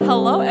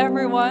Hello,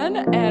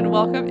 everyone, and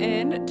welcome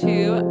in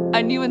to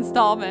a new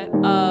installment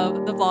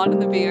of The Blonde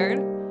and the Beard.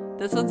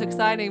 This one's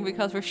exciting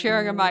because we're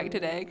sharing a mic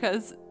today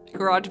because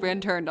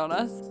GarageBand turned on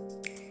us.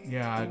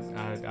 Yeah,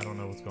 I don't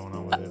know what's going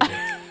on with it. But...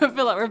 I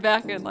feel like we're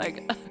back in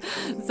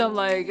some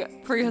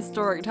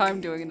prehistoric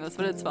time doing this,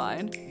 but it's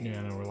fine. Yeah,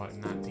 no, we're like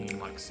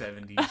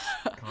 70s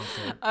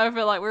concert. I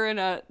feel like we're in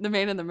The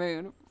Man in the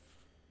Moon.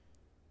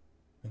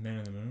 The Man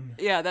in the Moon?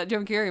 Yeah, that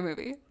Jim Carrey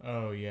movie.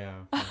 Oh, yeah.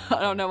 I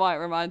don't know why it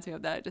reminds me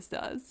of that. It just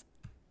does.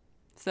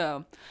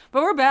 So,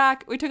 but we're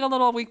back. We took a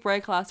little week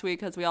break last week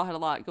because we all had a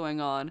lot going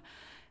on.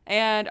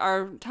 And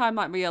our timeline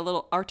might be a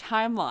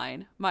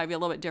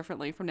little bit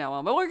differently from now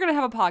on. But we're going to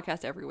have a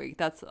podcast every week.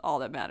 That's all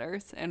that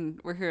matters. And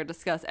we're here to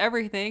discuss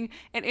everything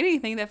and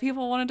anything that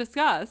people want to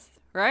discuss,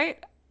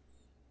 right?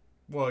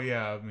 Well,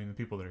 yeah, I mean, the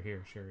people that are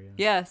here, sure,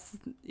 yeah.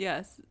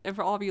 Yes. And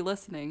for all of you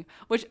listening,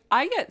 which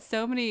I get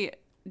so many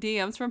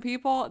DMs from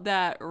people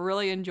that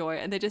really enjoy it.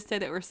 And they just say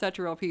that we're such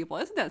real people.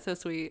 Isn't that so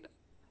sweet?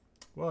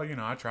 Well,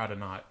 I try to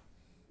not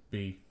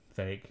be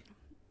fake.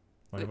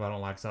 Like, if I don't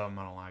like something,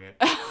 I don't like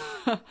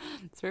it.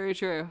 It's very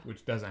true.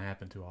 Which doesn't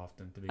happen too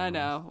often, to be honest. I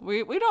know.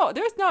 We don't.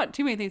 There's not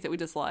too many things that we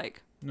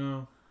dislike.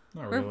 No,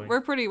 not really.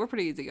 We're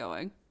pretty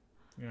easygoing.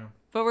 Yeah.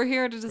 But we're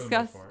here to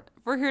discuss.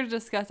 We're here to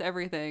discuss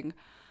everything,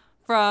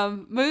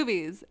 from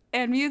movies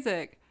and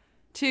music,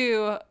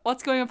 to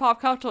what's going on in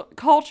pop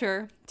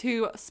culture,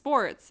 to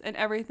sports and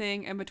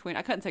everything in between.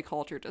 I couldn't say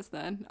culture just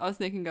then. I was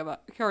thinking of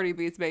Cardi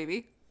B's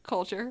baby,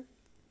 Culture.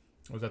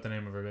 Was that the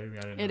name of her baby?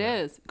 I didn't know. It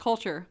is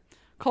Culture.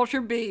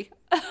 Culture B.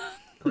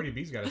 Cardi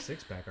B's got a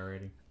six-pack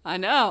already. I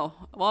know.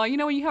 Well,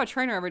 when you have a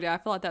trainer every day, I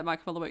feel like that might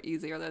come a little bit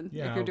easier than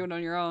if you're doing it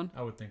on your own.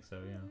 I would think so,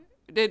 yeah.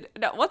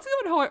 What's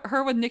going on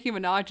her with Nicki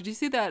Minaj? Did you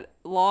see that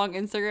long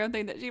Instagram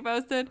thing that she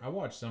posted? I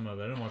watched some of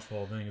it. I didn't watch the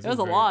whole thing. It was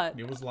a lot.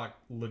 It was like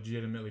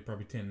legitimately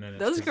probably 10 minutes.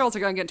 Those girls are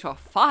going to get into a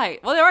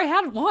fight. Well, they already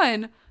had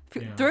one.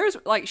 Yeah. There's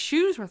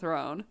shoes were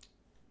thrown.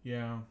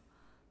 Yeah.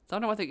 So I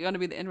don't know what's going to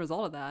be the end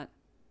result of that.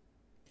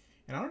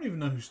 And I don't even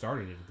know who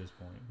started it at this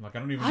point. Like, I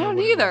don't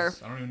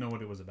even know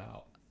what it was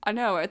about. I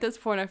know. At this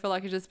point, I feel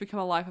like it's just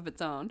become a life of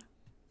its own.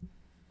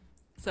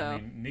 So. I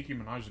mean, Nicki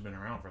Minaj has been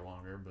around for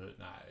longer, but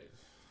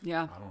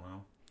yeah. I don't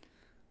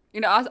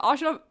know. I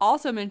should have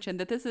also mentioned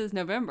that this is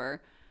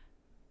November.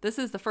 This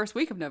is the first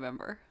week of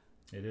November.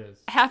 It is.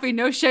 Happy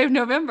No Shave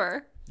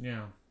November.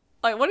 Yeah.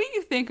 Like, what do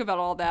you think about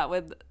all that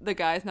with the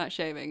guys not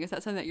shaving? Is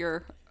that something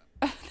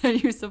that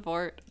you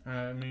support?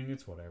 I mean,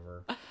 it's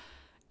whatever.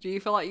 Do you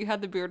feel like you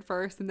had the beard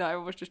first and that I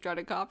was just trying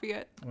to copy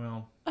it?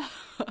 Well,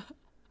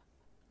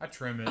 I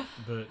trim it,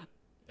 but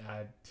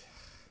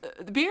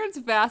The beards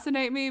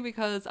fascinate me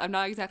because I'm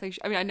not exactly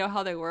I mean, I know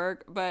how they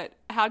work, but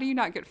how do you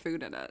not get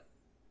food in it?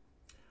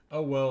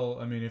 Oh, well,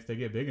 I mean, if they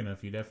get big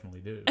enough, you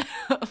definitely do.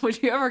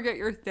 Would you ever get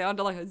yours down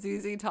to like a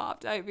ZZ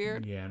Top type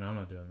beard? Yeah, no, I'm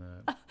not doing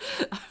that.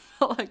 I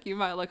feel like you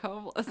might look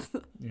homeless.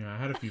 I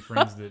had a few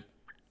friends that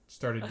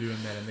started doing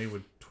that, and they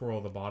would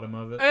twirl the bottom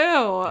of it.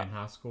 Ew. In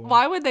high school.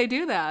 Why would they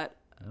do that?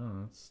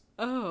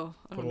 What a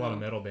lot of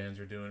metal bands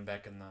were doing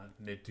back in the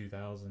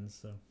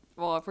mid-2000s. So.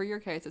 Well, for your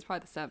case, it's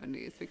probably the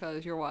 70s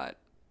because you're what?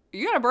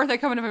 You got a birthday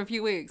coming up in a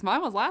few weeks.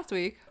 Mine was last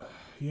week.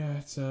 Yeah,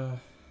 it's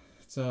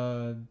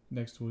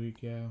next week,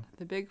 yeah.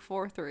 The big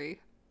 4-3.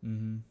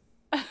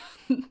 Mm-hmm.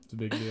 It's a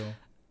big deal.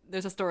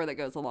 There's a story that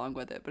goes along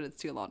with it, but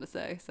it's too long to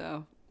say,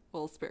 so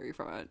we'll spare you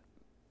from it.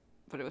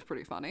 But it was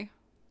pretty funny.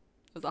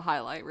 It was a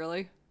highlight,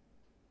 really.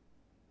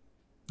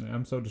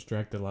 I'm so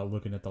distracted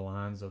looking at the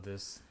lines of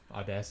this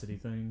Audacity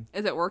thing.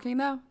 Is it working,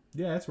 though?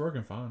 Yeah, it's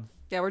working fine.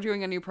 Yeah, we're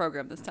doing a new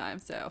program this time,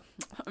 so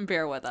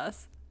bear with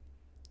us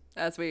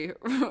as we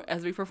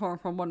perform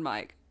from one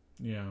mic.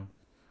 Yeah.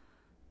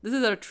 This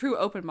is a true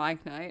open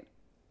mic night.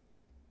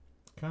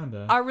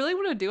 Kinda. I really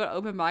want to do an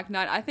open mic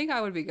night. I think I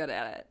would be good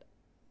at it.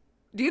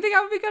 Do you think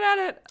I would be good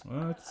at it?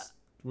 Well,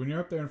 when you're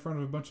up there in front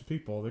of a bunch of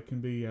people, it can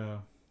be... I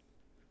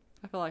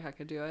feel like I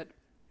could do it.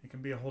 It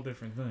can be a whole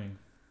different thing.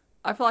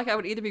 I feel like I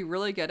would either be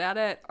really good at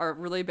it or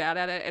really bad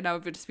at it, and I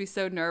would just be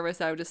so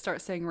nervous I would just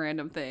start saying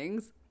random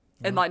things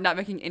and not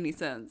making any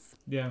sense.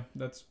 Yeah,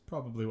 that's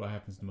probably what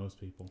happens to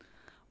most people.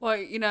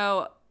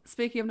 Well,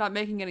 speaking of not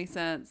making any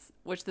sense,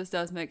 which this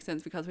does make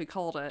sense because we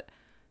called it,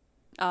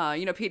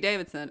 Pete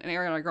Davidson and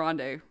Ariana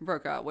Grande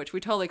broke up, which we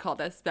totally called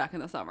this back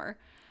in the summer.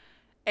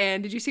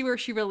 And did you see where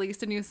she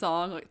released a new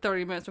song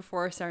 30 minutes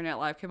before Saturday Night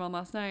Live came on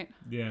last night?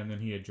 Yeah, and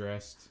then he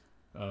addressed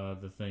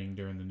the thing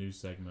during the news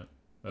segment.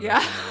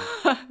 Yeah,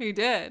 he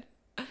did.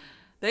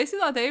 They seem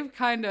like they've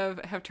kind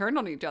of have turned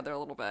on each other a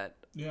little bit.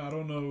 Yeah, I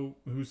don't know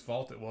whose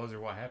fault it was or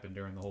what happened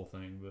during the whole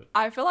thing, but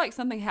I feel like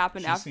something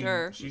happened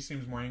after. She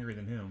seems more angry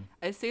than him.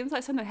 It seems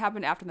like something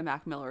happened after the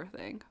Mac Miller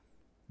thing.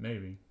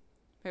 Maybe.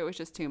 It was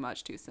just too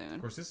much too soon.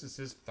 Of course, this is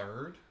his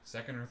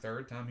second or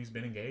third time he's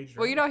been engaged.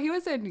 Right? Well, he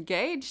was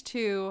engaged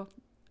to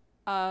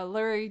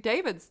Larry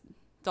David's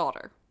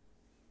daughter.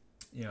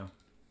 Yeah.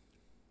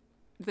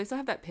 Do they still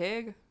have that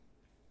pig?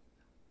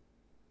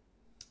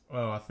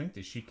 Oh, I think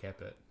that she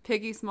kept it.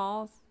 Piggy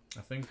Smalls?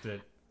 I think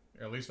that,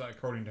 or at least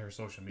according to her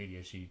social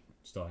media, she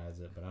still has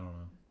it, but I don't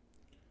know.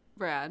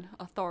 Brad,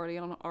 authority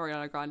on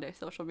Ariana Grande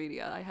social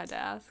media. I had to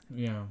ask.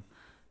 Yeah.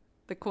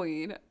 The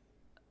Queen.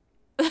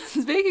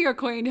 Speaking of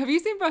Queen, have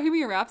you seen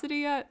Bohemian Rhapsody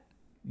yet?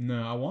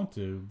 No, I want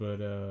to, but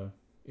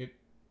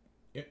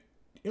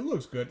it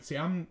looks good. See,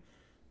 I'm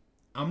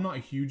not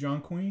huge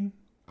on Queen.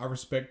 I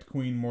respect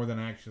Queen more than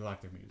I actually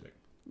like their music.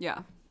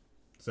 Yeah.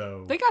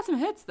 So they got some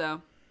hits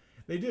though.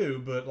 They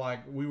do, but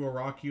like "We Will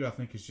Rock You," I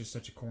think is just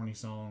such a corny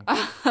song.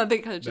 I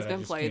think it's just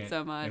been played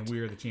so much. And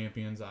 "We Are the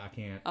Champions," I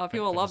can't. Oh,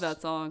 people love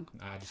that song.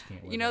 I just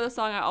can't. You know, the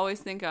song I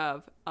always think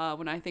of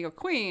when I think of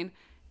Queen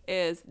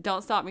is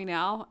 "Don't Stop Me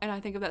Now," and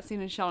I think of that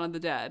scene in Shaun of the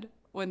Dead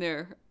when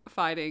they're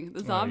fighting the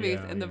zombies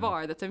in the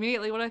bar. That's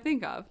immediately what I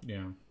think of.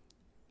 Yeah.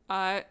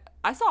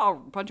 I saw a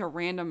bunch of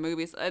random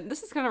movies, and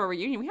this is kind of a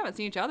reunion. We haven't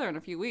seen each other in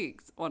a few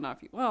weeks. Well, not a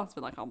few. Well, it's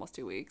been like almost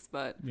 2 weeks,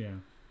 but yeah.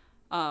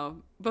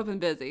 But been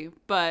busy.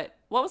 But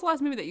what was the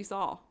last movie that you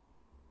saw?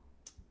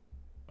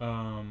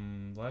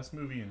 Last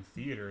movie in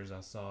theaters I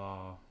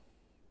saw.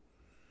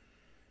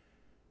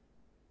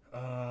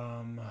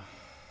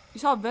 You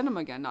saw Venom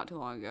again not too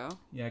long ago.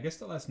 Yeah, I guess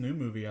the last new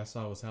movie I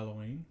saw was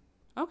Halloween.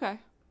 Okay.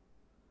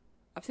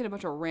 I've seen a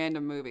bunch of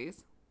random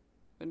movies.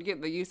 And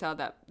get the use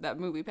out of that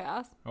movie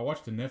pass. I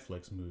watched a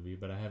Netflix movie,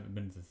 but I haven't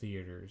been to the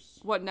theaters.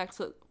 What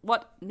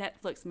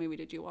Netflix movie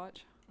did you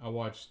watch? I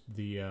watched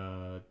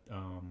the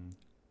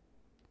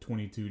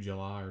 22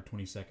 July or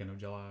 22nd of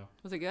July.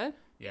 Was it good?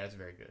 Yeah, it's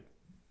very good.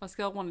 On a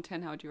scale of 1 to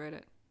 10, how would you rate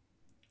it?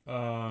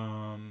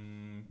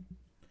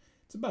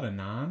 It's about a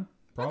 9.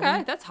 Probably.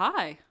 Okay, that's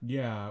high.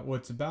 Yeah, well,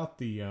 it's about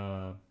the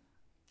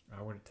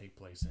where did it take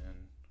place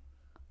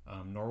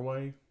in?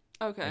 Norway.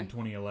 Okay. In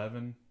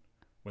 2011,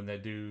 when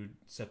that dude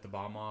set the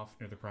bomb off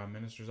near the Prime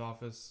Minister's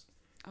office,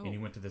 and he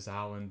went to this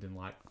island and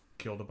like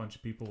killed a bunch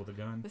of people with a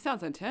gun. This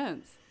sounds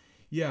intense.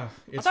 Yeah,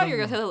 I thought you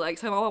were gonna say like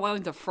some all the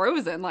lines of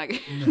Frozen,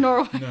 like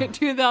Norway in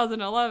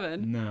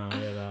 2011. No,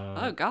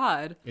 oh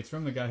God. It's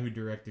from the guy who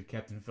directed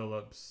Captain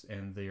Phillips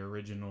and the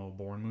original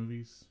Bourne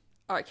movies.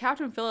 All right,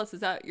 Captain Phillips,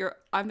 is that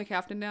I'm the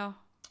captain now?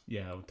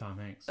 Yeah, with Tom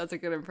Hanks. That's a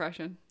good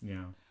impression.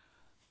 Yeah,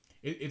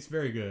 it's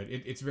very good.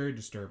 It's very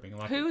disturbing.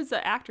 Like, who is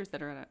the actors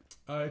that are in it?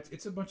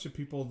 It's a bunch of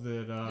people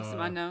that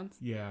some unknowns.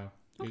 Yeah,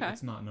 okay.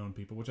 It's not known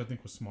people, which I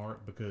think was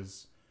smart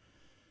because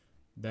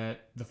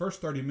that the first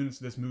 30 minutes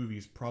of this movie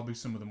is probably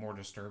some of the more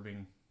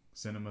disturbing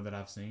cinema that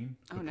I've seen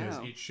because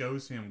it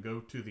shows him go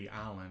to the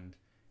island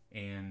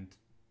and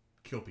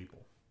kill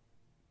people.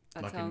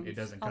 It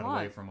doesn't cut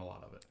away from a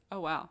lot of it. Oh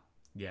wow.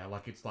 Yeah,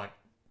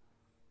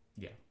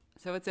 yeah.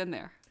 So it's in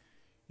there.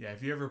 Yeah,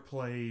 if you ever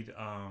played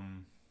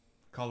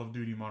Call of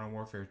Duty Modern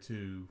Warfare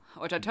 2,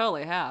 which I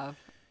totally have.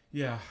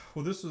 Yeah,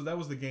 well, that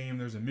was the game.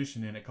 There's a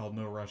mission in it called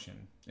No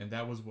Russian, and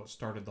that was what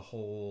started the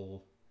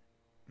whole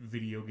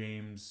video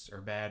games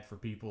are bad for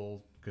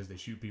people because they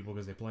shoot people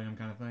because they play them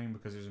kind of thing.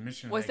 Because there's a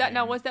mission. Was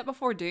that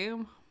before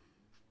Doom?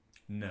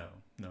 No.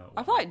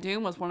 I feel like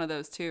Doom was one of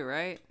those too,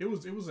 right? It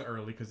was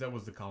early because that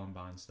was the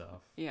Columbine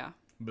stuff. Yeah.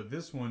 But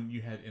this one,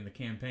 you had in the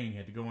campaign, you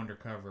had to go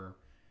undercover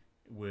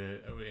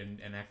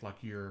and act like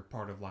you're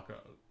part of like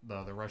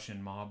the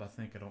Russian mob. I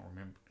think I don't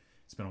remember.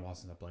 It's been a while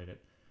since I played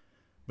it.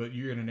 But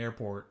you're in an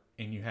airport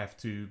and you have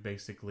to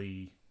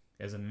basically,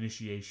 as an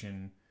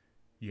initiation,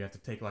 you have to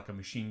take like a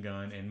machine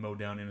gun and mow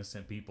down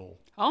innocent people.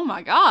 Oh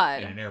my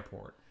God! In an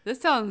airport. This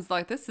sounds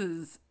like this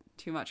is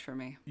too much for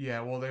me.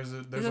 Yeah, well, this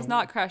is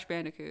not Crash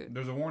Bandicoot.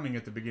 There's a warning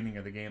at the beginning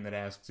of the game that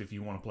asks if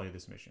you want to play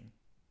this mission.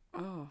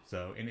 Oh.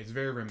 So, and it's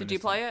very reminiscent. Did you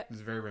play it? It's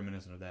very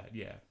reminiscent of that.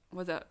 Yeah.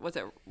 Was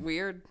it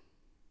weird?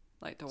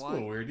 Like to watch? It's a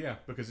little weird, yeah,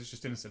 because it's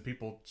just innocent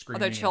people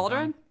screaming. Are they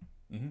children?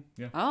 Mm-hmm.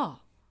 Yeah. Oh.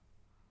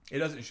 It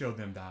doesn't show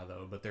them die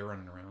though, but they're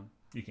running around.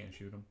 You can't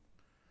shoot them.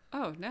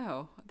 Oh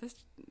no!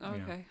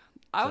 Okay.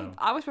 Yeah.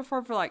 I was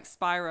prefer for like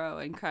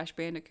Spyro and Crash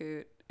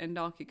Bandicoot and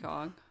Donkey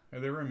Kong.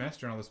 They're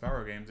remastering all the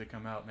Spyro games that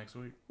come out next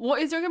week. Well,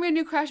 is there gonna be a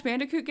new Crash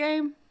Bandicoot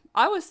game?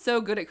 I was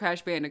so good at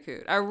Crash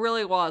Bandicoot. I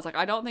really was. Like,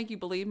 I don't think you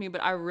believe me,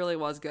 but I really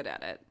was good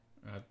at it.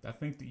 I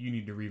think that you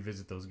need to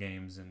revisit those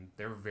games, and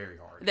they're very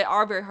hard. They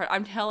are very hard.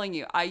 I'm telling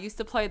you, I used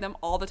to play them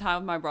all the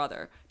time with my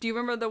brother. Do you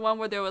remember the one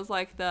where there was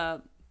like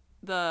the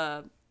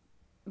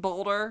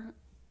boulder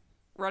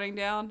running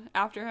down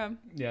after him?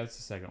 Yeah, it's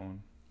the second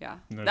one. Yeah,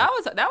 that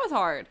was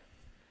hard.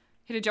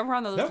 He had to jump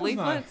around those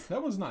leaflets.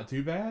 That one's not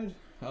too bad.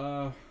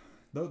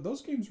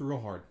 Those games were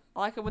real hard.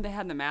 I like it when they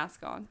had the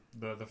mask on.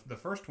 The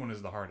first one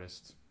is the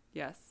hardest.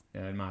 Yes.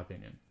 Yeah, in my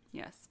opinion.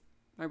 Yes,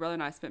 my brother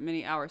and I spent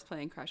many hours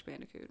playing Crash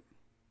Bandicoot.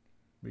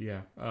 But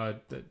yeah,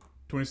 the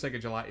 22nd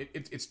July.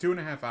 It's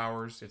 2.5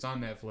 hours. It's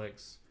on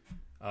Netflix.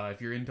 If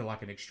you're into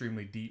like an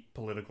extremely deep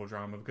political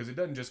drama, because it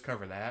doesn't just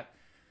cover that.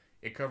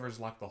 It covers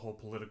like the whole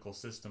political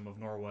system of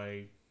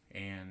Norway,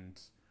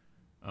 and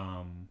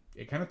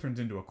it kind of turns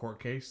into a court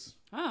case.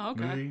 Oh,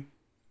 okay. Movie.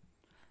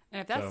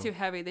 And if that's too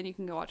heavy, then you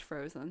can go watch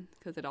Frozen,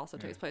 because it also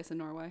takes place in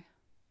Norway.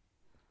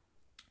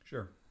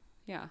 Sure.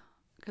 Yeah,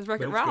 because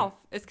Wreck-It Ralph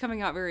is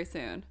coming out very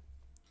soon.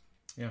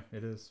 Yeah,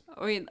 it is.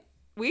 I mean,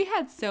 we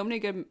had so many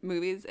good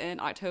movies in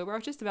October. I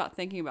was just about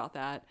thinking about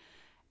that.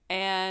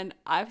 And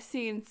I've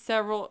seen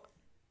several.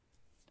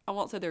 I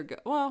won't say they're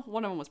good. Well,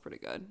 one of them was pretty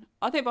good.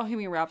 I think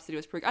Bohemian Rhapsody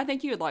was pretty good. I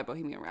think you would like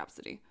Bohemian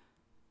Rhapsody.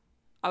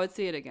 I would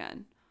see it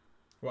again.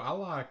 Well,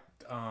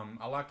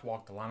 I liked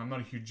Walk the Line. I'm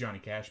not a huge Johnny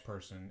Cash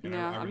person, and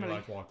I really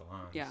liked Walk the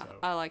Line. Yeah, so.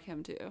 I like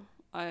him too.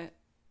 I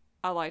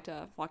liked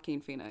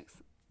Joaquin Phoenix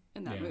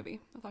in that movie.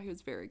 I thought he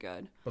was very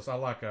good. Plus, I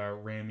like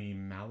Rami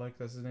Malek.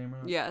 That's his name,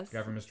 right? Yes. The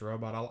guy from Mr.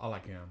 Robot. I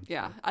like him.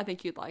 Yeah, so. I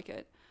think you'd like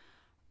it.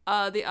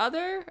 The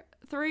other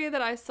three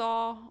that I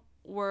saw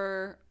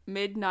were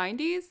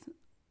mid-90s,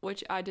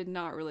 which I did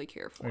not really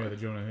care for. Oh, yeah, the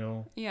Jonah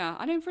Hill. Yeah,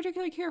 I didn't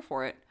particularly care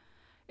for it.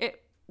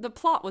 The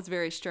plot was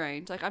very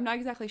strange. Like, I'm not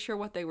exactly sure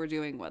what they were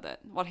doing with it.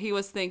 What he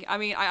was thinking. I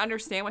mean, I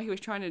understand what he was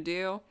trying to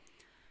do.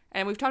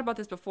 And we've talked about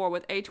this before.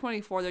 With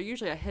A24, they're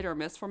usually a hit or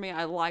miss for me.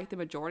 I like the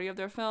majority of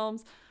their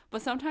films.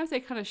 But sometimes they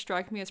kind of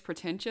strike me as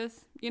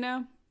pretentious, you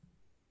know?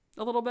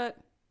 A little bit.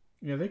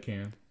 Yeah, they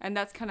can. And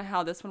that's kind of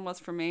how this one was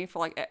for me. For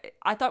like,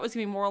 I thought it was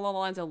going to be more along the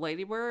lines of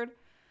Lady Bird.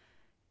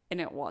 And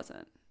it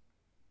wasn't.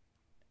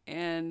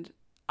 And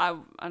I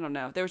don't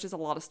know. There was just a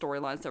lot of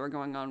storylines that were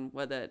going on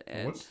with it.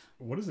 And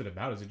what is it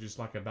about? Is it just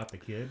like about the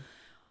kid?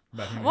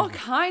 About him? Well,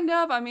 kind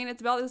of. I mean, it's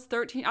about this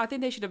 13. I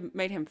think they should have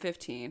made him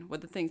 15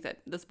 with the things that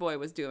this boy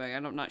was doing.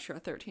 I'm not sure a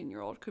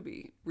 13-year-old could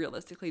be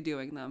realistically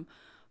doing them.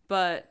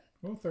 But.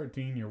 Well,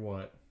 13, you're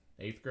what?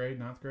 8th grade,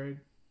 9th grade?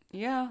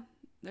 Yeah.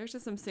 There's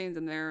just some scenes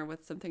in there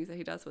with some things that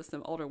he does with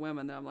some older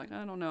women that I'm like,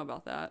 I don't know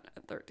about that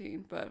at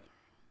 13. But.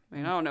 I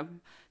mean, I don't know.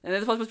 And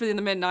this was supposed to be in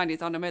the mid-90s. I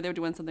don't know. Maybe they were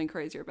doing something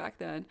crazier back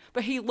then.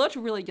 But he looked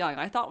really young.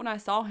 I thought when I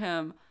saw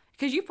him,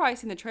 because you've probably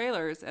seen the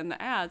trailers and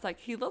the ads, like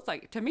he looks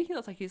like, to me, he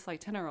looks like he's like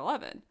 10 or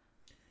 11.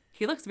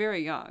 He looks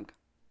very young.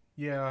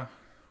 Yeah.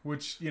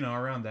 Which,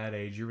 around that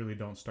age, you really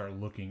don't start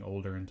looking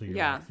older until you're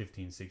like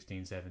 15,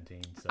 16,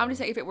 17. So. I'm just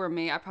saying, if it were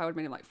me, I probably would have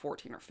made him like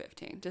 14 or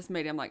 15. Just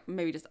made him like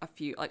maybe just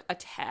a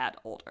tad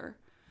older.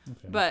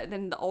 Okay. But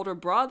then the older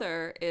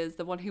brother is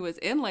the one who was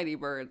in Lady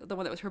Bird, the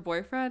one that was her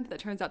boyfriend that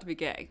turns out to be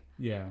gay.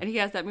 Yeah. And he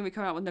has that movie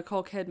coming out with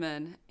Nicole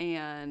Kidman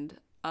and...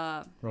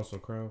 Russell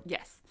Crowe?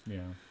 Yes.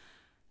 Yeah.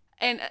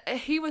 And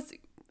he was...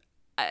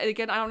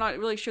 Again, I'm not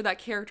really sure that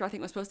character I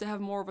think was supposed to have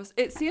more of a...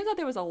 It seems like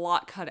there was a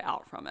lot cut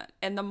out from it.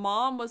 And the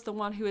mom was the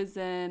one who is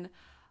the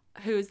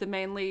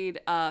main lead,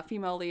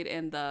 female lead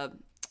in the...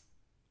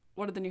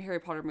 What are the new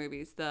Harry Potter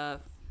movies? The...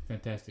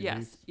 Fantastic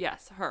Beasts?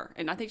 Yes, her.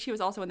 And I think she was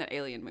also in that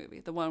Alien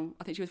movie. The one,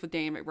 I think she was with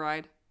Danny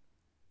McBride.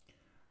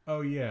 Oh,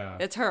 yeah.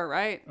 It's her,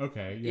 right?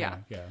 Okay, yeah.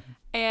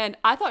 And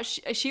I thought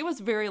she was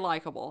very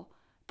likable.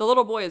 The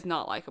little boy is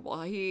not likable.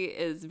 He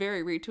is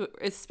very rude,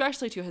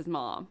 especially to his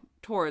mom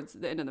towards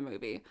the end of the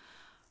movie.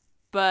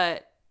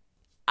 But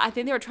I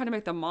think they were trying to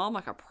make the mom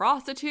like a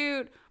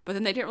prostitute, but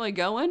then they didn't really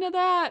go into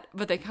that,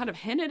 but they kind of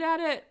hinted at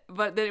it,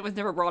 but then it was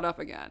never brought up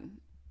again.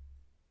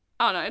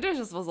 I don't know. There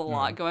just was a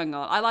lot going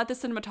on. I like the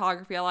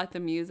cinematography. I like the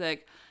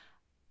music.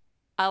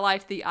 I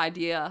liked the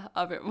idea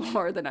of it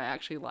more than I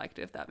actually liked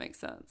it, if that makes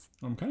sense.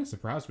 I'm kind of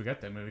surprised we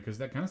got that movie because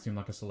that kind of seemed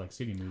like a Select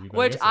City movie.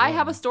 Which I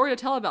have a story to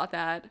tell about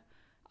that.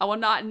 I will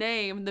not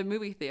name the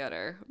movie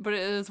theater, but it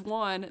is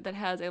one that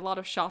has a lot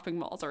of shopping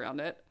malls around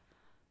it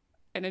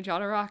and a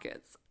Johnny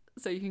Rockets.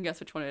 So you can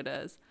guess which one it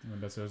is.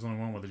 There's only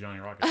one with the Johnny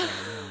Rockets.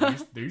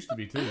 There used to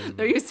be two.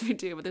 There used to be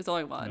two, but there's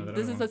only one.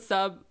 This is a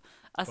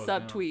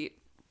sub tweet.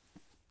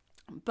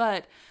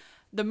 But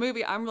the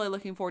movie I'm really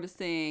looking forward to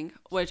seeing,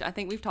 which I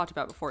think we've talked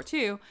about before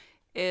too,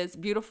 is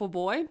Beautiful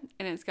Boy.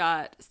 And it's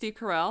got Steve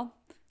Carell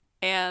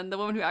and the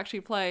woman who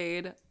actually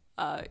played,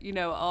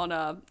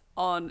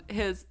 on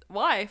his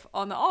wife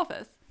on The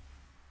Office.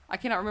 I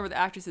cannot remember the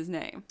actress's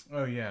name.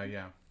 Oh,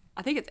 yeah.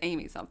 I think it's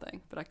Amy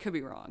something, but I could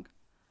be wrong.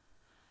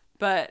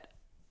 But,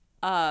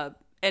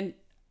 and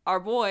our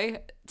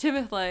boy,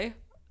 Timothée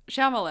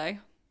Chalamet,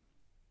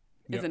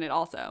 is in it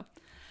also.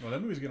 Well,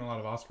 that movie's getting a lot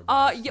of Oscar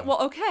buzz. Yeah,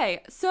 well,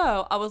 okay.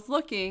 So I was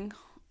looking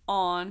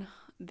on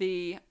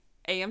the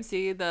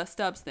AMC, the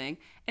Stubbs thing,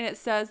 and it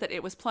says that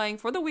it was playing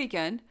for the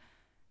weekend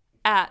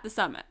at the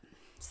Summit.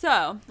 So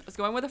I was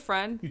going with a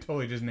friend. You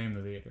totally just named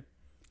the theater.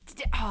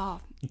 Oh.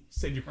 You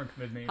said you weren't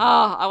going to name it.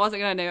 Oh, I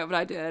wasn't going to name it, but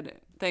I did.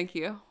 Thank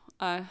you.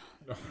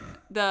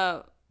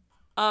 The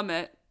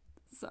Summit.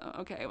 So,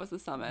 okay, it was the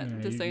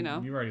Summit, so you know.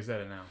 You already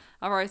said it now.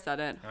 I've already said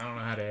it. I don't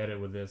know how to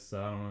edit with this,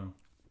 so I don't know.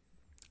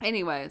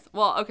 Anyways,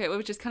 well, okay,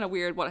 which is kind of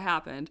weird. What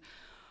happened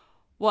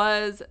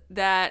was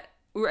that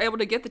we were able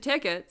to get the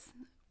tickets.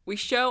 We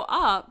show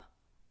up,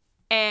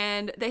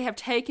 and they have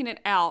taken it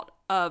out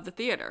of the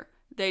theater.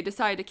 They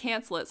decided to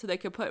cancel it so they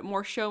could put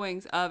more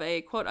showings of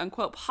a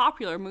quote-unquote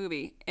popular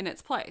movie in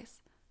its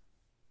place.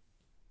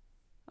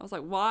 I was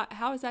like, what?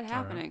 How is that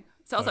happening? Right.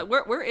 So I was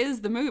like, where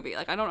is the movie?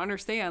 Like, I don't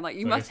understand. Like,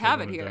 you must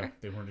have it here.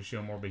 They wanted to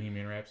show more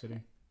Bohemian Rhapsody?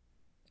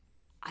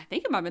 I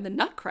think it might have been the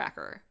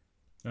Nutcracker.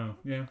 Oh,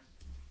 yeah.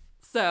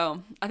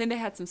 So I think they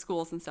had some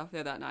schools and stuff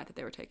there that night that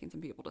they were taking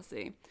some people to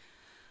see.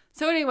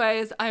 So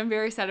anyways, I'm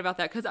very sad about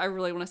that because I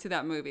really want to see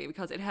that movie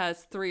because it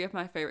has three of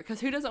my favorite. Because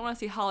who doesn't want to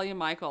see Holly and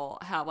Michael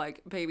have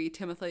like baby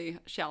Timothée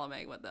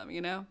Chalamet with them,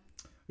 you know?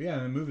 Yeah,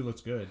 the movie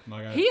looks good.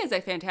 He is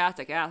a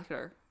fantastic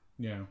actor.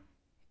 Yeah.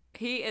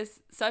 He is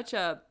such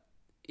a,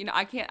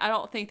 I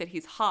don't think that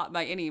he's hot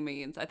by any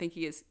means. I think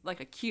he is like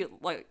a cute,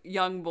 like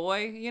young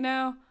boy,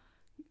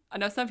 I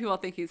know some people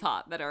think he's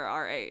hot that are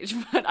our age,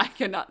 but I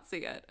cannot see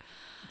it.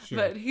 Sure.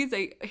 But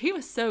he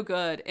was so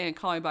good in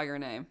Call Me by Your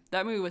Name.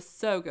 That movie was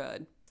so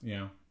good.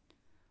 Yeah.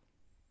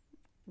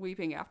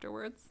 Weeping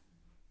afterwards.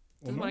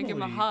 Just want to give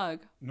him a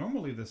hug.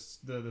 Normally,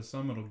 the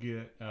Summit will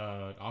get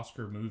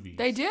Oscar movies.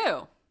 They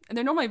do, and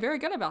they're normally very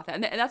good about that.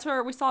 And that's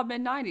where we saw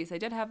mid-90s. They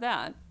did have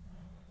that.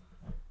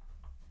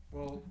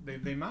 Well,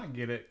 they might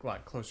get it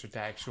like closer to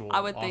actual I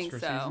would Oscar think so.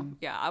 season.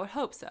 Yeah, I would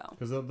hope so.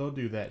 Because they'll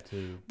do that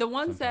too. The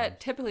ones that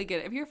typically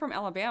get it, if you're from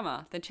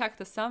Alabama, then check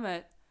the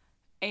Summit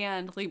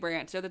and Lee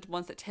Branch. They're the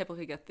ones that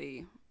typically get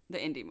the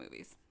indie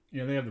movies.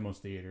 Yeah, they have the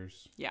most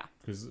theaters. Yeah.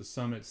 Because the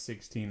Summit's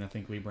 16, I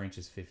think Lee Branch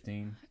is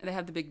 15. And they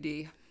have the big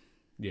D.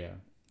 Yeah.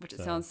 Which it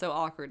sounds so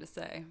awkward to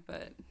say,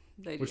 but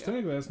they do. Which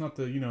technically that's not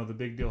the the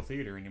big deal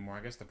theater anymore.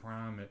 I guess the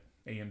Prime at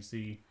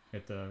AMC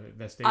at the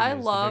Vestavia. I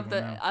love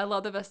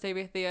the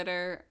Vestavia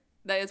theater.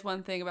 That is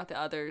one thing about the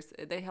others.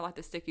 They have like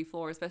the sticky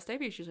floors.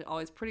 Vestavia is usually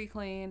always pretty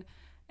clean,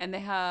 and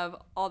they have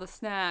all the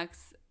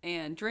snacks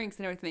and drinks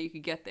and everything that you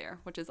could get there,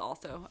 which is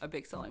also a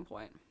big selling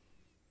point.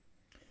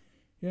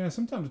 Yeah,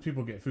 sometimes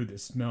people get food that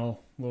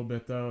smell a little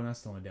bit though, and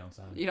that's the only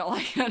downside. You don't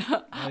like it?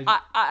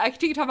 I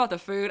think you talk about the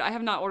food. I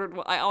have not ordered.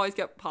 I always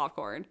get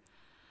popcorn.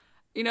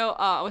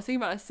 I was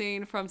thinking about a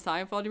scene from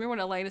Seinfeld. Do you remember when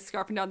Elaine is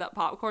scarfing down that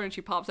popcorn and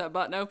she pops that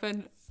button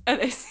open? And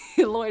they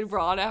see Lloyd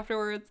Braun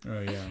afterwards.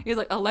 Oh, yeah. He's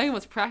like, Elaine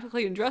was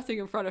practically undressing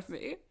in front of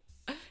me.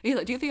 He's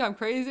like, do you think I'm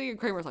crazy? And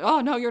Kramer's like, oh,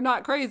 no, you're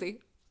not crazy.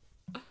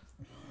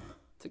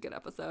 It's a good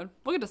episode.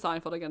 We'll get to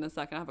Seinfeld again in a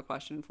second. I have a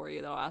question for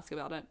you that I'll ask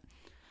about it.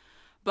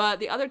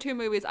 But the other two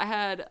movies, I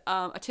had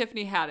a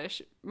Tiffany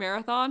Haddish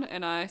marathon,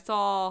 and I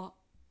saw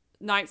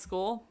Night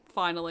School,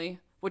 finally,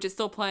 which is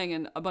still playing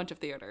in a bunch of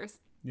theaters.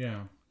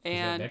 Yeah.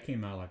 And that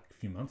came out like a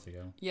few months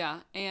ago.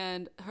 Yeah.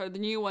 And the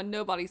new one,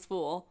 Nobody's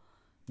Fool.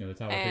 Yeah, the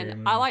Tyler Perry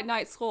movie. I like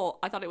Night School.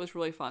 I thought it was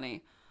really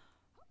funny.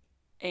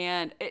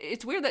 And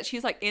it's weird that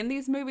she's like in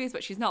these movies,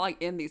 but she's not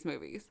like in these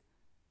movies.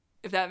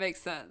 If that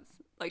makes sense.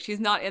 Like she's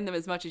not in them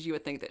as much as you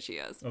would think that she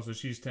is. Oh, so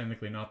she's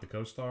technically not the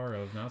co-star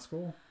of Night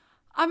School?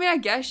 I mean, I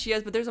guess she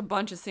is, but there's a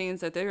bunch of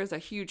scenes that there is a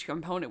huge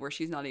component where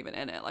she's not even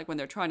in it. Like when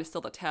they're trying to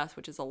steal the test,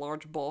 which is a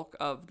large bulk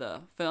of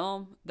the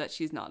film, that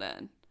she's not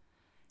in.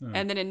 Oh.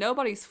 And then in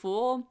Nobody's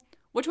Fool,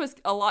 which was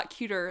a lot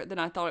cuter than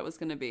I thought it was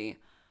going to be.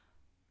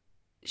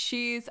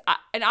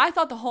 And I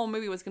thought the whole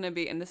movie was going to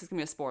be, and this is going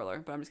to be a spoiler,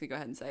 but I'm just going to go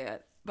ahead and say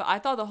it. But I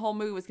thought the whole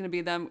movie was going to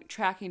be them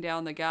tracking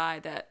down the guy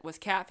that was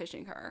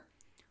catfishing her.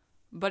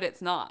 But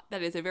it's not.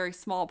 That is a very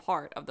small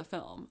part of the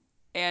film.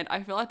 And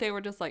I feel like they were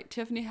just like,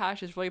 Tiffany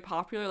Haddish is really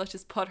popular. Let's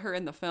just put her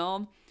in the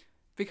film.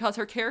 Because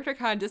her character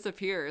kind of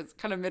disappears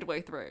kind of midway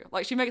through.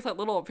 Like she makes like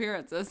little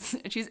appearances.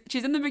 And she's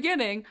in the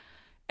beginning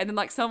and then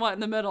like somewhat in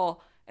the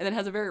middle and then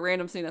has a very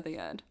random scene at the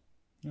end.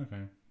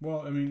 Okay.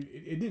 Well, I mean,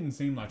 it didn't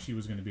seem like she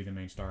was going to be the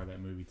main star of that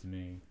movie to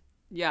me.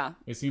 Yeah.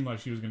 It seemed like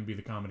she was going to be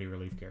the comedy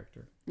relief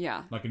character.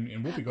 Yeah. Like, and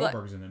Whoopi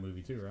Goldberg's in that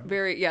movie too, right?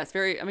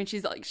 Very. I mean,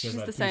 she's like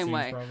the same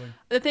way. Probably.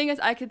 The thing is,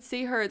 I could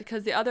see her,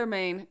 because the other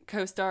main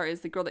co-star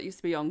is the girl that used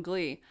to be on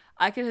Glee.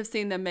 I could have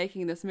seen them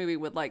making this movie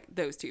with, like,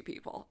 those two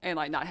people. And,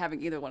 like, not having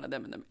either one of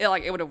them in them.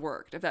 It would have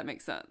worked, if that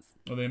makes sense.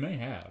 Well, they may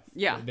have.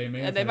 Yeah. They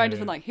may have just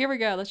been like, here we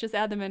go. Let's just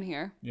add them in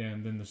here. Yeah,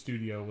 and then the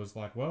studio was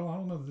like, well, I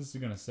don't know if this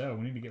is going to sell.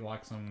 We need to get,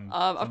 like, some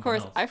of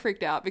course, else. I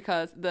freaked out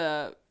because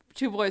the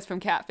two boys from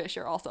Catfish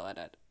are also in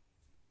it.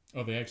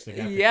 Oh, they actually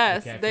got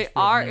Yes, the they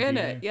are in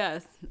it.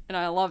 Yes. And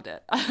I loved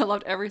it. I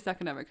loved every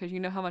second of it because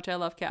you know how much I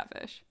love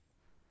Catfish.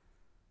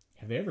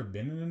 Have they ever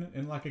been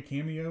in like a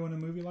cameo in a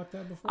movie like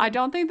that before? I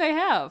don't think they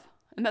have.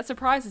 And that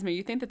surprises me.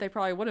 You think that they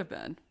probably would have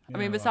been. I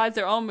mean, besides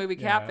their own movie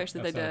Catfish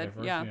that they did.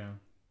 Yeah.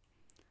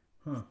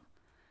 Huh.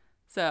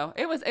 So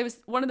it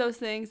was one of those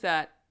things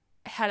that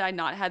had I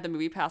not had the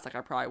movie pass, like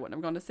I probably wouldn't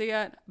have gone to see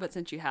it. But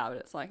since you have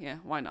it, it's like, yeah,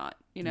 why not?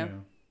 Yeah.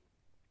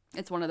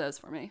 It's one of those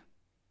for me.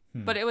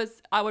 But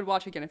I would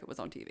watch again if it was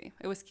on TV.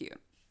 It was cute.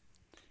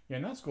 Yeah,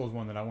 Night School is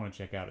one that I want to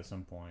check out at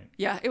some point.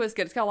 Yeah, it was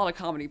good. It's got a lot of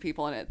comedy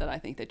people in it that I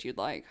think that you'd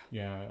like.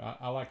 Yeah,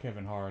 I like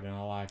Kevin Hart, and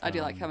I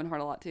do like Kevin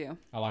Hart a lot too.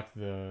 I like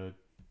a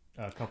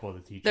couple of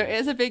the teachers. There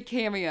is a big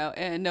cameo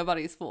in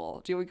Nobody's Fool.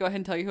 Do we go ahead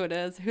and tell you who it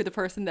is? Who the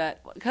person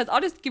that... Because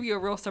I'll just give you a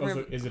real summary.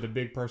 So is it a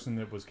big person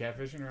that was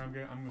catfishing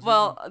her?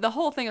 Well, the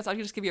whole thing is I'll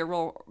just give you a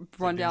real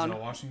rundown.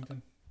 Denzel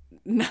Washington?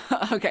 No,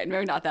 okay,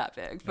 maybe not that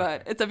big,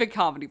 but it's a big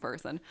comedy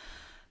person.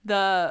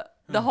 The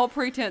whole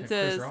pretense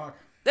is... Chris Rock.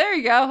 There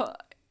you go.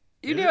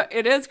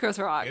 It is Chris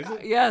Rock. Is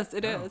it? Yes,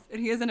 it is. And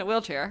he is in a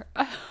wheelchair.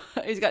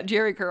 He's got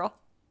Jerry curl.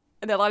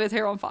 And they light his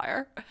hair on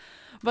fire.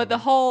 But the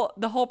whole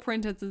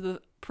pretense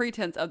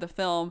of the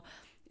film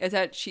is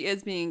that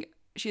she's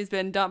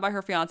been dumped by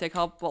her fiance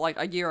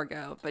a year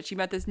ago. But she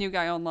met this new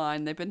guy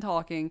online. They've been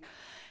talking.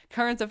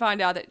 Comes to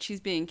find out that she's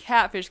being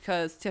catfished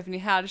because Tiffany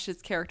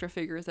Haddish's character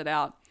figures it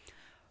out.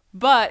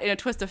 But in a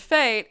twist of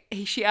fate,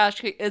 she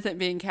actually isn't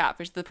being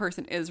catfished. The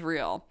person is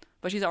real.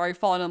 But she's already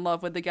fallen in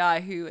love with the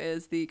guy who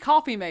is the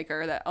coffee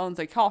maker that owns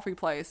a coffee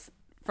place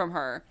from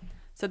her.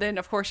 So then,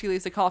 of course, she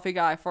leaves the coffee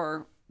guy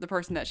for the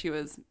person that she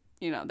was,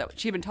 that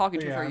she'd been talking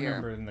to Yeah, for I a year.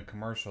 remember in the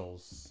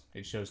commercials,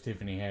 it shows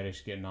Tiffany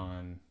Haddish getting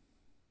on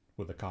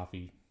with a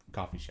coffee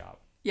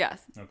shop.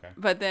 Yes. Okay.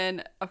 But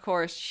then, of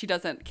course, she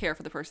doesn't care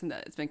for the person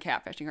that has been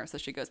catfishing her, so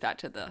she goes back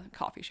to the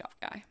coffee shop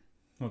guy.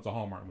 Well, it's a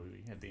Hallmark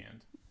movie at the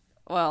end.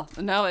 Well,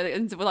 no, it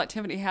ends with like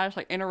Tiffany Haddish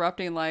like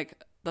interrupting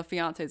like the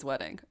fiance's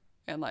wedding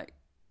and like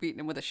beating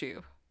him with a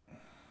shoe.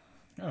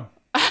 Oh.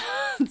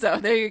 So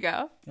there you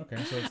go.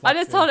 Okay, so it's I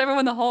just told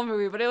everyone the whole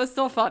movie, but it was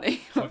still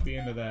funny. It's like the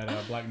end of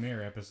that Black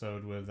Mirror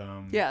episode with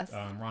Yes.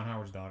 Ron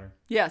Howard's daughter.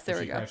 Yes, there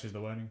we She go. crashes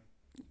the wedding.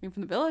 You mean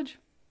from the village?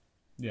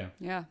 Yeah.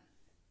 Yeah.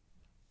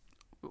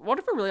 What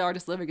if we really are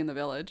just living in the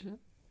village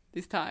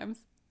these times?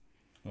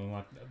 Well,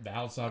 like the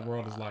outside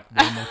world is like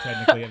way more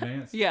technically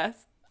advanced.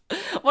 Yes.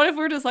 What if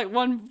we're just like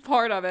one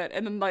part of it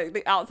and then like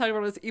the outside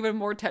world is even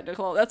more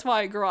technical? That's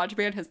why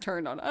GarageBand has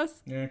turned on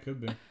us. Yeah, it could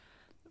be.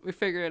 We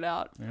figured it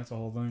out. Yeah, that's the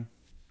whole thing.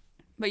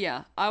 But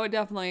yeah, I would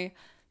definitely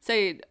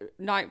say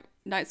Night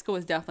School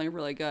was definitely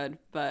really good,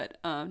 but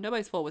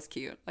Nobody's Fool was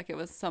cute. Like it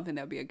was something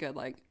that would be a good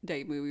like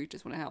date movie. You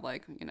just want to have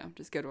like,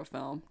 just go to a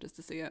film just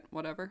to see it,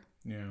 whatever.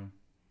 Yeah.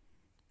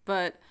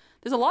 But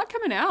there's a lot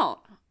coming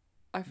out,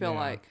 I feel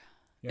like.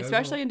 Yeah,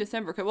 especially in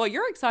December. Well,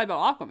 you're excited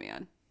about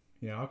Aquaman.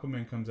 Yeah,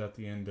 Aquaman comes out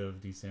the end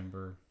of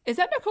December. Is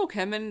that Nicole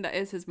Kidman that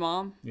is his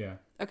mom? Yeah.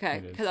 Okay,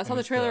 it is. because I saw And the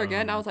it's trailer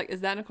again, and I was like, is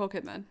that Nicole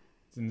Kidman?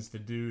 And it's the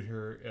dude,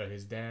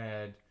 his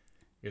dad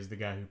is the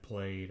guy who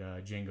played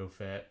Jango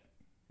Fett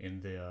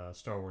in the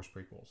Star Wars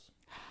prequels.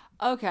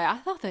 Okay, I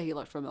thought that he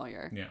looked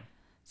familiar. Yeah.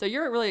 So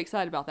you're really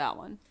excited about that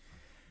one.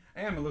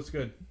 I am. It looks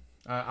good.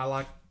 I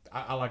like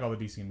all the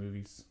DC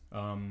movies.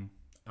 I'm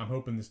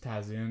hoping this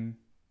ties in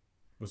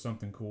with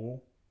something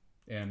cool.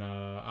 And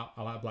I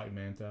like Black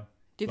Manta.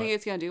 Do you think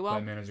it's going to do well?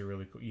 Black Manta's a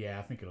really cool. Yeah,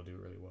 I think it'll do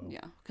really well. Yeah.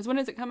 Because when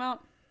does it come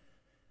out?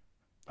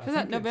 I Is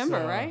that think November,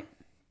 it's, right?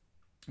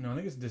 No, I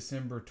think it's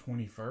December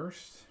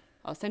 21st.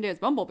 Oh, same day as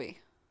Bumblebee.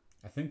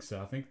 I think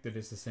so. I think that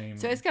it's the same.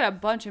 So it's got a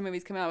bunch of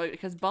movies coming out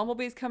because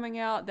Bumblebee's coming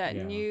out. That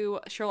Yeah. new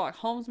Sherlock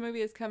Holmes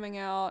movie is coming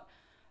out.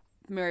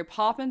 Mary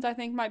Poppins, I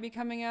think, might be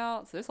coming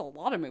out. So there's a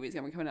lot of movies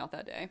going to be coming out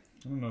that day.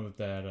 I don't know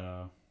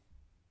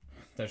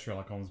that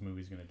Sherlock Holmes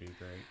movie is going to do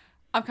great.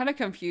 I'm kind of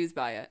confused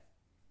by it.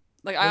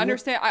 Like I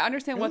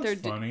understand what they're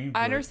funny,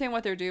 I understand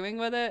what they're doing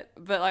with it,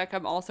 but like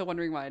I'm also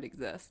wondering why it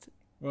exists.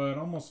 Well, it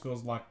almost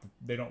feels like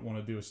they don't want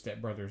to do a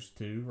Step Brothers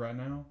 2 right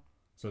now,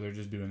 so they're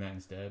just doing that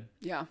instead.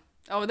 Yeah.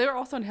 Oh, they were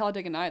also in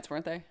Talladega Nights,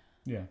 weren't they?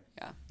 Yeah.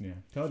 Yeah. Yeah.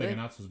 Talladega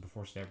Nights was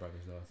before Step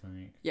Brothers, though, I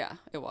think. Yeah,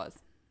 it was.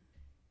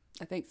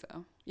 I think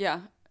so.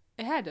 Yeah,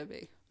 it had to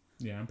be.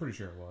 Yeah, I'm pretty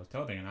sure it was.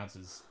 Talladega Nights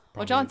is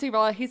probably... Well, John C.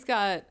 Reilly, he's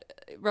got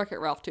Wreck-It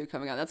Ralph 2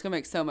 coming out. That's going to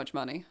make so much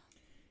money.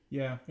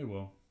 Yeah, it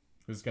will.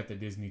 It's got the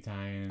Disney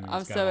tie-in.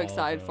 I'm so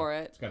excited for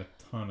it. It's got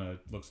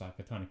looks like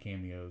a ton of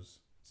cameos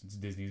since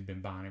Disney's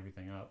been buying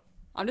everything up.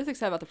 I'm just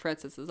excited about the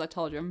princesses. I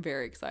told you, I'm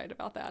very excied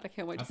about that. I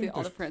can't wait to see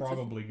all the princesses.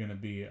 There's probably going to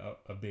be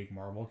a big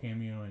Marvel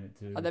cameo in it,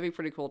 too. Oh, that'd be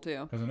pretty cool,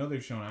 too. Because I know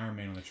they've shown Iron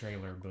Man on the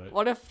trailer, but...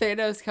 What if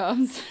Thanos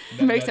comes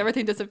and makes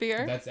everything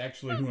disappear? That's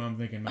actually who I'm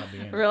thinking might be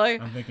in it. Really?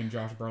 I'm thinking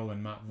Josh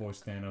Brolin might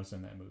voice Thanos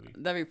in that movie.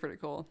 That'd be pretty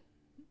cool.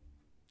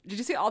 Did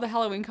you see all the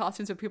Halloween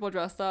costumes of people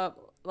dressed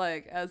up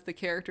like as the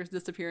characters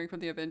disappearing from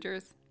the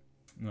Avengers?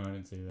 No, I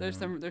didn't see that.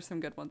 There's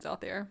some good ones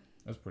out there.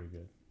 That's pretty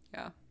good.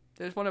 Yeah.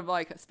 There's one of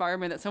like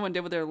Spider-Man that someone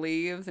did with their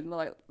leaves and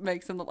like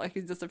makes him look like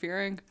he's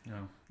disappearing.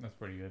 Oh, that's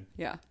pretty good.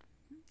 Yeah.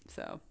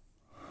 So,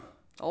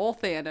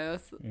 old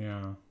Thanos.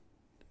 Yeah.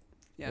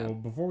 Yeah. Well,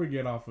 before we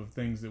get off of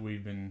things that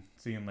we've been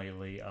seeing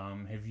lately,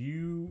 have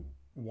you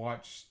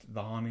watched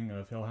The Haunting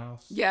of Hill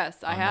House?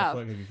 Yes, I have.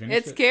 Netflix? Have you finished it?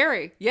 It's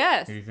scary.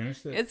 Yes. Have you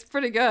finished it? It's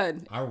pretty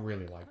good. I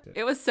really liked it.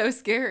 It was so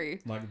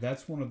scary. Like,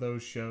 that's one of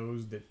those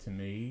shows that, to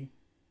me,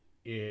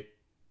 it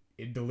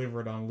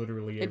delivered on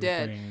literally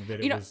everything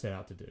that it was set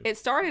out to do. It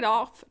started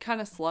off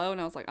kind of slow,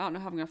 and I was like, I don't know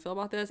how I'm going to feel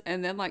about this.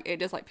 And then, like, it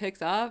just, like,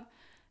 picks up,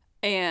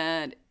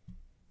 and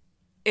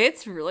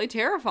it's really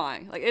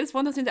terrifying. Like, it's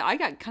one of those things that I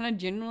got kind of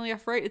genuinely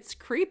afraid. It's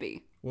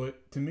creepy. Well,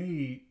 to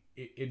me,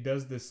 it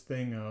does this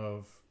thing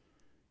of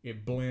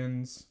it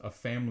blends a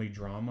family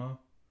drama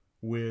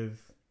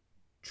with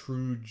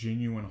true,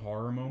 genuine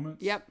horror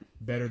moments. Yep.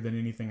 Better than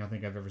anything I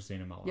think I've ever seen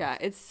in my life. Yeah,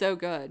 it's so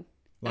good.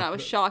 Like and I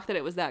was shocked that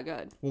it was that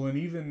good. Well, and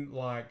even,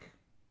 like,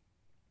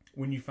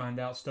 when you find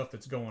out stuff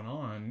that's going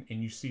on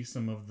and you see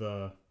some of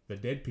the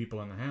dead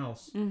people in the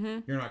house,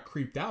 you're not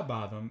creeped out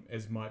by them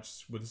as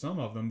much with some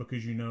of them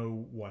because you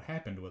know what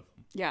happened with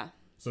them. Yeah.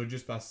 So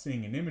just by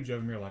seeing an image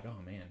of them, you're like,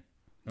 oh, man.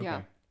 Okay.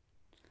 Yeah.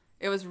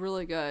 It was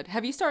really good.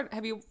 Have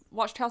you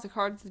watched House of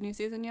Cards, the new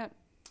season yet?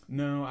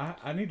 No,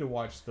 I need to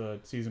watch the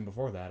season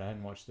before that. I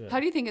hadn't watched it. How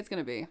do you think it's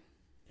going to be?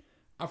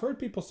 I've heard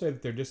people say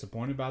that they're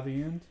disappointed by the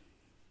end.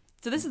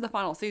 So this is the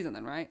final season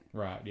then, right?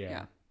 Right,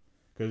 yeah.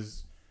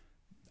 Because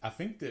I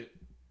think that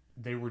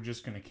they were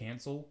just going to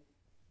cancel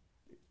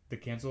the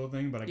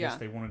thing, but I guess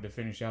they wanted to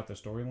finish out the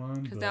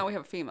storyline. Because now we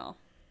have a female.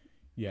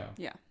 Yeah.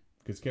 Yeah.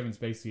 Because Kevin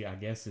Spacey, I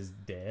guess, is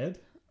dead.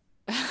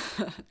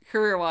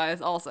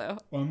 Career-wise, also.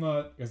 Well, I'm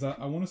not, because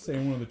I want to say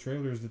in one of the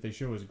trailers that they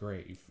show his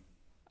grave.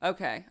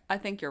 Okay, I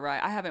think you're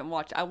right. I haven't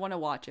watched. I want to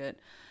watch it.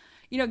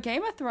 You know,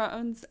 Game of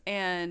Thrones,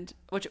 and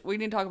which we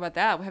need to talk about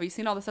that. Have you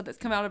seen all the stuff that's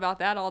come out about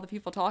that? All the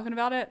people talking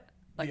about it,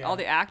 like all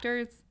the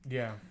actors.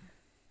 Yeah.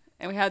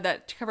 And we had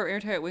that cover of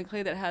Entertainment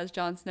Weekly that has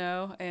Jon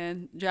Snow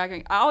and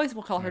Dragon. I always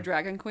will call her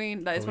Dragon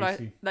Queen. That is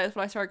what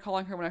I started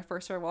calling her when I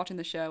first started watching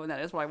the show, and that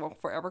is what I will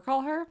forever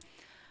call her.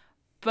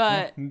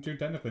 But you're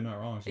technically not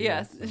wrong.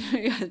 Yes,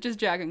 yeah, just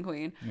Dragon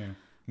Queen. Yeah,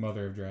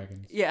 mother of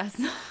dragons. Yes.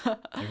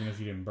 Even though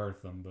she didn't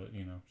birth them, but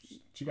you know,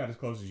 she got as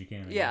close as you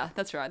can. Yeah,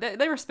 that's right.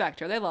 They respect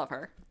her. They love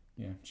her.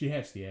 Yeah, she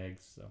hatched the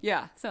eggs. So.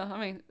 Yeah, so I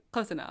mean,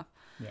 close enough.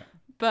 Yeah.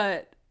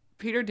 But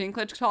Peter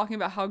Dinklage talking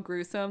about how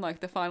gruesome like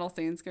the final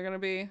scenes are gonna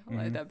be,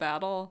 like that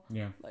battle.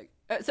 Yeah. Like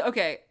so,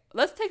 okay,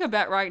 let's take a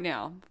bet right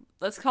now.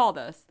 Let's call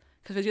this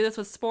because we do this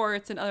with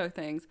sports and other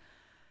things.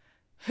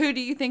 Who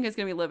do you think is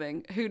gonna be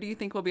living? Who do you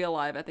think will be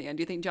alive at the end?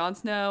 Do you think Jon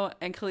Snow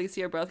and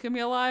Khaleesi are both gonna be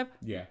alive?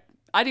 Yeah.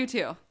 I do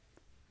too.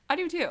 I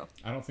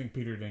don't think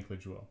Peter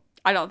Dinklage will.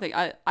 I don't think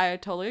I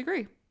totally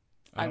agree.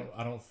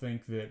 I don't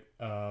think that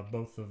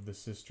both of the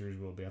sisters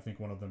will be. I think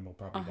one of them will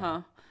probably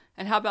die.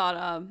 And how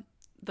about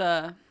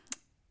the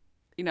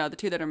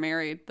two that are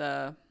married,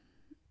 the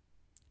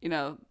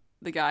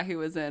guy who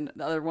was in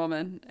The Other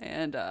Woman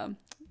and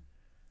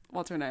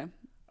what's her name?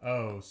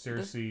 Oh,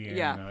 Cersei.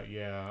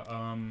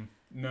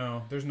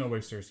 No, there's no way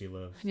Cersei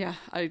lives. Yeah,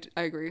 I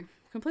agree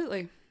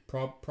completely.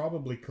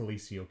 Probably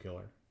Khaleesi will kill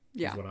her.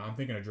 Yeah. I'm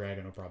thinking a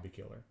dragon will probably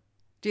kill her.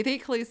 Do you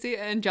think Khaleesi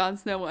and Jon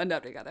Snow will end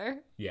up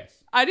together? Yes.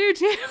 I do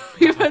too,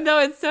 even though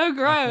it's so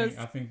gross.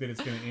 I think that it's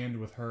going to end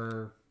with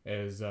her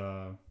as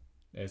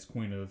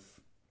queen of...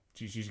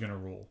 She's going to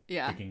rule.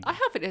 Yeah. I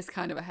hope it is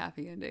kind of a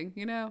happy ending,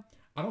 you know?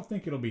 I don't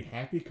think it'll be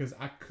happy because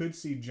I could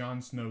see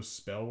Jon Snow's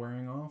spell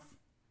wearing off.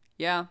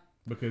 Yeah.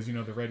 Because, the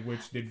Red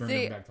Witch did bring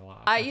him back to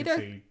life. I either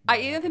think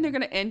they're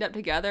going to end up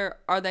together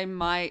or they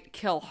might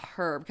kill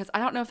her because I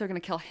don't know if they're going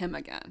to kill him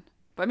again.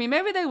 But I mean,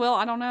 maybe they will.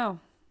 I don't know.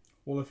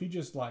 Well, if he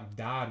just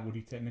died, would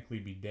he technically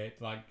be dead?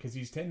 Because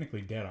he's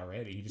technically dead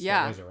already. He just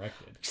got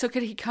resurrected. So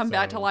could he come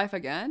back to life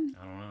again?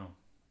 I don't know.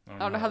 I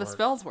don't know how the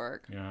spells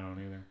work. Yeah, I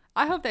don't either.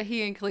 I hope that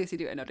he and Khaleesi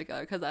do end up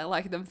together because I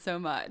like them so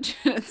much.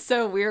 It's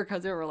so weird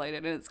because they're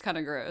related and it's kind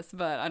of gross,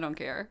 but I don't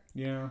care.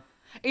 Yeah.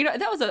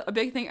 That was a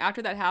big thing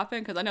after that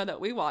happened because I know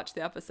that we watched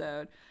the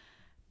episode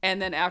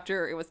and then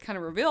after it was kind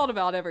of revealed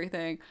about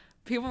everything,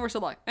 people were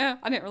still like, I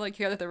didn't really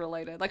care that they're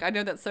related. Like, I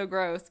know that's so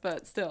gross,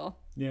 but still.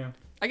 Yeah.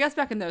 I guess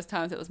back in those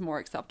times it was more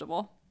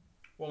acceptable.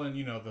 Well, and,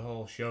 the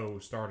whole show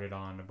started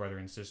on a brother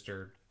and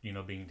sister,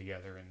 being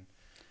together and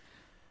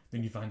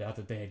then you find out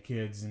that they had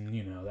kids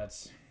and,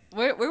 that's...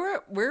 Where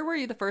were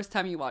you the first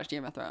time you watched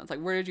Game of Thrones? Like,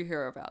 where did you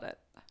hear about it?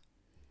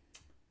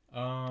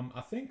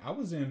 I think I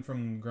was in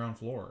from ground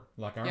floor.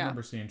 Like, I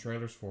remember seeing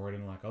trailers for it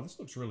and oh, this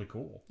looks really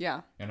cool.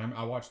 Yeah. And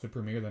I watched the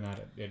premiere the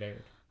night it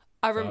aired.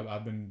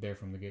 I've been there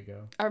from the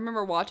get-go. I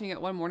remember watching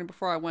it one morning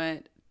before I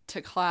went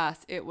to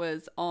class. It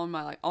was on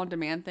my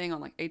on-demand thing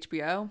on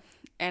HBO.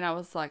 And I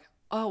was like,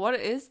 oh, what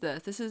is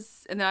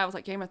this? And then I was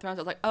like, Game of Thrones.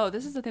 I was like, oh,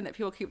 this is the thing that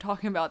people keep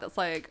talking about that's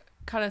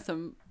kind of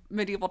some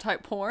medieval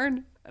type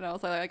porn. And I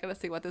was like, I gotta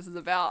see what this is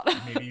about.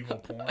 Medieval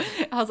porn?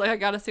 I was like, I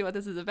gotta see what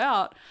this is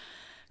about.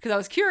 Because I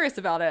was curious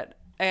about it.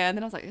 And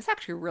then I was like, it's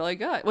actually really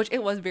good. Which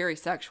it was very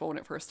sexual when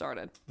it first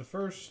started. The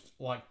first,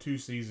 2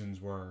 seasons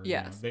were...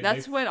 Yes.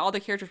 That's when all the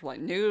characters were,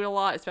 nude a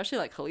lot. Especially,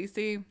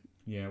 Khaleesi.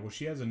 Yeah, well,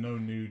 she has a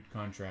no-nude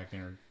contract in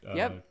her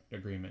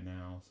agreement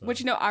now. So.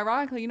 Which,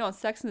 ironically, in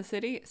Sex and the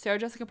City, Sarah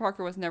Jessica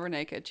Parker was never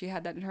naked. She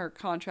had that in her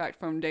contract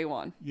from day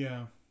one.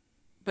 Yeah.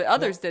 But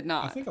others did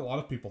not. I think a lot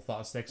of people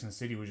thought Sex and the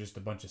City was just a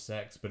bunch of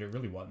sex, but it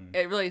really wasn't.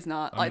 It really is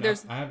not. I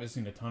haven't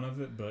seen a ton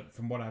of it, but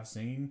from what I've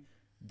seen,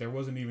 there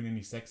wasn't even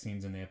any sex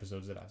scenes in the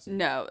episodes that I've seen.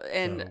 No,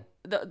 and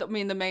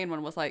the main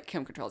one was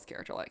Kim Cattrall's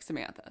character,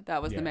 Samantha.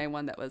 That was the main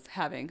one that was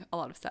having a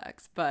lot of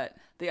sex. But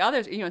the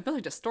others, it's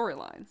mostly just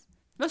storylines.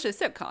 Mostly a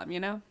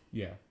sitcom,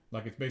 Yeah.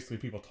 It's basically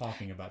people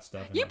talking about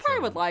stuff. You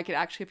probably would like it,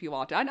 actually, if you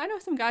watched it. I know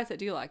some guys that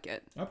do like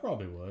it. I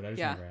probably would. I just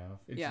never have.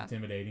 It's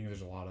intimidating.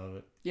 There's a lot of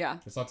it. Yeah.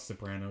 It's like The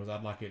Sopranos.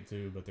 I'd like it,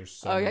 too, but there's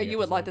so many episodes. You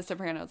would like The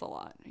Sopranos a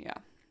lot. Yeah.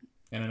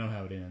 And I know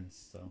how it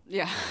ends, so.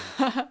 Yeah.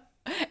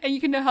 And you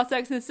can know how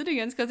Sex and the City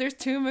ends because there's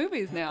 2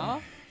 movies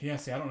now. Yeah,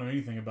 see, I don't know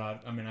anything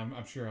about... I mean,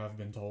 I'm sure I've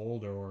been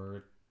told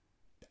or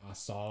I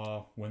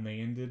saw when they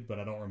ended, but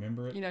I don't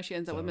remember it. She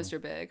ends up with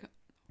Mr. Big.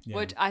 Yeah.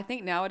 Which I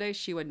think nowadays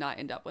she would not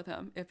end up with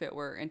him if it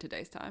were in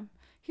today's time.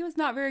 He was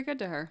not very good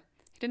to her.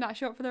 He did not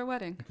show up for their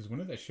wedding. Because when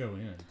did that show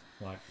end?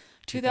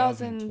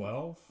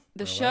 2012?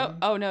 The show...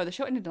 Oh, no. The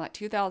show ended in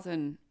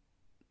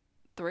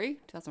 2003?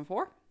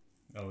 2004?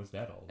 Oh, is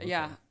that old? Okay.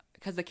 Yeah.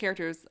 Because the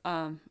characters,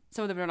 some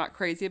of them are not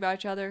crazy about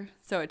each other.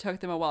 So it took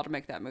them a while to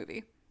make that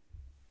movie.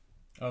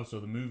 Oh, so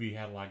the movie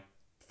had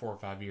 4 or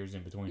 5 years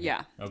in between.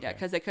 Yeah. Okay. Yeah,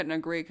 because they couldn't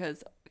agree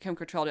because Kim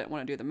Cattrall didn't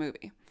want to do the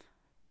movie.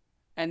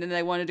 And then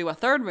they wanted to do a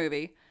 3rd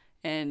movie.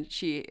 And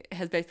she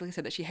has basically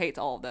said that she hates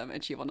all of them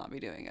and she will not be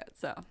doing it.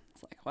 So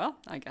it's well,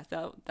 I guess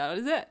that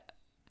is it.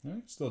 I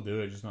can still do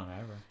it, just not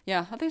have her.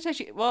 Yeah, I think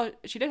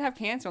she did have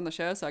cancer on the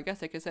show, so I guess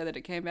they could say that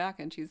it came back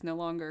and she's no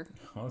longer.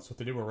 Oh, that's what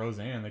they did with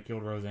Roseanne. They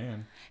killed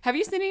Roseanne. Have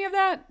you seen any of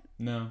that?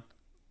 No,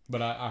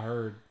 but I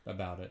heard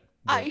about it.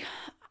 But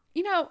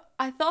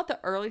I thought the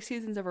early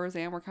seasons of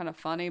Roseanne were kind of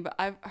funny, but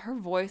her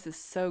voice is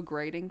so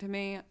grating to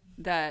me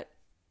that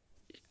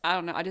I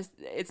don't know.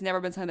 It's never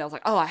been something that I was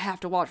like, oh, I have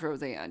to watch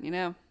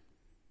Roseanne.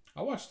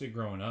 I watched it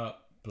growing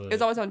up, but It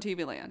was always on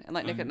TV Land and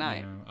like Nick at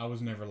Night. I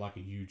was never like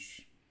a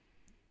huge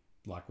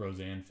like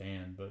Roseanne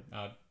fan, but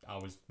I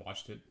always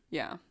watched it.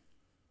 Yeah,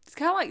 it's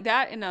kind of like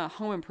that and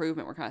Home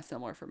Improvement were kind of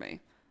similar for me.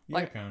 Yeah,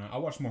 Like, kind of. I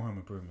watched more Home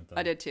Improvement though.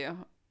 I did too.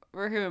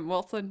 We're him and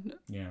Wilson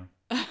Yeah,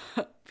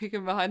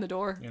 peeking behind the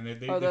door. and they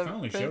the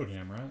finally fence. showed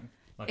him, right?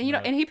 Like, And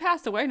and he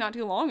passed away not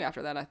too long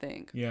after that, I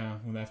think. yeah,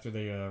 after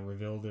they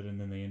revealed it and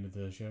then they ended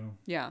the show.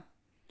 Yeah.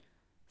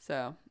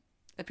 So,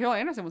 and Pamela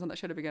Anderson was on that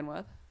show to begin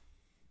with.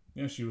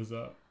 Yeah, she was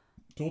a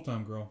Tool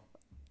Time girl.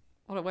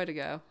 What a way to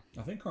go.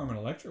 I think Carmen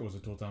Electra was a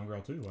Tool Time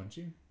girl too, wasn't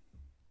she?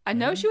 I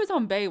know she was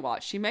on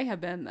Baywatch. She may have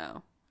been,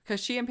 though. Because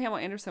she and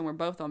Pamela Anderson were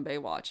both on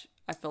Baywatch,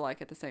 I feel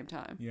like, at the same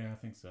time. Yeah, I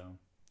think so.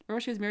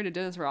 Remember she was married to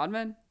Dennis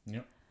Rodman?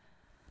 Yep.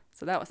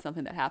 So that was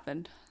something that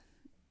happened.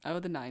 Oh,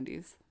 the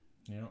 90s.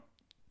 Yep.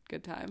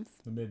 Good times.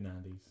 The mid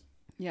 '90s.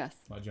 Yes.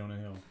 Like Jonah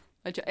Hill.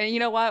 And you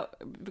know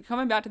what?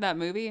 Coming back to that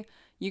movie,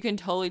 you can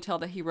totally tell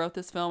that he wrote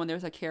this film and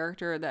there's a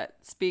character that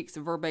speaks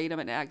verbatim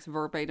and acts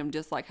verbatim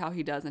just like how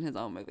he does in his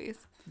own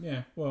movies.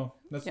 Yeah, well,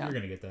 you're Yeah.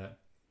 gonna get that.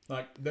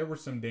 Like there were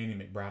some Danny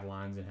McBride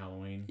lines in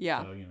Halloween.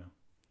 Yeah. So,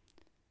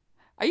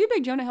 Are you a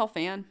big Jonah Hill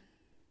fan?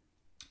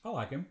 I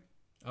like him.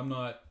 I'm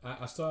not.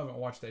 I still haven't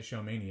watched that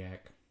show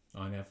Maniac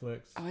on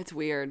Netflix. Oh, it's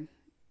weird.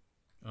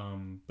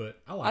 But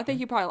I like. I think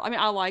him. you probably. I mean,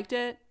 I liked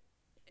it.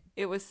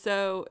 It was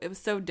so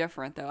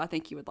different though. I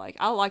think you would like.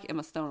 I like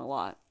Emma Stone a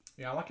lot.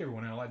 Yeah, I like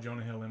everyone. I like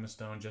Jonah Hill, Emma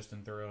Stone,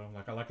 Justin Theroux.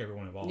 Like I like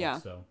everyone involved. Yeah.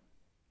 So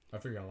I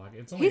figure I like it.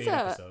 It's only 8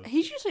 episodes.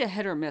 He's usually a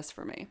hit or miss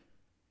for me.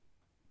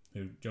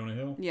 Who? Jonah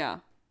Hill? Yeah,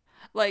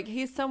 like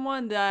he's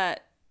someone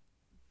that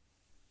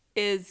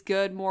is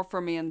good more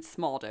for me in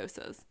small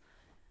doses.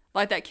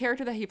 Like that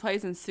character that he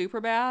plays in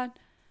Superbad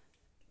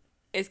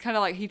is kind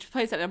of like he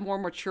plays that in a more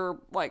mature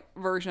like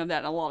version of that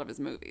in a lot of his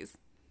movies.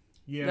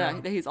 Yeah,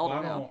 that he's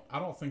older now. I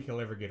don't think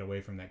he'll ever get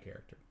away from that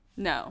character.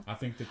 No, I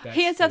think that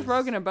he and Seth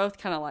Rogen are both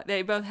kind of like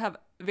they both have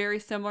very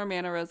similar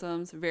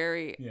mannerisms. Yeah,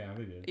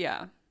 they do.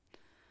 Yeah,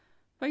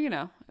 but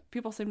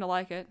people seem to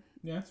like it.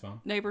 Yeah, it's fun.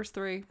 Neighbors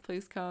 3,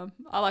 please come.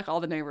 I like all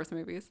the Neighbors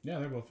movies. Yeah,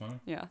 they're both fun.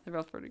 Yeah, they're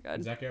both pretty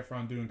good. Zac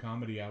Efron doing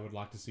comedy, I would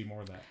like to see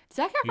more of that.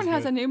 Zac Efron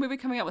has good. a new movie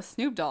coming out with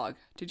Snoop Dogg.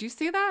 Did you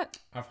see that?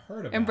 I've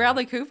heard about And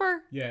Bradley it.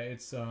 Cooper? Yeah,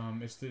 it's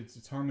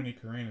Harmony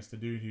Korine. It's the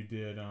dude who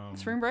did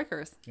Spring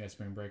Breakers. Yeah,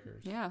 Spring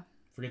Breakers. Yeah.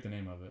 Forget the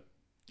name of it.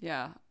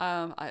 Yeah.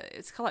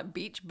 It's called like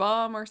Beach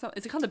Bum or something.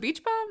 Is it called The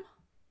Beach Bum?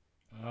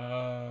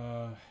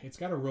 It's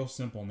got a real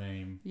simple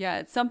name. Yeah,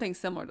 it's something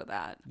similar to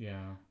that. Yeah.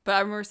 But I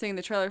remember seeing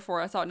the trailer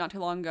for it. I saw it not too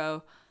long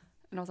ago.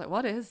 And I was like,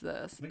 what is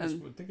this? I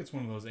think it's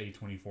one of those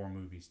A24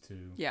 movies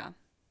too. Yeah.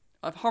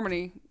 If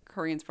Harmony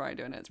Korine's probably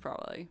doing it, it's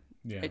probably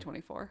Yeah.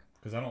 A24.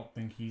 Because I don't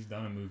think he's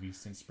done a movie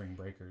since Spring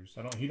Breakers.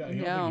 I don't think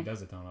he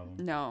does a ton of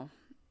them. No.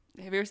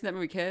 Have you ever seen that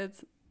movie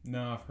Kids?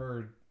 No, I've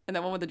heard. And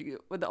that one with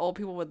the old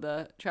people with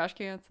the trash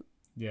cans?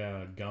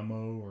 Yeah,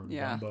 Gummo or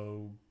Yeah.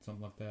 Gumbo,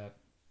 something like that.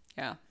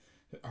 Yeah.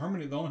 The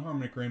only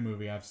Harmony Korine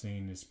movie I've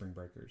seen is Spring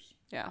Breakers.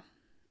 Yeah.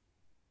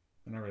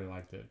 And I really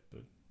liked it,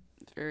 but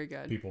It's very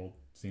good. people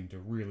seem to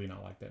really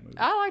not like that movie.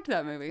 I liked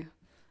that movie.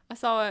 I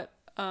saw it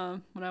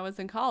when I was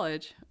in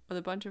college with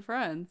a bunch of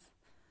friends.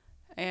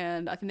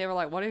 And I think they were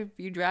like, what have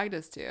you dragged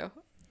us to?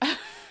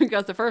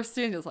 Because the first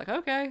scene is like,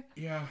 okay,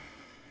 Yeah.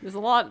 there's a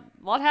lot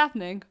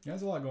happening.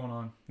 There's a lot going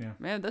on. Yeah.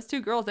 Man, those two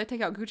girls, they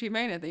take out Gucci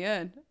Mane at the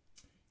end.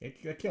 They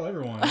kill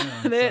everyone.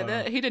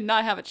 Yeah. He did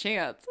not have a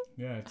chance.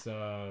 Yeah, it's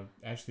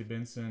Ashley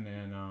Benson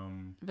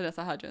and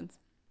Vanessa Hudgens.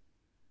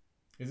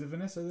 is it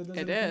Vanessa that does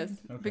It everything? is.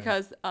 Okay.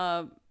 Because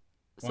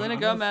Selena I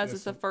know Gomez it's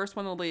is the first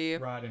one to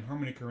leave. Right, and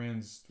Harmony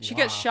Korine's She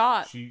gets wife,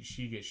 shot.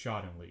 She gets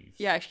shot and leaves.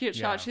 Yeah, she gets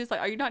Yeah. shot. She's like,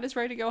 are you not just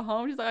ready to go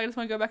home? She's like, I just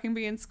want to go back and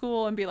be in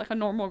school and be like a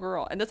normal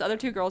girl. And those other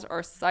two girls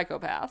are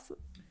psychopaths.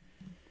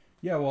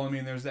 Yeah, well, I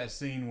mean, there's that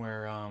scene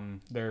where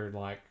they're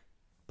like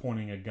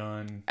pointing a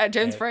gun At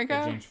James Franco?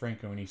 At James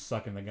Franco, and he's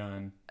sucking the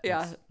gun.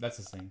 Yeah. That's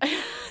a scene.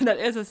 That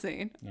is a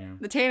scene. Yeah.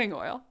 The tanning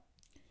oil.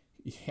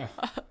 Yeah.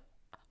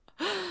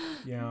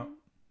 Yeah.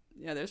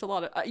 Yeah, there's a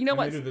lot of... you know And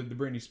what? they do the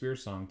Britney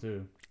Spears song,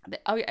 too.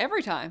 Oh, yeah,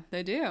 every time.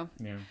 They do.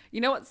 Yeah. You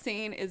know what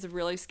scene is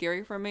really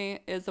scary for me?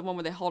 Is the one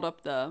where they hold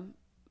up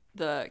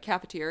the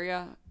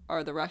cafeteria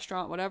or the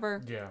restaurant,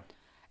 whatever. Yeah.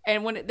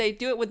 And when they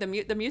do it with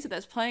the music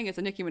that's playing, it's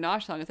a Nicki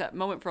Minaj song. It's that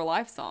Moment for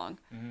Life song.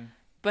 Mm-hmm.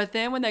 But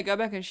then when they go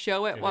back and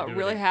show it, Yeah, what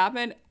really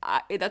happened,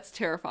 that's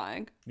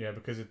terrifying. Yeah,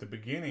 because at the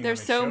beginning... They're when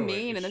they so show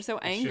mean and they're so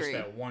angry. It's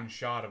just that one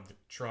shot of the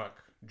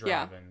truck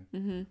driving. Yeah.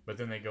 Mm-hmm. But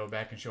then they go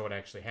back and show what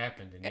actually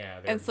happened. And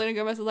yeah, and Selena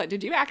Gomez is like,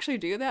 did you actually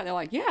do that? And they're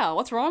like, yeah,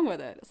 what's wrong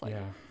with it? It's like,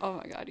 Yeah. oh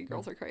my God, you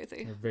girls are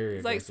crazy. They're very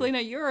It's like, aggressive. Selena,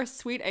 you're a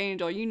sweet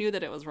angel. You knew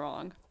that it was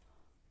wrong.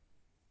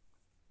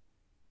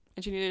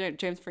 And she knew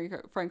James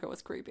Franco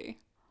was creepy.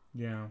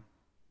 Yeah.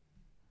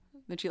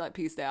 Then she like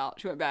pieced out.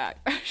 She went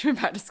back. She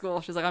went back to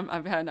school. She's like,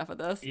 I've had enough of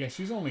this. Yeah,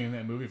 she's only in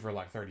that movie for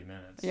like 30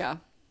 minutes. Yeah.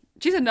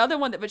 She's another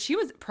one but she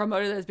was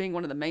promoted as being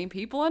one of the main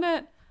people in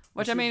it,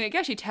 which I mean, I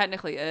guess she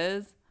technically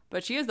is,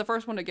 but she is the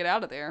first one to get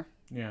out of there.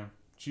 Yeah.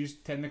 She's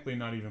technically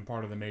not even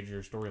part of the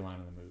major storyline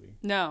of the movie.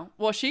 No.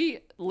 Well,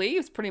 she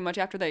leaves pretty much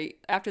after they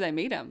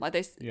meet him. Like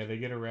Yeah, they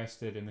get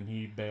arrested and then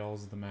he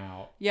bails them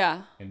out.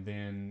 Yeah. And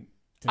then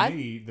to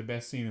me, the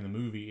best scene in the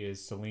movie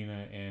is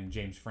Selena and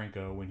James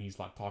Franco when he's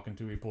like talking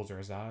to her, he pulls her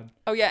aside.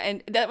 Oh yeah,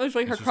 and that was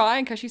really her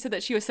crying because she said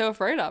that she was so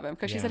afraid of him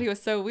because she said he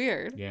was so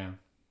weird. Yeah.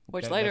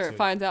 Which later it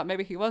finds out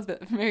maybe he was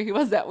that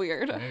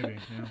weird. Maybe,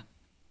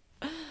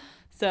 yeah.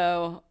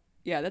 So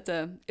yeah,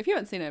 if you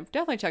haven't seen it,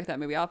 definitely check that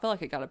movie out. I feel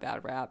like it got a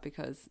bad rap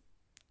because,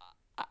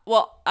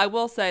 well, I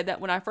will say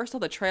that when I first saw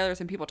the trailers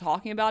and people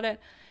talking about it,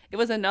 it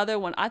was another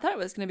one. I thought it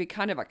was going to be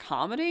kind of a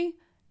comedy,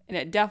 and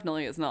it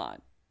definitely is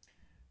not.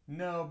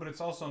 No, but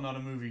it's also not a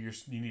movie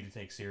you need to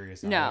take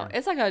serious. No,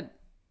 it's like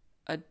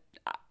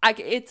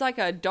it's like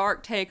a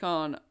dark take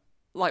on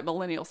like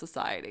millennial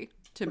society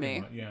to me.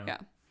 Much, yeah.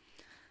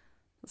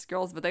 Those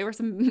girls, but there were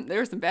some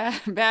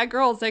bad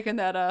girls taking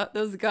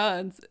those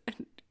guns.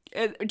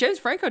 And James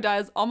Franco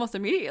dies almost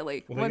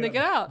immediately when they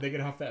get out. They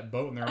get off that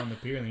boat and they're on the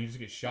pier and then you just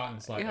get shot and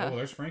it's like, oh, well,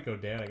 there's Franco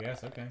dead, I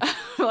guess. Okay.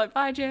 Like,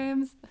 bye,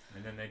 James.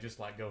 And then they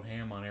just like go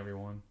ham on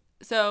everyone.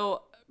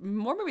 So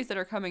more movies that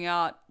are coming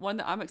out. One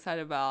that I'm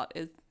excited about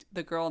is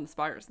The Girl in the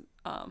Spider's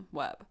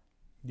Web.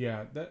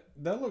 Yeah,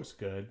 that looks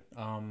good.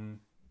 I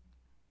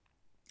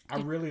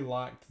really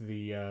liked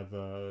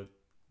the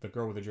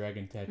girl with the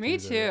dragon tattoo. Me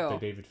too. The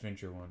David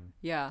Fincher one.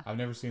 Yeah. I've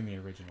never seen the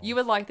original. You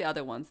would like the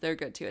other ones. They're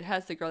good too. It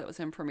has the girl that was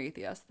in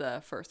Prometheus,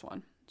 the first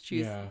one.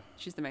 She's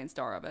the main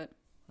star of it.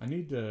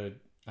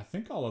 I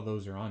think all of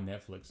those are on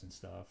Netflix and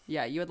stuff.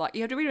 Yeah, you have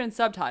to read it in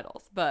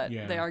subtitles, but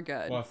they are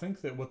good. Well, I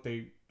think that what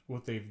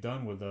they've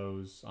done with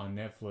those on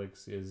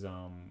Netflix is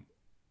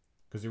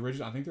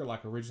because I think they're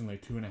like originally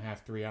 2.5,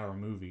 3 hour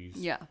movies.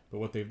 Yeah. But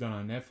what they've done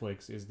on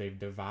Netflix is they've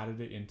divided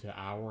it into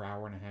hour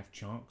and a half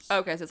chunks.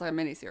 Okay, so it's like a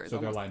miniseries. So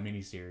they're like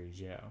miniseries,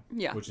 yeah.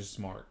 Yeah. Which is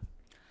smart.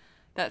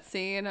 That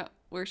scene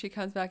where she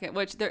comes back in,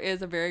 which there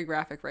is a very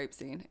graphic rape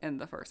scene in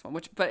the first one,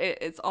 but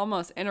it's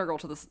almost integral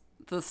to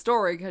the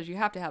story because you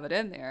have to have it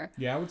in there.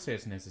 Yeah, I would say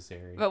it's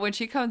necessary. But when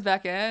she comes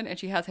back in and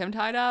she has him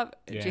tied up,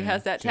 and she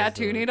has that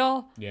tattoo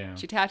needle. Yeah.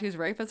 She tattoos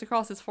rapist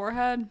across his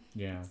forehead.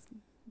 Yeah. It's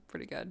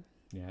pretty good.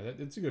 Yeah,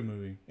 it's a good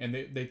movie, and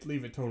they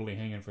leave it totally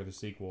hanging for the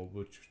sequel,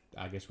 which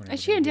I guess we're never. And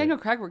she and Daniel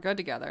Craig were good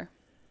together.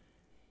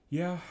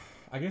 Yeah,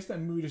 I guess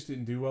that movie just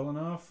didn't do well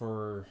enough,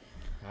 or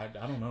I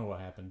don't know what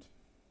happened.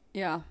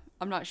 Yeah,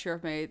 I'm not sure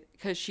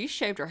because she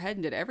shaved her head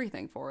and did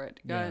everything for it.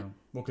 Yeah,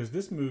 well, because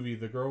this movie,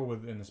 The Girl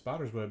in the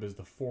Spider's Web, is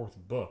the 4th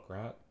book,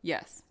 right?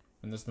 Yes.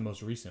 And that's the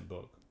most recent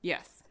book.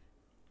 Yes.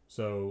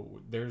 So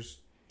there's.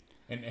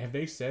 And have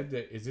they said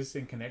that, is this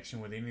in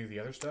connection with any of the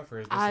other stuff, or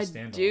is this a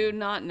standalone? I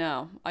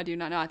do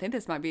not know. I think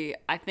this might be,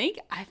 I think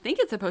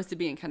it's supposed to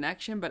be in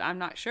connection, but I'm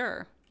not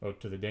sure. Oh,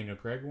 to the Daniel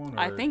Craig one? Or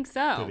I think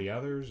so. To the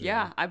others? Or?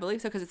 Yeah, I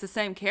believe so, because it's the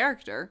same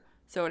character,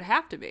 so it'd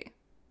have to be.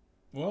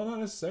 Well, not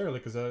necessarily,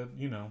 because,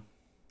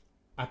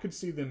 I could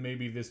see them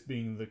maybe this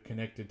being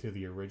connected to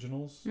the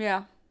originals.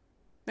 Yeah,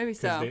 maybe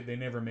so. Because they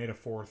never made a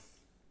 4th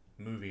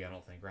movie, I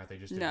don't think, right? They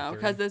just did No,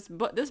 because this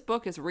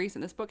book is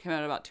recent. This book came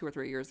out about 2 or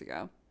 3 years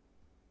ago.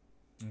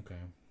 Okay.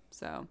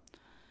 So,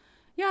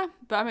 yeah,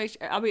 but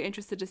I'll be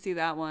interested to see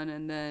that one,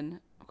 and then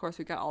of course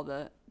we got all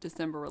the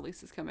December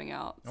releases coming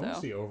out. So. I want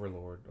to see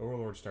Overlord.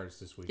 Overlord starts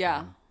this week.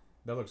 Yeah,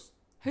 that looks.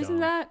 Who's dumb. in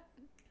that?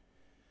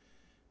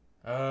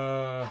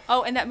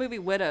 And that movie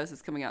Widows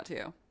is coming out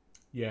too.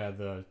 Yeah,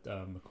 the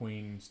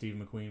Steve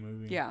McQueen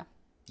movie. Yeah.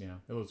 Yeah,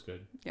 it looks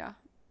good. Yeah.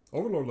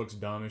 Overlord looks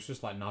dumb. It's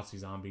just like Nazi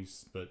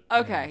zombies, but.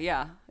 Okay.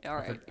 Yeah. All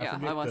right.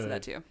 I want to see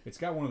that too. It's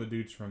got one of the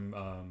dudes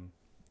from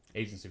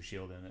Agents of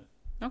S.H.I.E.L.D. in it.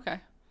 Okay.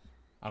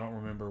 I don't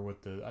remember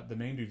what the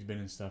main dude's been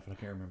in stuff, and I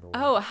can't remember what.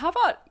 Oh, how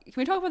about, can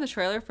we talk about the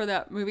trailer for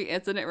that movie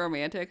Incident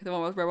Romantic, the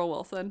one with Rebel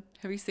Wilson?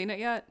 Have you seen it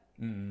yet?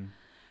 Mm-mm.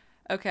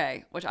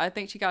 Okay, which I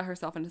think she got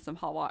herself into some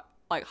hot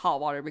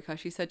water because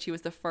she said she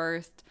was the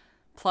first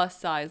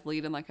plus-size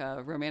lead in like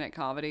a romantic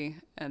comedy,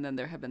 and then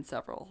there have been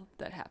several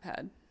that have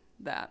had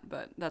that,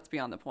 but that's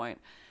beyond the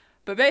point.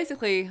 But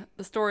basically,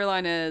 the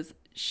storyline is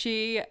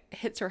she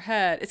hits her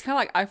head. It's kind of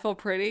like I Feel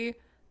Pretty,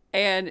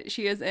 and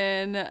she is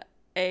in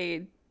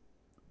a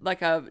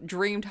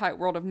dream type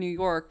world of New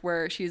York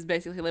where she's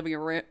basically living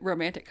a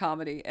romantic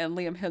comedy, and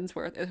Liam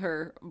Hemsworth is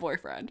her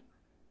boyfriend.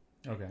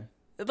 Okay.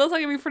 It looks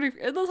like it's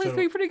gonna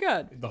be pretty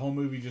good. The whole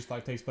movie just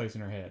takes place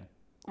in her head.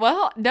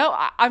 Well, no,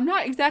 I'm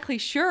not exactly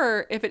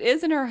sure if it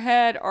is in her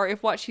head or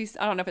if I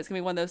don't know if it's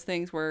gonna be one of those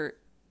things where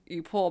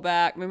you pull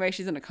back, maybe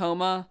she's in a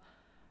coma,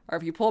 or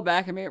if you pull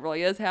back and maybe it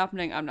really is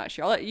happening. I'm not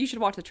sure. You should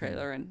watch the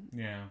trailer and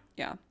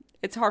yeah.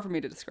 It's hard for me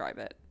to describe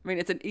it. I mean,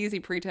 it's an easy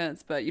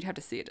pretense, but you'd have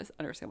to see it to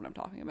understand what I'm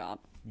talking about.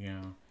 Yeah,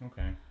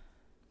 okay.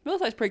 It looks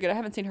like it's pretty good. I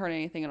haven't seen her in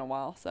anything in a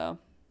while, so.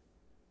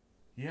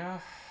 Yeah,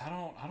 I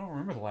don't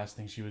remember the last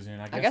thing she was in.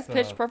 I guess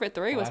Pitch Perfect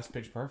 3 was. Last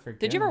Pitch Perfect.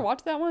 Did you ever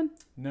watch that one?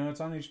 No,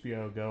 it's on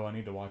HBO Go. I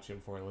need to watch it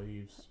before it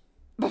leaves.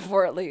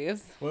 Before it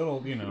leaves. Well,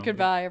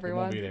 Goodbye, everyone.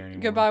 It won't be there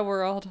anymore. Goodbye,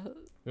 world.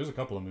 There's a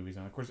couple of movies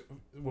on. Of course,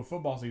 with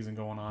football season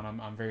going on,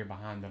 I'm very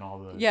behind in all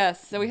the.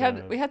 Yes, so we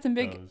had some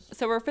big.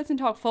 So we're fixing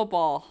to talk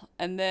football,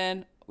 and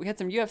then we had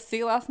some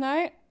UFC last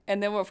night,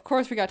 and then of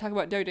course we got to talk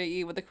about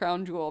WWE with the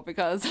Crown Jewel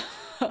because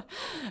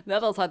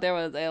that looks like there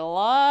was a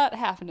lot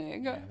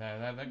happening. Yeah,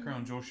 that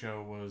Crown Jewel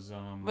show was.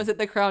 Was it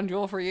the Crown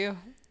Jewel for you?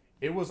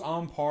 It was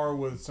on par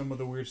with some of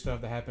the weird stuff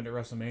that happened at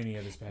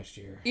WrestleMania this past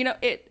year.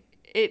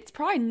 It's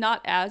probably not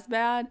as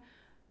bad.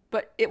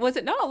 But was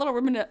it not a little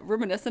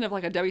reminiscent of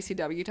like a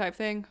WCW type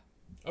thing?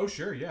 Oh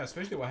sure, yeah,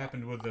 especially what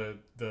happened with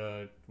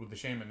the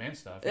Shane McMahon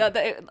stuff. Yeah,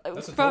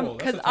 that's a total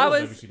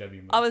WCW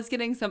move. I was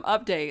getting some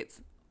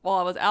updates while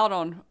I was out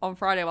on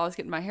Friday while I was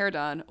getting my hair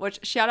done. Which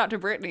shout out to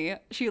Brittany,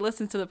 she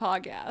listens to the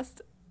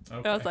podcast. Okay.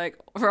 And I was like,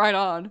 right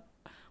on.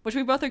 Which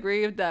we both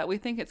agreed that we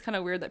think it's kind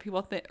of weird that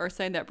people are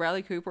saying that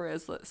Bradley Cooper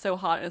is so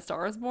hot in A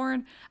Star Is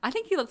Born. I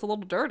think he looks a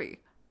little dirty.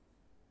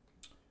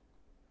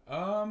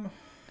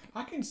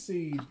 I can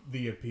see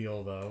the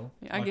appeal, though.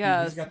 I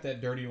guess. He's got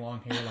that dirty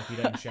long hair, like he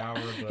doesn't shower.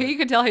 But you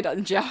can tell he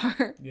doesn't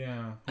shower.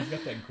 Yeah. He's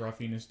got that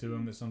gruffiness to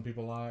him that some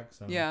people like.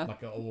 So, yeah.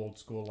 Like an old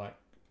school, like,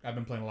 I've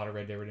been playing a lot of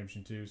Red Dead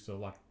Redemption 2, so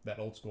like that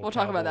old school We'll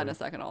talk about that in a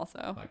second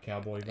also. Like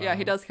cowboy vibe. Yeah,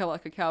 he does feel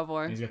like a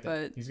cowboy. He's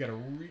got a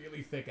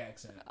really thick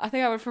accent. I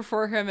think I would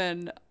prefer him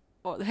in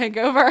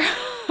Hangover.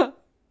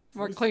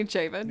 More clean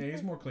shaven. Yeah,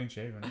 he's more clean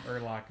shaven. Or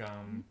like,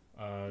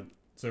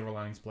 Silver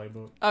Linings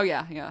Playbook. Oh,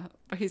 yeah.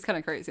 But he's kind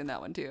of crazy in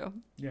that one, too.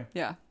 Yeah.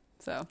 Yeah,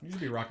 so. You should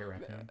be Rocket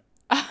Raccoon.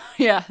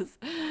 Yes.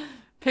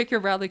 Pick your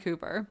Bradley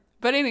Cooper.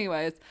 But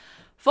anyways,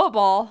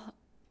 football.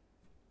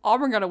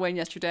 Auburn got a win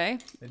yesterday.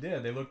 They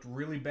did. They looked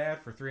really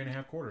bad for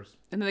 3.5 quarters.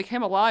 And then they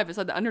came alive. It's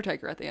like the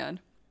Undertaker at the end.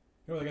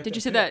 Oh, Did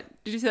you see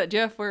that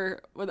GIF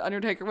with the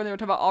Undertaker when they were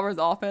talking about Auburn's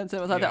offense? And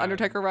it was like the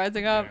Undertaker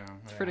rising up. Yeah,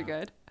 it's pretty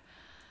good.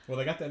 Well,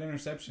 they got that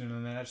interception,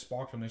 and then that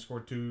sparked them. They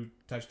scored 2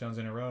 touchdowns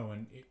in a row,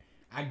 and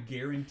I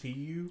guarantee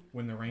you,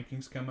 when the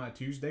rankings come out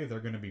Tuesday, they're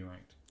going to be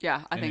ranked.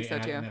 Yeah, I think so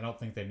too. And I don't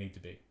think they need to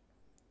be.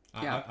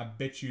 I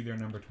bet you they're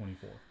number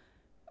 24.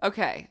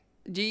 Okay.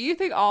 Do you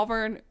think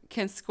Auburn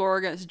can score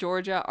against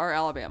Georgia or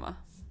Alabama?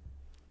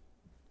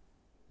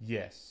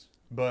 Yes.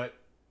 But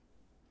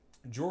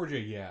Georgia,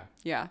 yeah.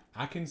 Yeah.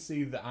 I can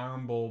see the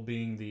Iron Bowl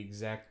being the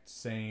exact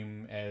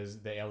same as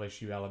the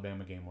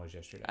LSU-Alabama game was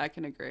yesterday. I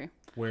can agree.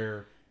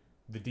 Where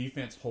the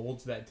defense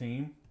holds that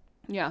team.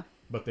 Yeah.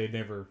 But they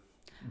never...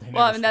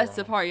 Well, I mean, that's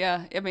the part,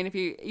 yeah. I mean, if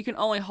you can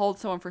only hold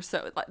someone for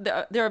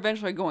they're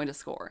eventually going to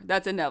score.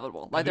 That's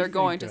inevitable. Like, they're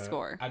going to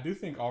score. I do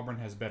think Auburn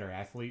has better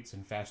athletes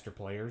and faster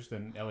players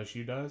than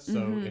LSU does.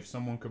 So if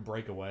someone could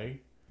break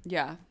away,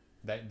 yeah,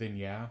 then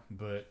yeah.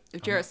 But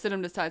if Jarrett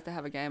Stidham decides to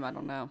have a game, I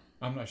don't know.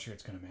 I'm not sure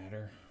it's going to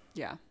matter.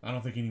 Yeah, I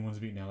don't think anyone's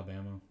beaten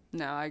Alabama.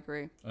 No, I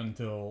agree.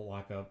 Until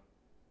like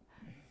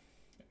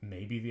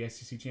maybe the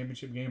SEC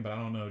championship game, but I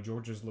don't know.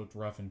 Georgia's looked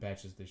rough in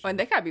patches this year. And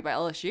they got beat by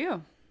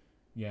LSU.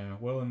 Yeah,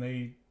 well, and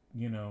they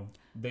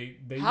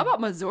How about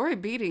Missouri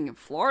beating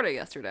Florida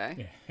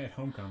yesterday? Yeah, at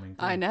homecoming.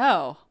 Too. I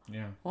know.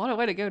 Yeah. What a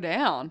way to go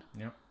down.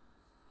 Yep.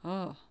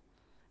 Oh.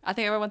 I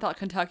think everyone thought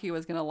Kentucky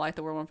was going to light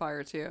the world on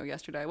fire too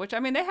yesterday, which, I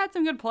mean, they had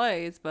some good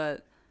plays,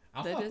 but...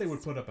 I thought they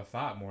would put up a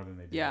fight more than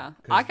they did. Yeah.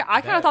 I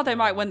kind of thought they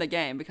might win the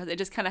game because it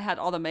just kind of had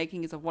all the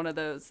makings of one of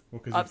those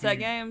upset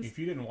games. If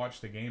you didn't watch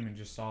the game and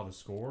just saw the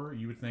score,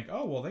 you would think,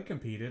 oh, well, they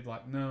competed.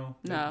 Like, no.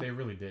 They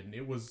really didn't.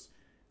 It was...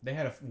 They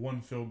had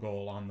one field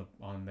goal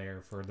on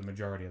there for the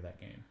majority of that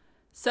game.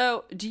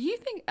 So, do you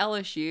think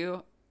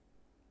LSU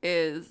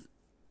is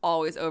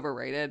always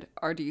overrated,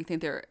 or do you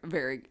think they're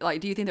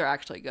do you think they're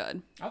actually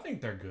good? I think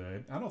they're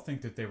good. I don't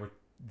think that they were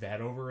that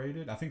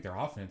overrated. I think their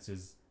offense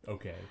is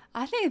okay.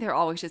 I think they're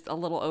always just a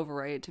little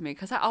overrated to me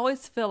because I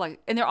always feel like,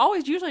 and they're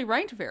always usually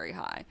ranked very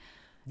high.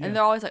 Yeah. And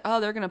they're always like, oh,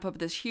 they're going to put up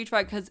this huge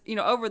fight because,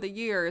 over the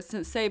years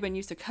since Saban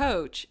used to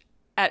coach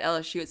at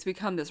LSU, it's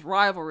become this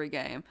rivalry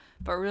game,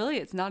 but really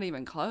it's not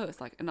even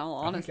close. Like, in all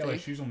honesty, I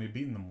think LSU's only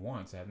beaten them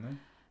once, haven't they?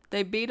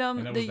 They beat them.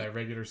 And that was that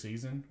regular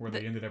season where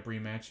they ended up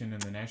rematching in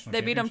the national championship?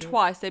 They beat them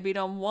twice. They beat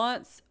them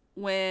once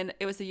when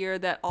it was the year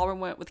that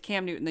Auburn went with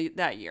Cam Newton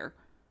that year.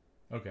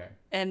 Okay.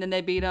 And then they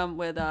beat them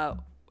with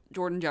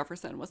Jordan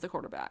Jefferson was the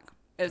quarterback.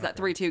 It was that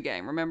 3-2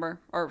 game, remember?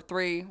 Or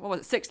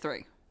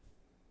 6-3.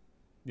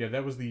 Yeah,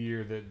 that was the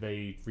year that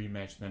they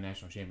rematched in the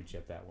national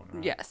championship, that one,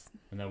 right? Yes.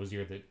 And that was the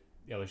year that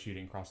LSU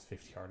didn't cross the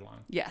 50-yard line.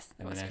 Yes,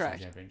 that was correct. In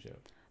the national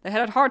championship. They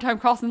had a hard time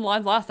crossing the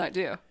lines last night,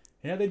 too.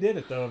 Yeah, they did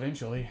it, though,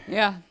 eventually.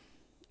 Yeah.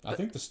 I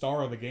think the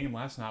star of the game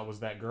last night was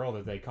that girl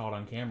that they caught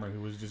on camera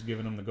who was just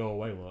giving them the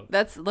go-away look.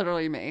 That's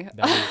literally me.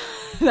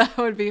 That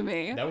would be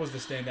me. That was the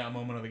standout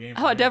moment of the game.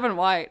 How about Devin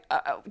White?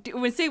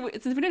 Since we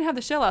didn't have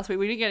the show last week,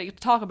 we didn't get to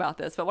talk about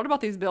this, but what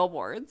about these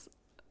billboards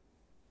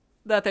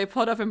that they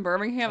put up in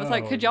Birmingham? It's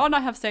like, could y'all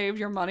not have saved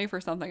your money for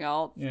something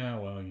else? Yeah,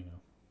 well,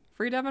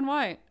 Free Devin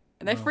White.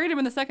 And they freed him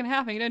in the second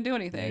half, and he didn't do He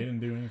anything. didn't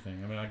do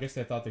anything. I mean, I guess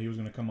they thought that he was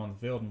going to come on the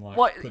field and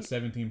put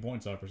 17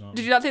 points up or something.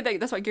 Did you not think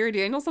that's what Gary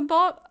Danielson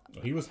thought?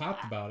 He was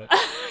hyped about it.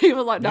 He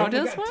was like, They "No, only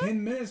this got one."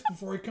 10 minutes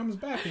before he comes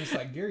back, and it's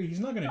like, Gary, he's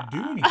not going to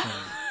do anything.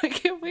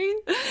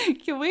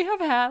 Can we have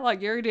had like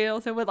Gary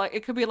Danielson with like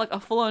it could be like a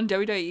full on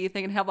WWE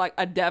thing and have like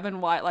a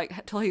Devin White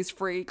like till he's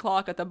free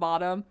clock at the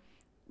bottom,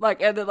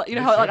 like and then like,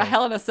 how like a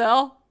Hell in a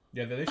Cell.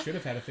 Yeah, they should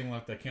have had a thing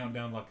like the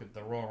countdown, like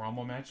the Royal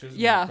Rumble matches.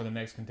 Yeah. For the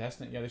next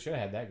contestant. Yeah, they should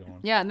have had that going.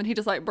 Yeah, and then he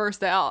just like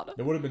burst out.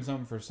 There would have been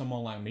something for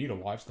someone like me to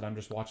watch that I'm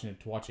just watching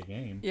it to watch a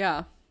game.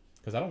 Yeah.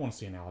 Because I don't want to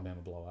see an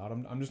Alabama blowout.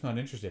 I'm just not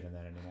interested in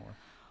that anymore.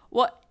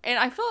 Well, and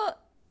I feel,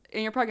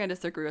 and you're probably gonna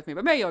disagree with me,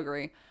 but maybe you'll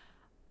agree.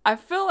 I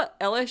feel like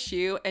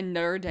LSU and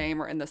Notre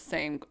Dame are in the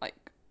same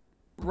like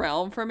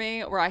realm for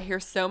me, where I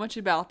hear so much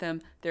about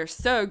them. They're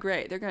so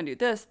great. They're gonna do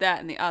this, that,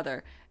 and the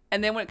other.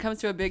 And then when it comes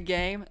to a big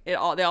game, they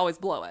always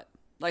blow it.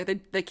 Like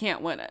they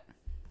can't win it.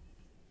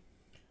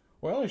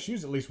 Well,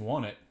 LSU's at least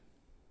won it.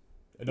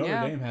 Notre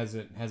Yeah. Dame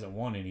hasn't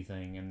won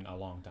anything in a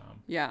long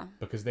time. Yeah.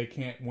 Because they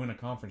can't win a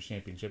conference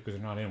championship because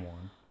they're not in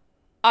one.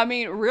 I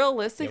mean,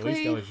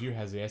 realistically, At least LSU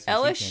has the SEC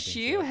LSU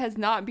championship. has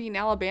not beaten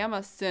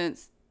Alabama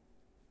since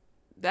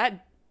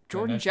that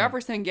Jordan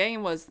Jefferson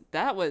game was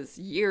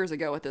years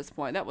ago at this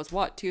point. That was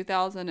what,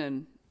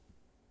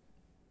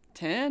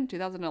 2010,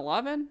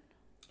 2011?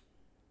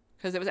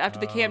 Because it was after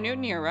the Cam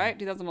Newton year, right?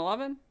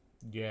 2011?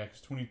 Yeah, because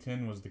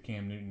 2010 was the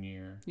Cam Newton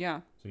year. Yeah.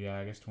 So, yeah,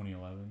 I guess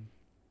 2011.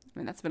 I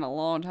mean, that's been a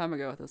long time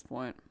ago at this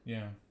point.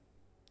 Yeah.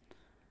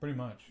 Pretty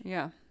much.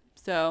 Yeah.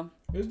 So.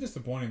 It was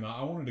disappointing, though.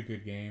 I wanted a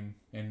good game,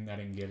 and I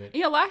didn't get it.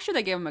 Last year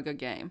they gave him a good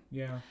game.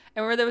 Yeah.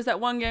 And where there was that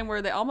one game where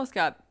Alabama almost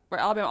got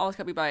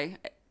beat by,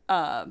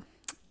 an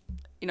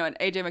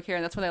AJ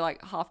McCarron. That's when they,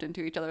 like, hopped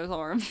into each other's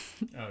arms.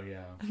 Oh,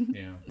 yeah.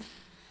 Yeah.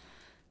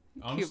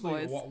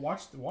 Honestly,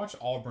 watch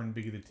Auburn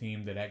be the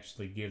team that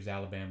actually gives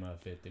Alabama a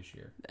fit this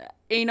year.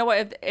 You know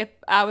what? If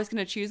I was going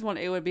to choose one,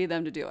 it would be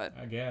them to do it.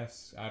 I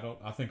guess.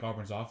 I think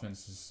Auburn's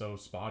offense is so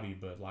spotty,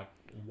 but like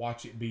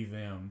watch it be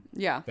them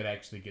that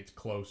actually gets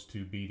close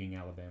to beating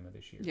Alabama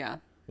this year. Yeah.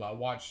 Like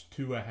watch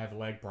Tua have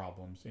leg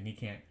problems and he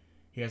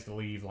has to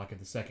leave like at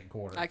the second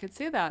quarter. I could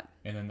see that.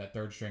 And then that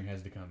third string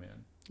has to come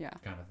in. Yeah.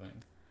 Kind of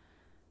thing.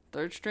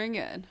 Third string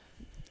in.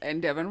 And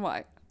Devin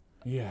White.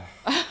 Yeah.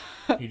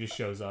 He just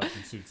shows up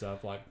and suits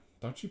up like,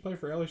 don't you play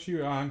for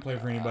LSU? I can play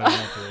for anybody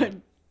else.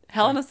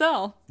 Hell in a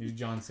Cell. He's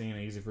John Cena.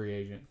 He's a free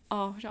agent.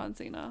 Oh, John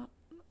Cena.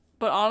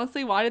 But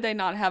honestly, why did they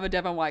not have a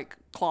Devin White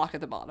clock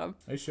at the bottom?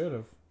 They should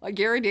have. Like,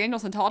 Gary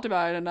Danielson talked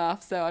about it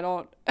enough, so I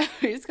don't...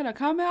 He's going to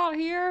come out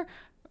here?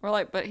 We're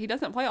like, but he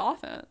doesn't play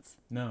offense.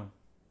 No.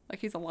 Like,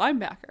 he's a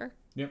linebacker.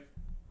 Yep.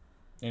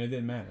 And it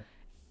didn't matter.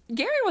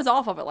 Gary was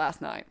off of it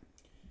last night.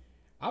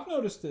 I've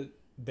noticed that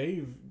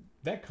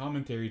that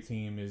commentary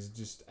team is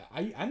just...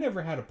 I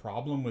never had a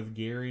problem with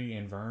Gary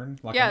and Vern.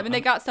 Like, yeah, they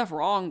got stuff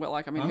wrong, but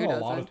like, I mean, I who know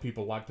doesn't? a lot of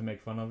people like to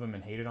make fun of them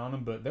and hated on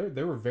them, but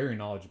they were very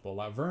knowledgeable.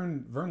 Like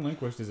Vern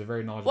Lindquist is a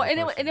very knowledgeable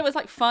person. And it was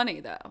like funny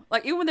though.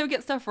 Like even when they would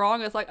get stuff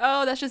wrong, it's like,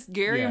 oh, that's just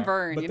Gary and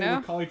Vern, but they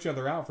would call each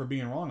other out for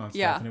being wrong on stuff,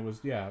 Yeah. and it was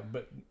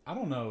But I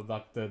don't know,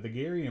 like the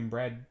Gary and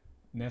Brad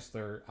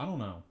Nestler, I don't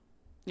know.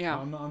 Yeah,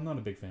 I'm not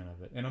a big fan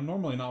of it, and I'm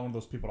normally not one of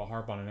those people to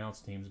harp on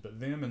announced teams, but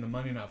them and the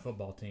Monday Night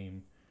Football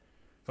team,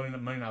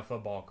 Monday Night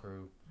Football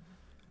crew.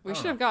 we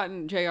should have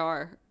gotten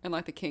JR and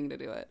like the King to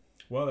do it.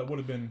 Well, that would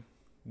have been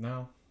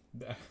I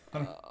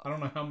don't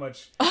know how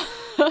much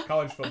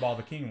college football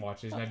the King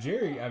watches. Now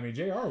JR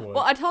would. Well,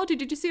 I told you.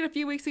 Did you see it a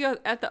few weeks ago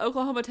at the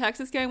Oklahoma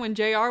Texas game when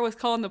JR was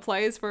calling the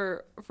plays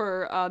for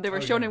they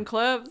were showing him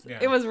clips? Yeah.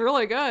 It was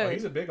really good. Well,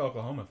 he's a big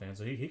Oklahoma fan,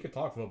 so he could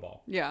talk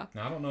football. Yeah.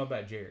 Now I don't know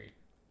about Jerry.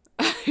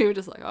 He was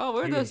just like, oh,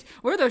 we're those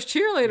Yeah,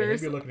 cheerleaders.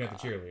 he'd be looking at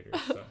the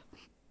cheerleaders.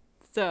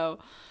 So,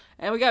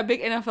 and we got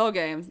big NFL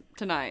games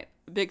tonight.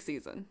 Big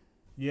season.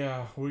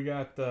 Yeah, we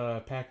got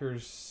the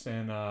Packers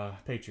and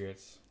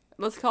Patriots.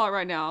 Let's call it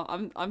right now.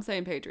 I'm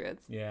saying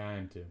Patriots. Yeah, I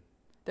am too.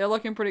 They're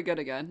looking pretty good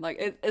again.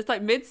 Like it's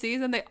like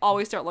mid-season, they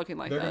always start looking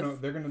like this.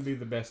 They're gonna be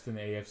the best in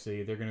the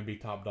AFC. They're gonna be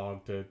top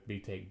dog to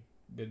be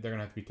They're gonna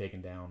have to be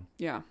taken down.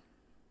 Yeah.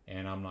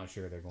 And I'm not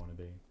sure they're going to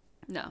be.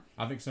 No.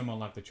 I think someone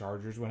like the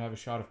Chargers would have a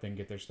shot if they can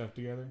get their stuff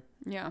together.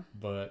 Yeah.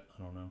 But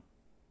I don't know.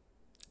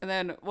 And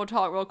then we'll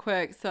talk real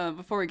quick.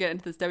 Before we get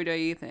into this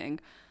WWE thing,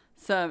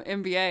 some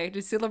NBA. Did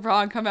you see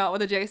LeBron come out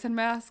with a Jason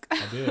mask?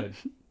 I did.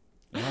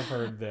 And I've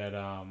heard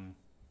that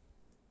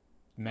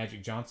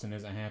Magic Johnson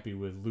isn't happy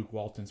with Luke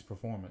Walton's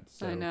performance.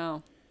 So I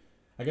know.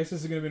 I guess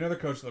this is going to be another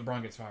coach that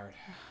LeBron gets fired.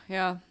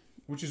 Yeah.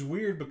 Which is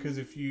weird because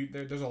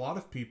there's a lot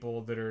of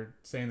people that are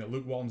saying that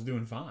Luke Walton's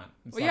doing fine.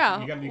 It's well,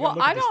 yeah. You got to well,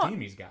 look at this team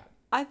he's got.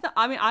 I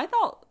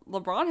thought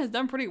LeBron has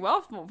done pretty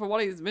well for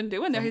what he's been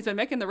doing there. He's been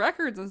making the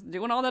records and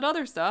doing all that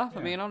other stuff.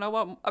 Yeah. I mean, I don't know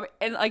what.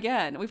 And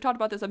again, we've talked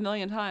about this a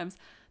million times.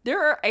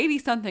 There are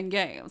 80-something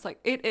games. Like,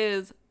 it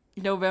is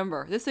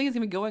November. This thing is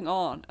going to be going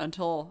on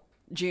until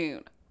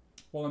June.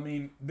 Well, I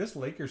mean, this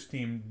Lakers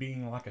team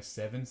being like a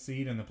 7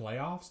 seed in the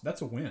playoffs,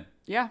 that's a win.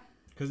 Yeah.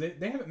 Because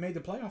they haven't made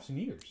the playoffs in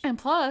years. And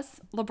plus,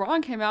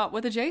 LeBron came out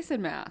with a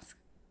Jason mask.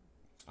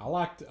 I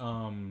liked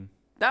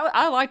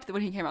I liked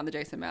when he came out in the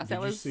Jason mask. That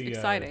Did you was see,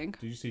 exciting.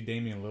 Did you see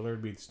Damian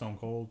Lillard beat Stone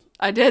Cold?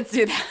 I did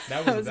see that.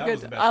 That That was good.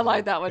 the best I like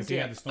one, that one 'cause too. He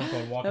had the Stone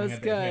Cold walk. That He was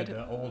had he had good.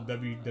 the old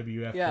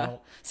WWF Yeah.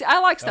 belt. See, I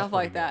like That stuff was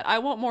pretty like that. good. I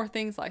want more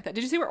things like that.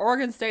 Did you see where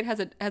Oregon State has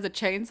a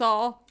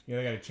chainsaw? Yeah,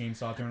 they got a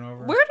chainsaw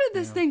turnover. Where did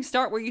this Yeah. thing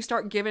start? Where you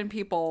start giving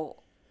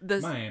people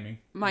this?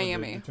 Miami.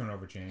 Miami. The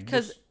turnover chain.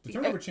 'Cause- The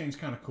turnover chain's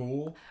kind of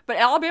cool. But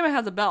Alabama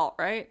has a belt,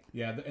 right?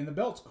 Yeah, and the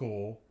belt's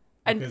cool.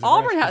 And because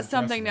Auburn the has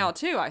something wrestling. now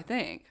too. I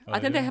think. Oh, I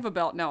think they they do? have a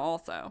belt now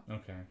also.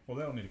 Okay. Well,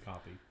 they don't need a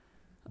copy.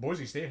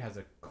 Boise State has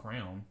a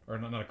crown, or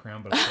not a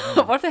crown, but a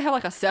crown. What if they have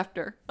like a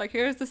scepter? Like,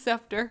 here's the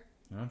scepter.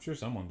 I'm sure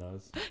someone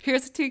does.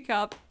 Here's a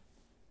teacup.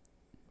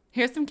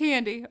 Here's some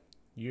candy.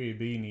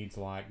 UAB needs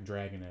like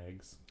dragon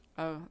eggs.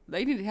 Oh,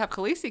 they need to have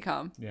Khaleesi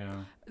come.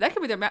 Yeah. That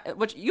could be their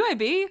which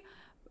UAB.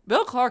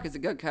 Bill Clark is a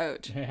good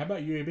coach. Hey, how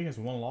about UAB has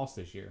one loss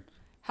this year,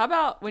 How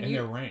about when and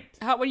they're you ranked?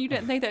 when you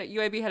didn't think that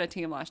UAB had a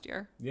team last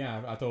year?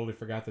 Yeah, I totally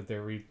forgot that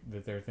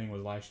their thing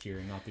was last year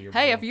and not the year.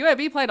 Hey, if before.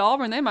 UAB played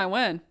Auburn, they might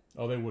win.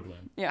 Oh, they would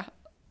win. Yeah,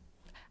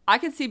 I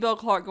could see Bill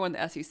Clark going to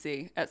the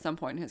SEC at some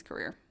point in his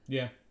career.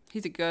 Yeah.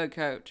 He's a good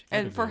coach, I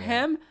and could for do that.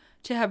 him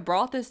to have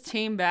brought this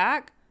team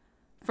back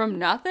from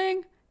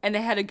nothing, and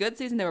they had a good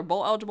season. They were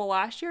bowl eligible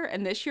last year,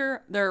 and this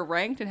year they're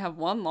ranked and have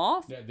one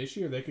loss. Yeah, this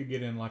year they could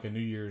get in like a New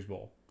Year's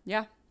Bowl.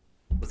 Yeah.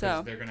 Because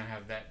So they're gonna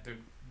have that.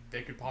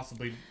 They could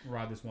possibly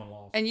ride this one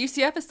loss. and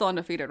UCF is still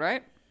undefeated,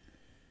 right?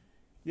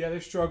 Yeah, they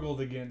struggled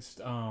against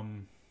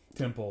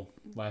Temple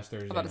last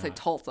Thursday. I'm about to say night.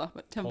 Tulsa,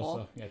 but Temple.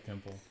 Tulsa, yeah,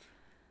 Temple.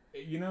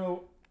 You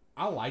know,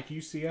 I like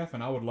UCF,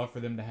 and I would love for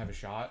them to have a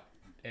shot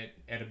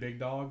at a big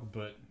dog,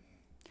 but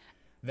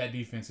that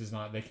defense is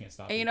not. They can't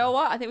stop. And you people. know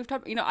what? I think we've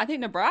talked. I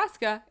think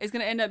Nebraska is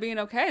going to end up being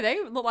okay.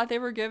 They look like they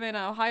were giving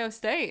Ohio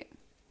State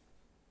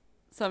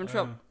some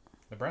trouble.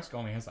 Nebraska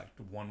only has like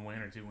 1 win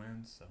or 2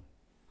 wins, so.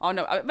 Oh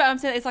no, but I'm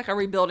saying it's like a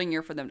rebuilding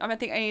year for them. I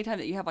think anytime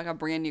that you have like a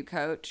brand new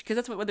coach, because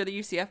that's whether the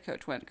UCF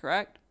coach went,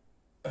 correct?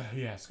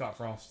 Yeah, Scott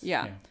Frost.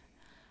 Yeah.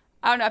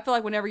 I don't know. I feel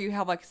like whenever you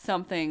have like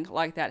something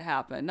like that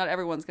happen, not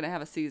everyone's going to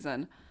have a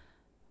season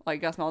like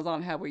Gus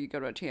Malzahn had where you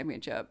go to a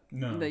championship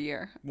the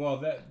year. Well,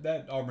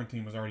 that Auburn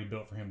team was already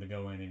built for him to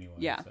go in anyway.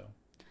 Yeah. So.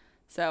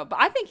 So, but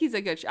I think he's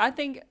a good. I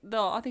think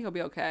he'll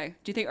be okay.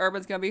 Do you think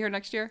Urban's going to be here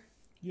next year?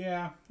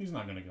 Yeah, he's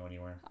not going to go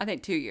anywhere. I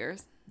think 2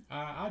 years.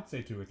 I'd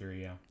say 2 or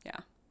 3. Yeah. Yeah.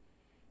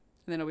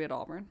 And then he'll be at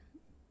Auburn.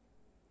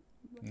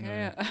 No.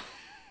 Yeah.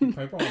 He'll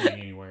probably be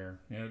anywhere.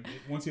 You know,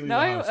 once he leaves No,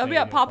 Ohio he'll State, be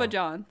at Papa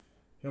John's.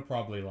 He'll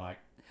probably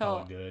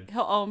call it good.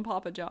 He'll own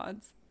Papa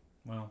John's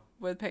Well,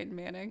 with Peyton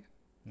Manning.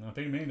 no,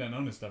 Peyton Manning doesn't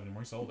own this stuff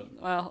anymore. He sold it.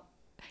 Well,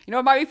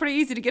 it might be pretty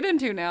easy to get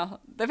into now.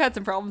 They've had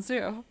some problems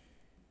too.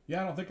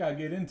 Yeah, I don't think I'd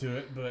get into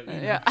it, but you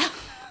know, Yeah.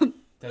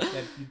 that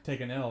you'd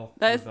take an L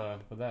That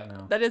with that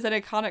now. That is an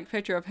iconic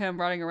picture of him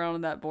riding around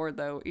on that board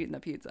though, eating the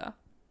pizza.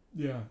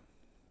 Yeah.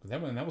 That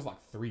was like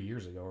 3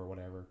 years ago or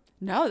whatever.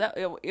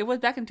 No, it was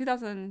back in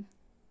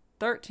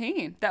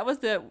 2013. That was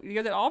the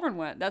year that Auburn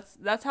went.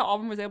 That's how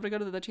Auburn was able to go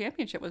to the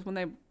championship, was when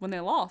they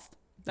lost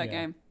that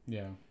game.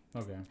 Yeah.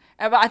 Okay.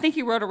 But I think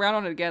he rode around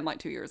on it again like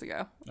 2 years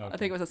ago. Okay. I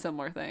think it was a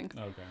similar thing.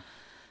 Okay.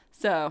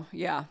 So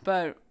yeah,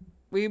 but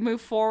we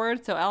move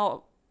forward.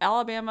 So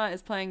Alabama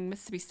is playing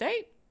Mississippi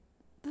State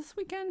this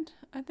weekend,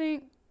 I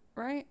think,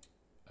 right?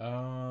 I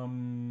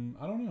don't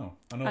know.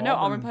 I know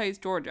Auburn plays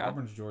Georgia.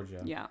 Auburn's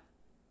Georgia. Yeah.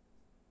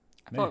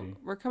 Maybe.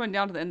 We're coming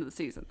down to the end of the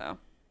season though.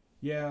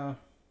 Yeah.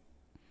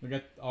 We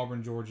got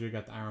Auburn, Georgia,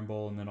 got the Iron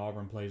Bowl, and then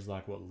Auburn plays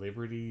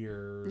Liberty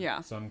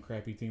or some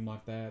crappy team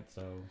like that.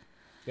 So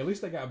at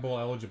least they got bowl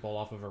eligible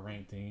off of a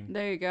ranked team.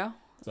 There you go.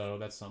 So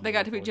that's something. They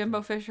got to beat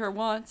Jimbo Fisher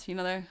once.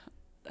 They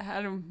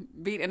had him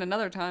beat in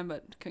another time,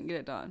 but couldn't get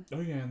it done. Oh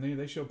yeah, and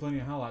they showed plenty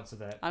of highlights of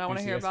that. I don't want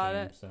to hear BCS about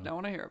game, it. So. Don't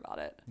want to hear about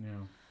it. Yeah.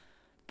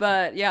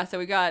 But yeah, so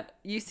we got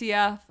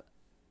UCF.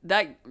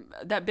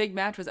 That big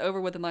match was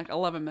over within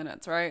 11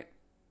 minutes, right?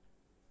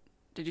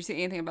 Did you see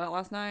anything about it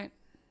last night?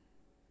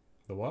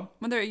 The what?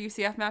 When there a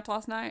UCF match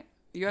last night?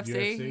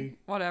 UFC?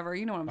 Whatever.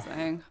 You know what I'm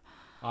saying.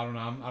 I don't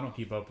know. I don't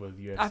keep up with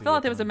UFC. I feel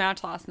like there was a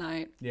match last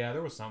night. Yeah,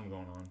 there was something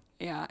going on.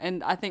 Yeah,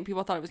 and I think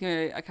people thought it was going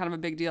to be a kind of a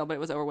big deal, but it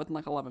was over within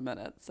 11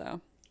 minutes. So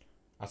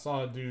I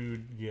saw a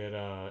dude get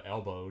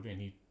elbowed,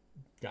 and he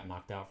got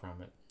knocked out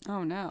from it.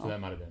 Oh no. So that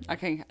might have been. I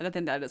think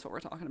that is what we're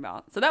talking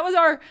about. So that was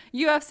our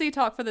UFC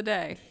talk for the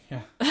day.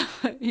 Yeah.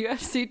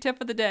 UFC tip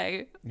of the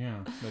day. Yeah,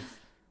 that's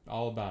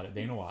all about it.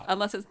 Dana White.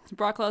 Unless it's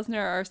Brock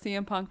Lesnar or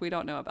CM Punk, we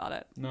don't know about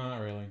it. No,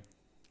 not really.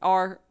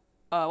 Or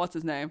what's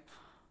his name?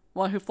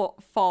 One who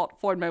fought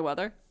Floyd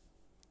Mayweather.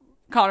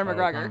 Conor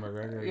McGregor. Conor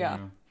McGregor. Yeah.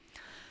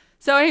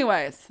 So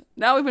anyways,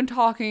 now we've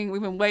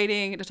been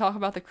waiting to talk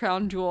about the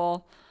crown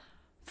jewel.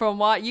 From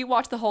what you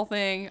watched the whole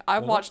thing,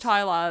 I've watched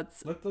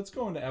highlights. Let's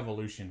go into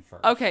Evolution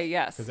first. Okay,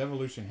 yes. Because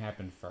Evolution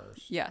happened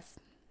first. Yes.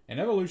 And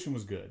Evolution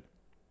was good.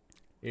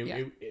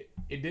 Yeah.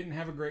 It didn't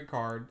have a great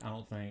card, I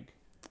don't think.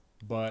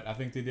 But I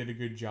think they did a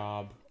good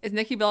job. Is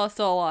Nikki Bella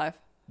still alive?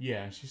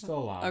 Yeah, she's still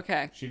alive.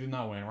 Okay. She did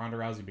not win. Ronda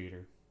Rousey beat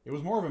her. It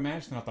was more of a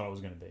match than I thought it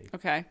was going to be.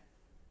 Okay.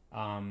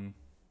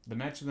 The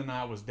match of the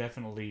night was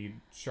definitely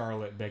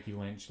Charlotte, Becky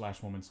Lynch,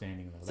 last woman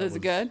standing, though. So is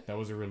it good? That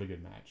was a really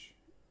good match.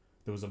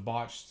 There was a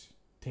botched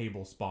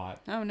table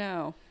spot. Oh,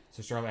 no.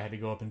 So Charlotte had to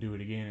go up and do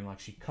it again, and like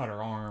she cut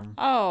her arm.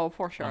 Oh,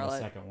 poor On Charlotte. the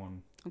second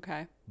one.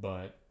 Okay.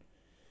 But,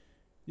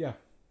 yeah.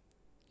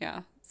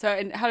 Yeah. So,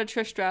 and how did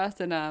Trish dress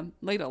and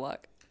Lita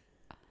look?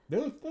 They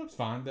looked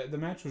fine. The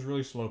match was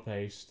really slow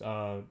paced.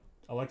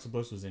 Alexa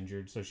Bliss was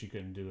injured, so she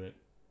couldn't do it.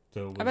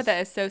 So I bet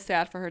that is so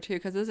sad for her too,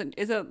 because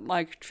isn't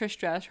like Trish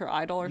Stratus her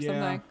idol or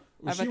something?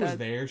 Well, she was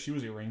there. She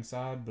was at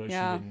ringside, but she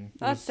didn't.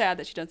 That's sad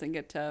that she doesn't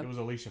get to. It was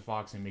Alicia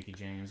Fox and Mickie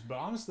James. But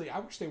honestly, I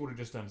wish they would have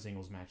just done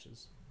singles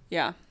matches.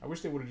 Yeah. I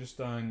wish they would have just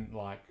done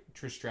like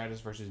Trish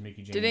Stratus versus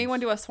Mickie James. Did anyone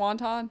do a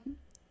swanton?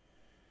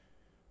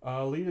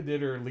 Lita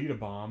did her Lita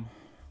bomb,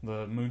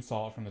 the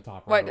moonsault from the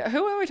top. Wait, rope.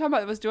 who were we talking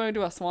about that was doing to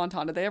do a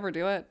swanton? Did they ever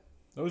do it?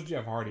 That was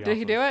Jeff Hardy. Did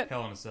he do it?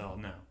 Hell in a Cell.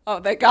 No.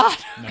 Oh, thank God.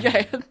 No,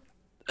 Okay. no.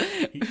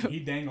 He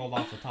dangled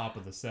off the top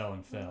of the cell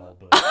and fell,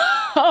 but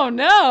Oh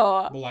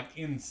no. well, like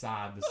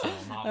inside the cell,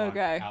 not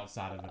Okay. like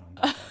outside of it on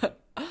top of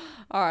it.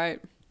 All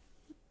right.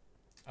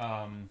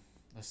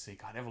 Let's see.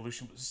 God,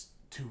 Evolution was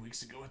 2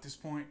 weeks ago at this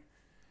point.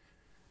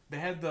 They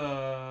had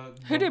the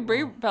Who did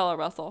Brie Bella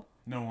wrestle?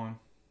 No one.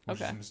 Which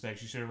is Okay. a mistake.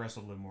 She should have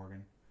wrestled Liv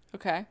Morgan.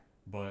 Okay.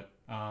 But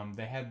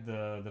they had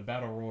the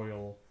Battle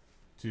Royal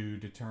to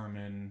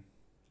determine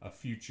a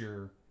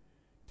future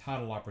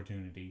title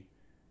opportunity.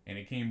 And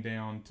it came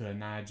down to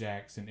Nia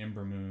Jax and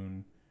Ember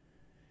Moon.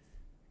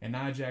 And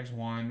Nia Jax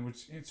won,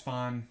 which it's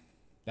fine.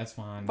 That's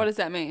fine. What does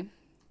that mean?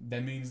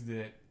 That means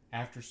that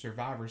after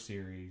Survivor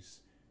Series,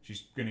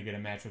 she's going to get a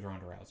match with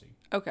Ronda Rousey.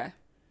 Okay.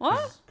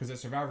 What? Because at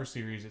Survivor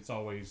Series, it's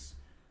always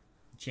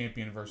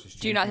champion versus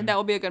champion. Do you not think that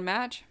will be a good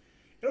match?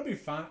 It'll be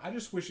fine. I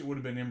just wish it would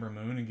have been Ember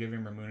Moon and give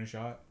Ember Moon a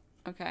shot.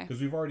 Okay.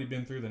 Because we've already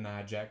been through the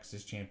Nia Jax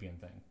as champion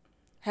thing.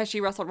 Has she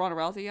wrestled Ronda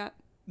Rousey yet?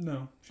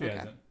 No, she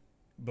hasn't.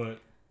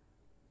 But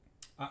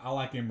I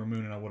like Ember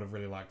Moon, and I would have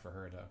really liked for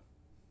her to,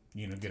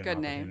 get an opportunity.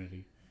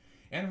 Name.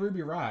 And Ruby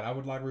Riott. I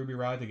would like Ruby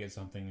Riott to get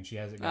something, and she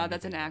hasn't got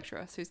that's an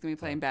actress who's going to be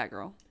playing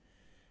Batgirl.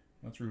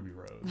 That's Ruby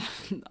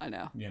Rose. I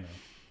know.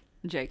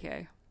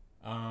 JK.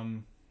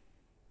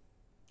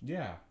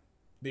 Yeah.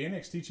 The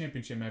NXT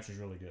Championship match was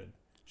really good.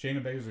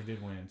 Shayna Baszler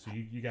did win, so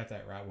you got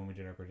that right when we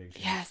did our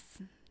predictions. Yes.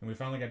 And we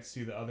finally got to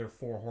see the other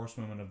four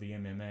horsewomen of the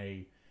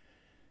MMA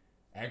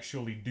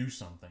actually do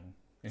something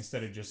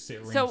instead of just sit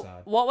ringside.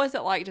 So, what was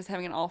it like just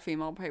having an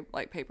all-female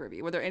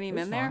pay-per-view? Were there any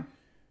men there?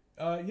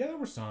 Yeah, there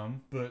were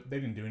some, but they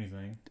didn't do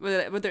anything.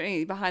 Were there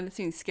any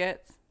behind-the-scenes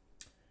skits?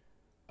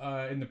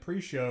 In the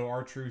pre-show,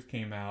 R-Truth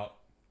came out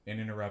and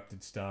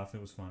interrupted stuff.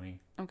 It was funny.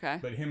 Okay.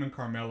 But him and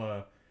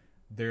Carmella,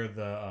 they had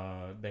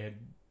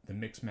the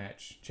mixed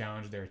match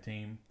challenge their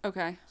team.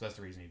 Okay. So that's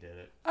the reason he did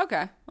it.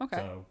 Okay.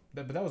 So,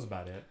 but that was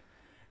about it.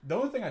 The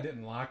only thing I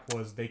didn't like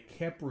was they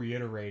kept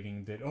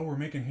reiterating that, we're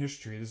making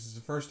history. This is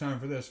the first time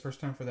for this, first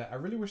time for that. I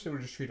really wish they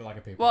would just treat it like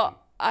a pay-per-view. Well,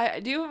 I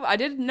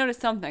did notice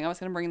something. I was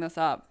going to bring this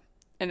up,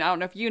 and I don't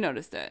know if you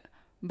noticed it,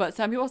 but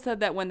some people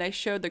said that when they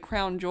showed the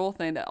crown jewel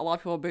thing that a lot of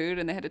people booed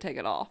and they had to take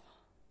it off.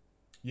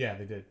 Yeah,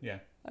 they did. Yeah.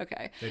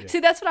 Okay. They did.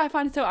 See, that's what I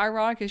find so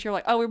ironic is you're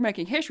like, we're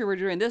making history. We're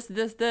doing this,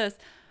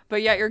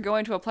 but yet you're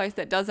going to a place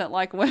that doesn't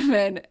like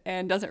women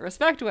and doesn't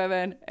respect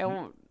women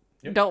and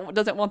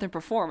doesn't want them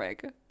performing.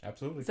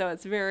 Absolutely. So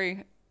it's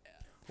very...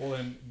 Well,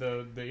 and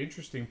the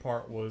interesting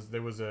part was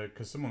there was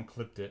because someone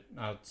clipped it.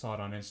 I saw it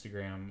on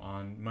Instagram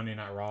on Monday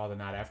Night Raw the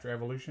night after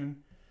Evolution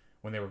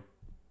when they were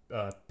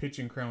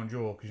pitching Crown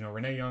Jewel because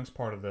Renee Young's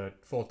part of the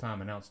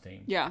full-time announce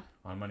team. Yeah.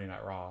 On Monday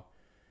Night Raw,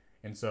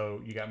 and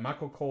so you got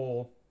Michael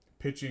Cole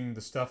pitching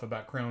the stuff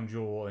about Crown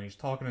Jewel, and he's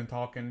talking,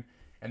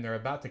 and they're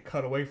about to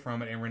cut away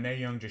from it, and Renee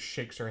Young just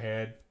shakes her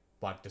head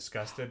like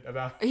disgusted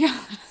about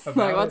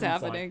like what's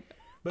happening.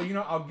 But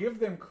I'll give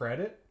them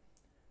credit.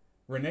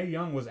 Renee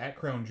Young was at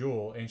Crown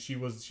Jewel, and she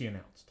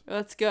announced.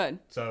 That's good.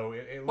 So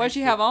what did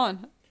she have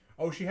on?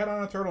 Oh, she had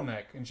on a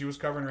turtleneck, and she was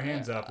covering her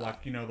hands up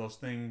like those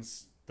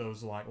things,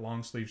 those like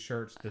long sleeve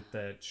shirts that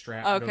the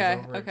strap goes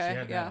over. Okay, she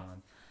had that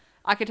on.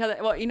 I could tell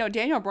that. Well,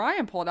 Daniel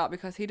Bryan pulled out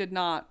because he did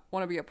not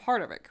want to be a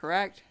part of it.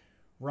 Correct.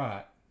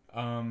 Right.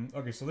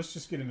 Okay, so let's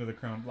just get into the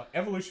Crown.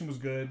 Evolution was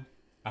good.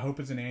 I hope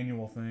it's an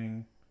annual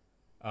thing.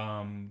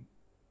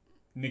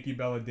 Nikki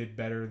Bella did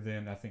better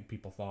than I think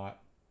people thought.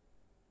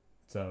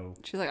 So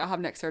she's like, I'll have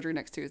neck surgery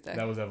next Tuesday.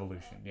 That was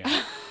Evolution.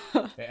 Yeah.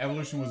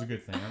 Evolution was a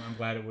good thing. I'm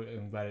glad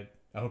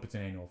I hope it's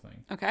an annual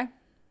thing. Okay.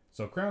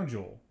 So Crown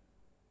Jewel.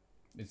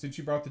 And since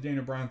you brought the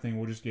Daniel Bryan thing,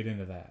 we'll just get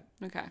into that.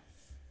 Okay.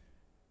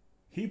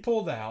 He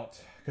pulled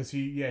out because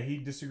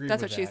he disagreed.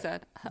 That's with what she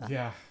said.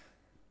 Yeah.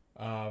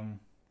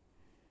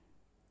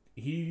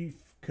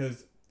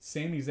 Because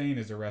Sami Zayn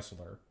is a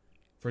wrestler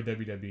for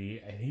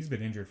WWE, and he's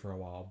been injured for a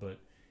while, but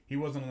he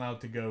wasn't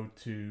allowed to go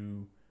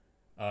to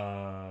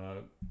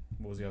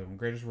what was the other one?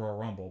 Greatest Royal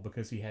Rumble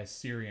because he has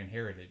Syrian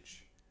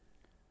heritage,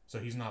 so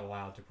he's not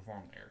allowed to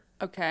perform there.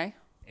 Okay.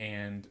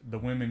 And the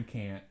women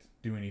can't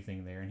do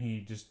anything there, and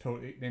he just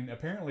told. And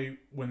apparently,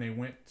 when they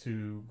went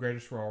to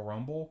Greatest Royal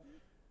Rumble,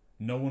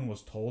 No one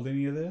was told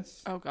any of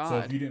this. Oh, God. So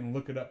if you didn't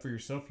look it up for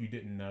yourself, you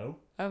didn't know.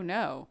 Oh,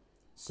 no.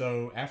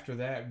 So after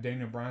that,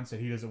 Daniel Bryan said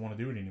he doesn't want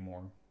to do it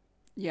anymore.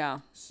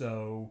 Yeah.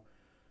 So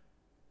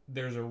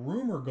there's a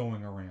rumor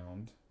going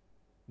around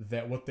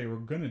that what they were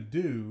going to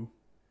do,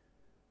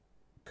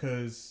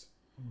 because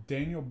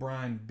Daniel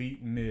Bryan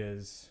beat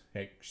Miz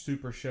at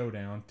Super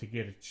Showdown to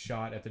get a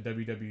shot at the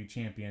WWE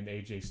Champion,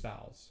 AJ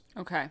Styles.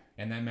 Okay.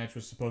 And that match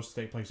was supposed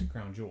to take place at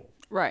Crown Jewel.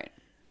 Right.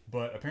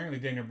 But apparently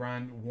Daniel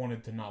Bryan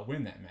wanted to not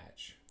win that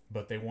match,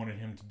 but they wanted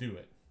him to do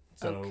it.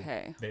 So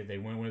they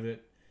went with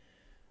it.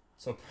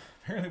 So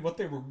apparently what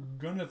they were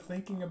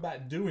thinking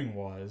about doing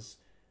was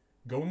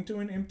going to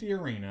an empty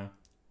arena,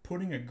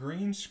 putting a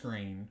green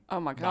screen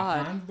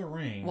behind the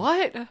ring.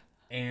 What?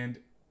 And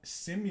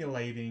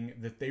simulating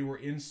that they were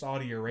in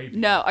Saudi Arabia.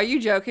 No, are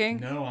you joking?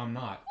 No, I'm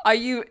not. Are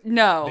you?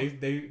 No.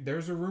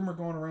 There's a rumor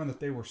going around that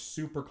they were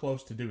super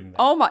close to doing that.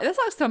 Oh my, that's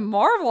like some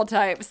Marvel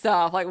type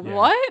stuff. Like, Yeah.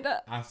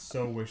 What? I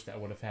so wish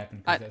that would have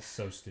happened because that's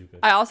so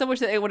stupid. I also wish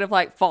that it would have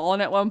like fallen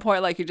at one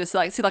point. Like you just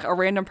like see like a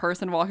random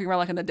person walking around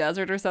like in the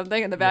desert or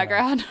something in the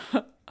background.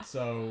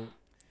 So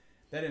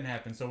that didn't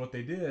happen. So what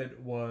they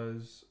did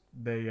was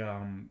they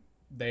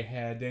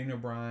had Daniel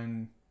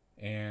Bryan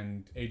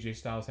and AJ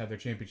Styles have their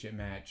championship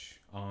match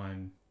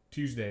on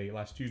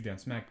last Tuesday on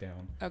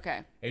SmackDown.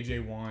 Okay.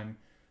 AJ won.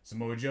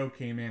 Samoa Joe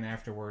came in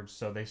afterwards,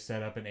 so they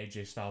set up an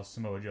AJ Styles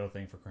Samoa Joe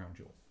thing for Crown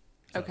Jewel.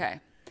 So, Okay.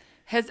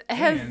 Has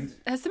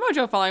Samoa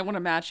Joe finally won a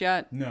match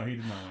yet? No, he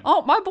did not win.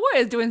 Oh, my boy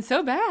is doing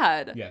so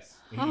bad. Yes.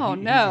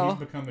 No.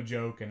 He's become a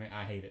joke, and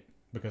I hate it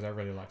because I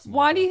really like Samoa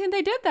Why Joe. do you think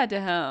they did that to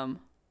him?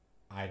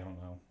 I don't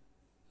know.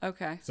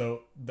 Okay.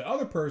 So the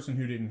other person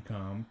who didn't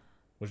come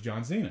was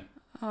John Cena.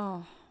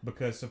 Oh.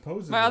 Because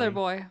supposedly My other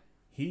boy.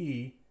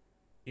 He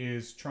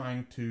is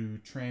trying to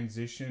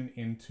transition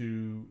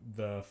into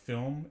the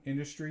film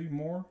industry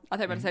more. I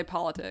thought you were about to say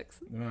politics.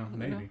 Well,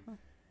 maybe.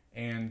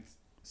 And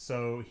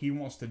so he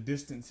wants to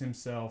distance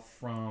himself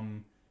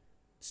from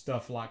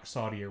stuff like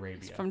Saudi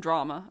Arabia. From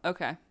drama.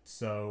 Okay.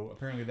 So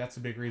apparently that's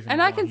a big reason. And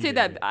why I can he see did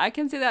that. it. I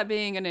can see that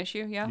being an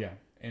issue. Yeah. Yeah.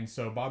 And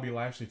so Bobby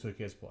Lashley took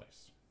his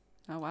place.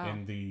 Oh wow.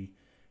 In the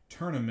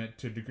tournament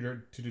to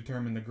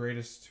determine the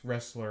greatest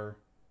wrestler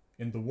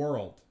in the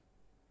world.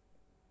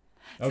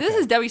 So this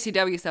is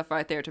WCW stuff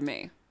right there to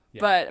me. Yeah.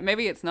 But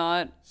maybe it's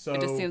not. So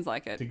it just seems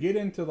like it. To get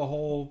into the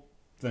whole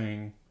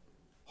thing,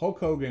 Hulk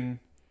Hogan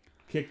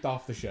kicked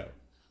off the show.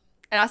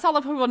 And I saw a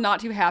lot of people not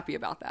too happy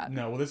about that.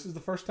 No, well, this is the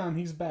first time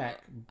he's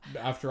back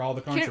after all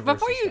the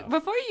controversy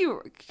Before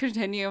you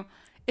continue,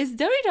 is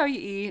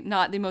WWE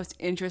not the most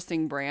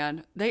interesting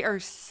brand? They are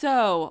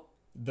so...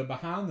 The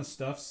behind the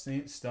stuff.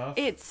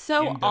 It's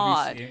so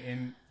odd.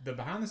 In the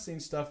behind the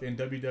scenes stuff in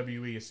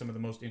WWE is some of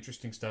the most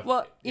interesting stuff.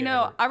 Well,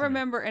 I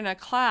remember in a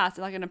class,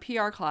 like in a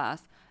PR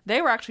class,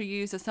 they were actually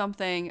used as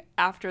something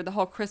after the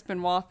whole Chris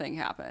Benoit thing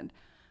happened.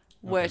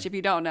 Which, if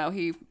you don't know,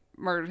 he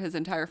murdered his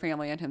entire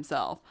family and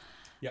himself.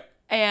 Yep.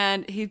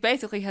 And he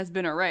basically has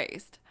been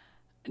erased.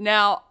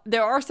 Now,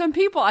 there are some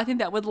people I think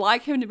that would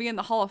like him to be in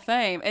the Hall of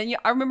Fame. And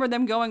I remember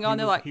them going on,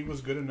 he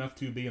was good enough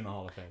to be in the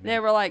Hall of Fame. They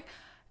were like,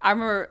 I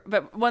remember,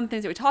 but one of the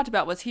things that we talked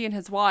about was he and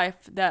his wife,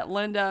 that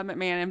Linda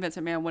McMahon and Vince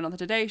McMahon went on the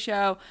Today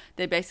Show.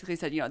 They basically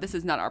said, this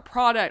is not our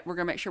product. We're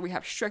going to make sure we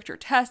have stricter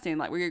testing.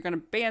 Like, we're going to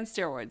ban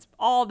steroids,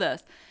 all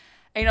this.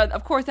 And,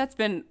 of course, that's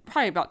been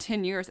probably about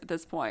 10 years at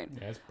this point.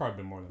 Yeah, it's probably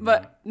been more than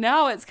that. But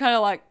now it's kind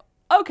of like,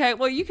 okay,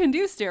 well, you can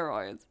do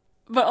steroids,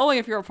 but only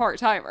if you're a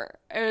part-timer.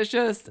 And it's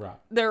just,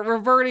 They're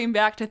reverting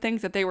back to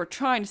things that they were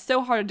trying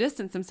so hard to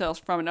distance themselves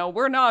from. No,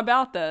 we're not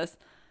about this.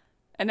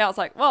 And now it's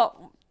like,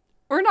 well...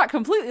 We're not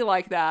completely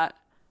like that,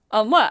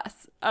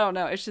 unless, I don't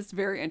know, it's just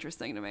very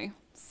interesting to me.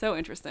 So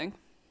interesting.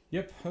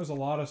 Yep, there's a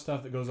lot of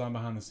stuff that goes on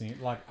behind the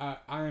scenes. Like, I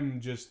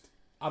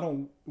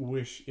don't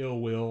wish ill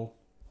will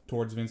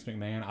towards Vince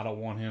McMahon. I don't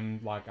want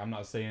him, I'm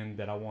not saying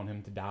that I want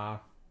him to die,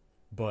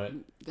 but...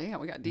 Damn,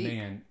 we got deep.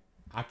 Man,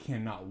 I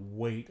cannot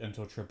wait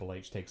until Triple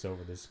H takes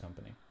over this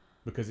company,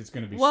 because it's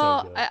going to be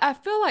so good. Well, I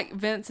feel like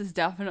Vince is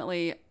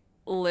definitely...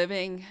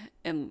 living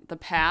in the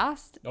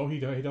past. Oh, he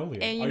totally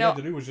is. And all you have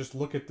to do was just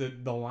look at the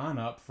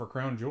lineup for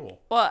Crown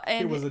Jewel. Well,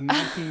 and it was a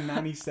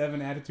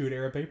 1997 Attitude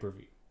Era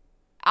pay-per-view.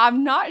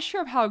 I'm not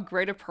sure of how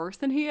great a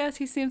person he is.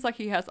 He seems like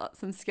he has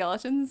some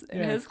skeletons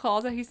in his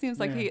closet. He seems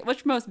like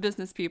which most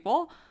business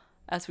people,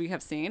 as we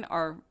have seen,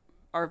 are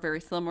very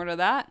similar to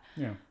that.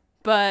 Yeah.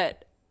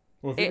 But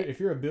well, if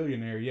you're a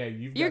billionaire,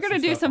 you're going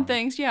to do some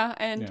things,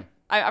 and. Yeah.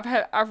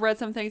 I've read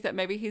some things that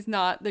maybe he's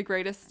not the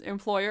greatest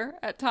employer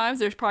at times.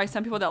 There's probably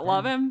some people that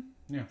love him.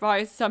 Yeah.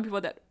 Probably some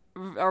people that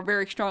are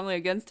very strongly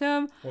against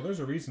him. Well, there's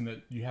a reason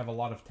that you have a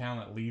lot of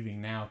talent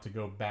leaving now to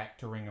go back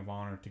to Ring of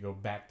Honor, to go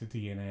back to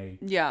TNA.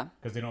 Yeah.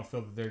 Because they don't feel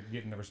that they're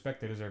getting the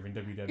respect they deserve in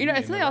WWE.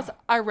 It's something else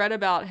I read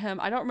about him.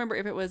 I don't remember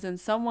if it was in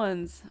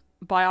someone's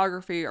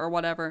biography or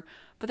whatever,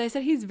 but they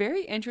said he's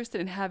very interested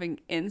in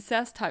having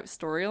incest type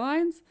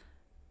storylines.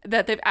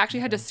 That they've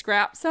actually had to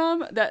scrap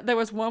some. That there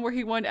was one where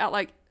he wanted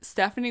out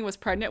Stephanie was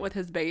pregnant with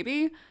his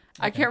baby.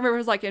 I can't remember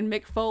if it was in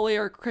Mick Foley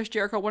or Chris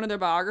Jericho, one of their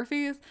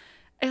biographies.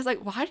 It's like,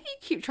 why do you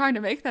keep trying to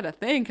make that a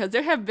thing? Because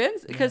there have been,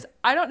 because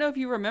I don't know if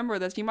you remember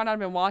this, you might not have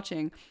been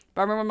watching,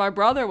 but I remember my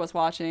brother was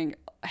watching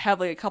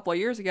heavily a couple of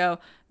years ago.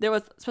 There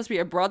was supposed to be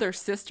a brother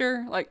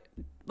sister, like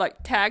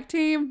tag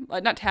team,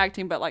 like not tag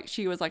team, but like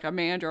she was like a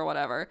manager or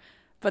whatever.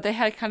 But they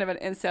had kind of an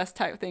incest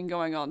type thing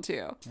going on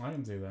too. I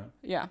didn't see that.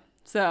 Yeah.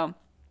 So.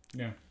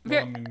 Yeah.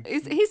 Well, I mean, he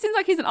seems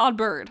like he's an odd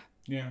bird.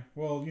 Yeah.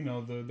 Well,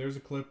 there's a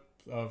clip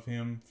of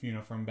him,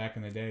 from back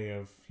in the day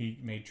of he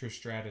made Trish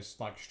Stratus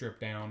like strip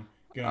down,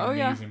 get on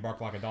her knees and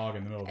bark like a dog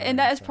in the middle of the And ring,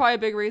 that is probably a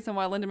big reason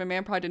why Linda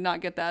McMahon probably did not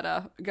get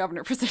that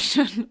governor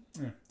position.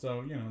 Yeah.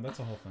 So, that's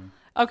a whole thing.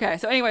 Okay.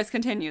 So anyways,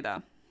 continue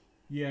though.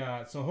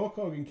 Yeah. So Hulk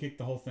Hogan kicked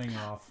the whole thing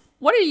off.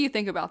 What do you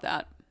think about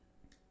that?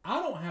 I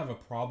don't have a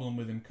problem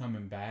with him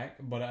coming back,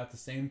 but at the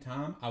same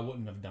time, I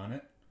wouldn't have done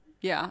it.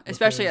 Yeah,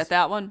 especially at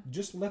that one.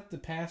 Just let the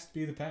past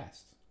be the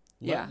past.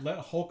 Yeah. Let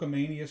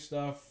Hulkamania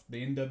stuff,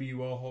 the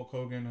NWO Hulk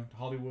Hogan,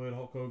 Hollywood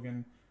Hulk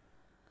Hogan,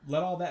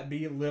 let all that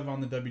live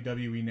on the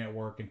WWE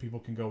network, and people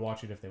can go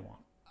watch it if they want.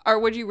 Or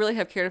would you really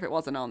have cared if it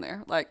wasn't on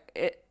there?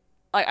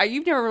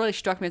 You've never really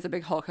struck me as a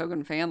big Hulk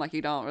Hogan fan. Like,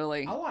 you don't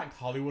really. I liked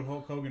Hollywood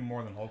Hulk Hogan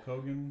more than Hulk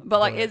Hogan.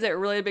 But is it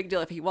really a big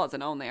deal if he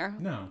wasn't on there?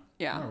 No.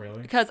 Yeah. Not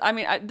really. Because,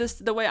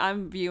 the way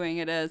I'm viewing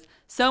it is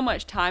so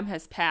much time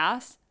has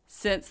passed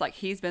since, like,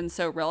 he's been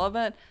so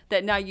relevant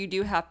that now you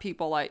do have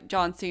people like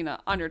John Cena,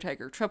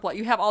 Undertaker, Triple H.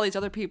 You have all these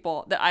other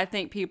people that I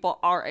think people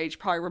our age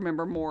probably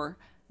remember more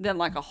than,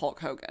 like, a Hulk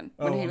Hogan.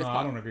 I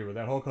don't agree with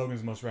that. Hulk Hogan's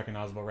the most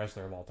recognizable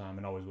wrestler of all time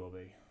and always will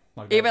be.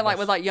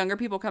 With younger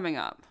people coming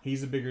up.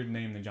 He's a bigger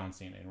name than John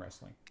Cena in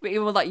wrestling. But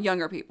even with like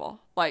younger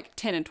people, like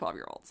 10 and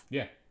 12-year-olds.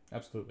 Yeah,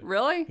 absolutely.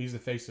 Really? He's the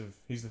face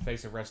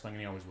of wrestling,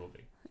 and he always will be.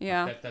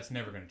 Yeah. That's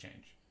never going to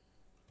change.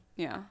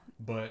 Yeah.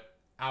 But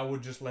I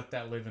would just let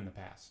that live in the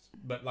past.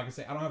 But like I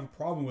say, I don't have a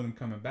problem with him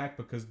coming back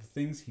because the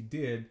things he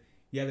did,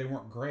 they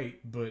weren't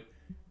great, but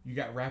you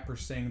got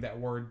rappers saying that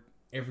word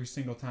every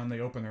single time they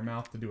open their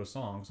mouth to do a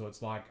song. So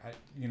it's like,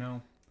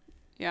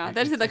 Yeah,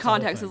 the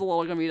context is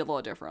going to be a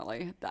little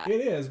differently. It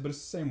is, but it's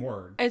the same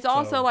word. It's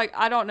also like,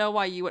 I don't know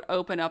why you would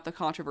open up the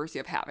controversy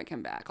of having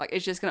him back. Like,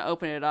 it's just going to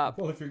open it up.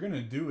 Well, if you're going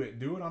to do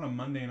it on a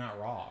Monday Night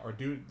Raw, or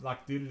do it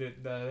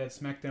at that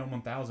SmackDown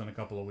 1000 a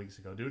couple of weeks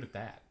ago. Do it at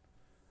that.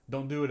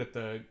 Don't do it at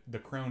the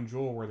Crown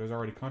Jewel where there's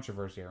already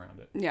controversy around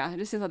it. Yeah, it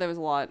just seems like there was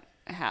a lot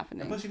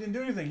happening. And plus, he didn't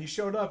do anything. He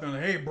showed up and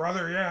like, hey,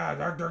 brother,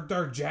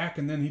 dark Jack,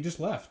 and then he just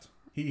left.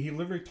 He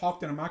literally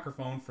talked in a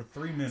microphone for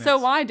 3 minutes. So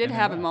why did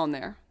have him on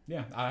there?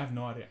 Yeah, I have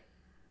no idea.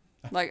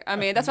 Like,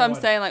 that's what I'm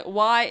saying. Like,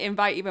 why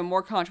invite even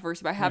more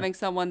controversy by having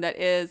someone that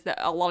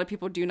a lot of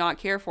people do not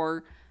care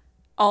for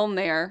on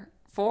there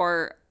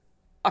for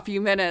a few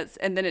minutes,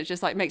 and then it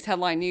just like makes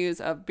headline news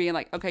of being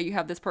like, okay, you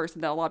have this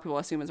person that a lot of people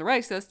assume is a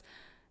racist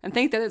and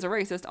think that is a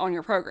racist on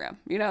your program.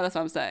 That's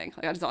what I'm saying.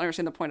 Like, I just don't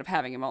understand the point of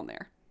having him on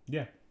there.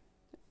 Yeah.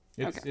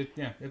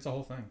 It's a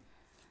whole thing.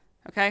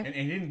 Okay. And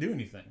he didn't do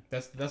anything.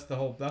 That's the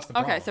problem.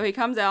 Okay, so he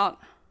comes out.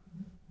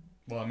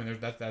 Well, I mean,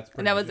 that's pretty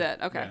and that was it.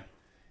 Okay. Yeah.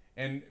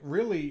 And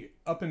really,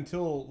 up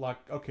until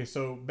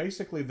so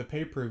basically the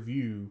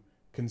pay-per-view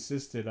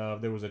consisted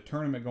of, there was a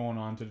tournament going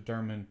on to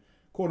determine,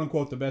 quote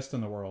unquote, the best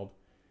in the world.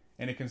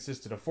 And it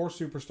consisted of 4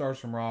 superstars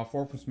from Raw,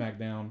 4 from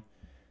SmackDown.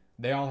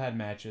 They all had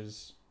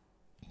matches.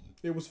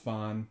 It was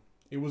fun.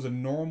 It was a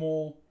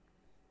normal,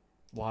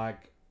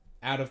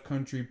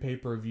 out-of-country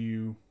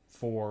pay-per-view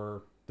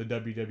for the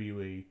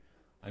WWE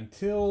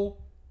until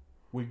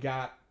we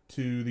got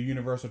to the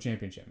Universal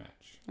Championship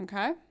match.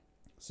 Okay.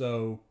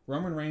 So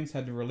Roman Reigns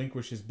had to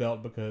relinquish his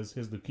belt because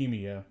his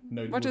leukemia,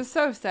 which is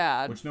so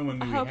sad. Which no one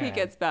knew. I hope he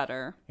gets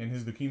better. And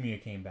his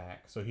leukemia came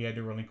back, so he had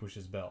to relinquish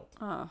his belt.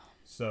 Oh.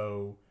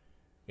 So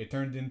it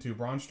turned into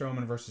Braun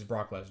Strowman versus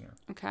Brock Lesnar.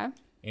 Okay.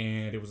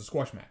 And it was a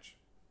squash match.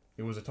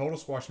 It was a total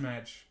squash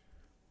match.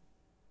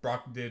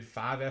 Brock did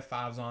 5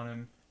 F5s on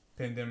him,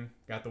 pinned him,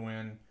 got the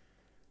win.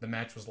 The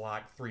match was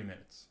 3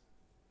 minutes.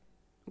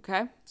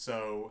 Okay.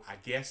 So I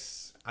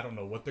guess I don't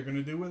know what they're going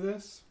to do with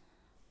this.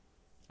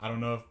 I don't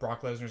know if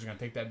Brock Lesnar is going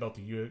to take that belt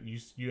to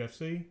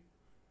UFC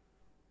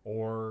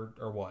or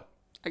what.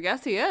 I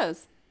guess he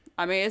is.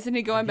 I mean, isn't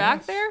he going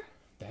back there?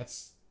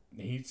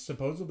 He's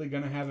supposedly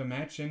going to have a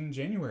match in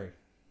January.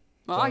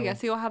 Well, I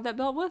guess he'll have that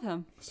belt with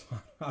him.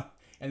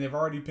 And they've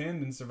already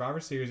pinned in Survivor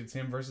Series. It's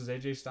him versus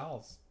AJ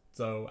Styles.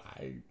 So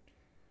I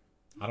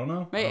don't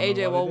know. Maybe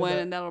AJ will win,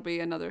 and that'll be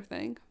another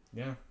thing.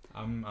 Yeah,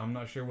 I'm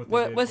not sure what.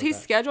 Was he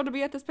scheduled to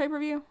be at this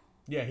pay-per-view?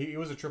 Yeah, it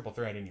was a triple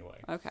threat anyway.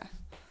 Okay.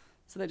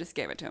 So they just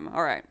gave it to him.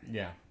 All right.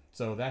 Yeah.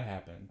 So that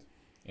happened.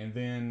 And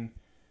then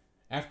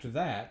after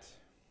that,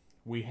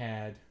 we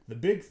had the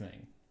big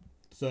thing.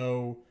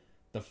 So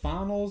the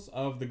finals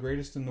of the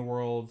Greatest in the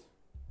World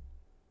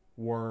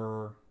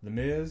were The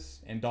Miz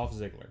and Dolph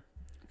Ziggler.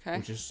 Okay.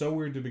 Which is so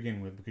weird to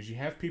begin with because you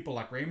have people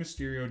like Rey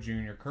Mysterio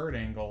Jr., Kurt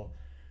Angle,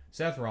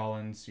 Seth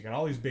Rollins. You got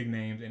all these big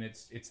names, and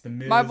it's The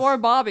Miz. My boy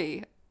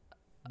Bobby.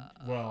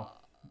 Well,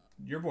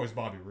 your boy's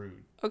Bobby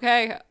Roode.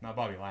 Okay. Not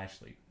Bobby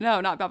Lashley. No,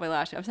 not Bobby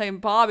Lashley. I'm saying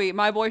Bobby,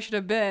 my boy should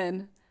have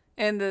been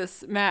in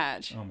this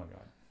match. Oh, my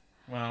God.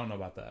 Well, I don't know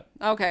about that.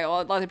 Okay,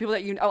 well, like the people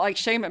that like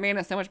Shane McMahon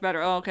is so much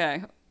better. Oh,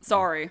 okay,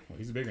 sorry. Well,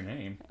 he's a bigger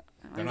name.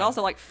 He's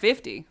also like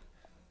 50.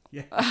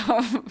 Yeah.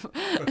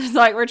 It's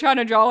like we're trying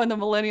to draw in the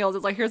millennials.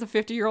 It's like, here's a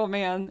 50-year-old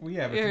man. Well,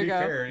 yeah, but Here to you be go.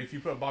 fair, if you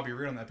put Bobby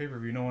Roode on that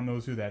pay-per-view, no one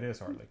knows who that is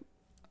hardly.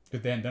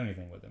 Because they hadn't done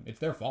anything with him. It's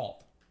their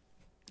fault.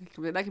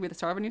 That could be the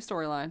start of a new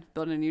storyline,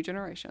 building a new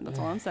generation. That's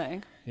all I'm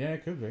saying. Yeah,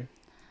 it could be.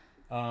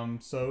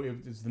 So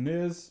it's The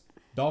Miz,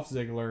 Dolph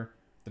Ziggler.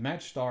 The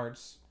match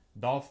starts.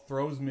 Dolph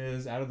throws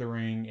Miz out of the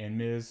ring, and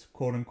Miz,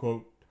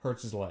 quote-unquote,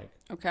 hurts his leg.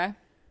 Okay.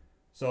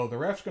 So the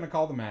ref's going to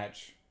call the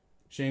match.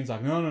 Shane's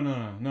like,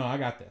 no, I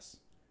got this.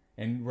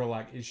 And we're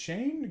like, is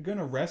Shane going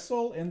to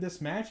wrestle in this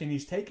match? And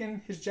he's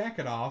taking his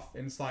jacket off,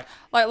 and it's like...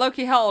 Like,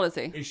 Loki, how old is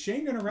he? Is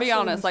Shane going to wrestle Be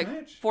honest, in this like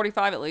match?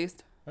 45 at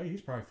least. Oh,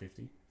 he's probably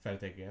 50, if I had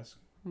to take a guess.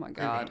 Oh my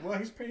God. Well,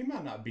 he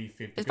might not be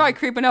 50. He's probably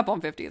creeping up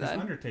on 50 then.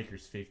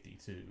 Undertaker's 50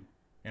 too,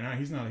 and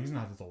he's not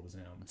as old as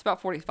him. It's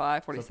about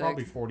 45, 46. So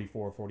probably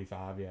 44,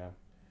 45, yeah.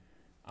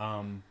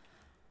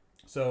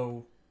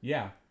 So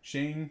yeah,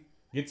 Shane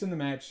gets in the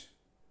match,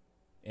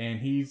 and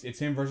it's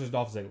him versus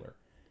Dolph Ziggler.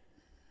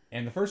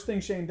 And the first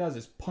thing Shane does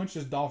is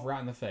punches Dolph right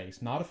in the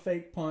face. Not a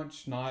fake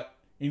punch, not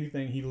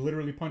anything. He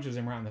literally punches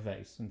him right in the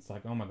face, and it's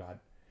like, oh my God.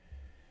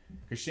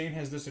 Because Shane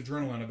has this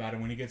adrenaline about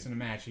him when he gets in a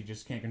match. He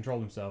just can't control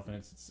himself, and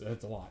it's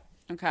a lot.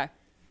 Okay.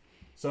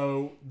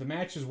 So the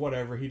match is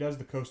whatever. He does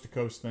the coast to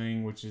coast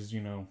thing, which is,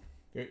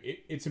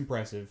 it's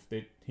impressive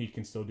that he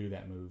can still do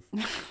that move.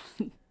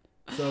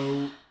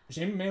 So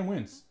Shane McMahon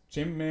wins.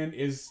 Shane McMahon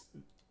is,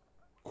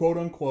 quote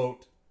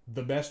unquote,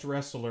 the best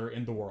wrestler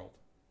in the world.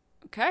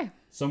 Okay.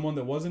 Someone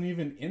that wasn't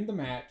even in the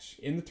match,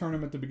 in the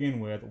tournament to begin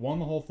with, won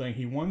the whole thing.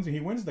 He wins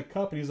the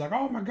cup, and he's like,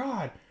 oh my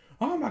God.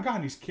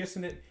 And he's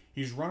kissing it.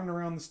 He's running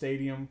around the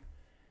stadium.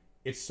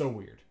 It's so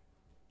weird.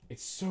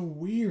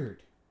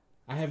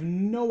 I have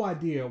no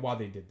idea why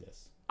they did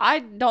this. I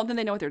don't think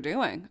they know what they're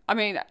doing. I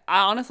mean, I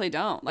honestly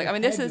don't.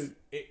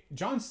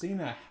 John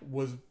Cena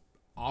was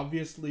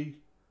obviously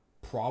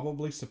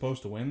probably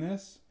supposed to win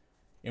this.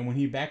 And when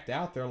he backed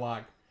out, they're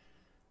like,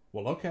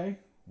 well, okay,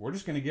 we're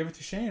just going to give it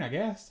to Shane, I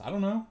guess. I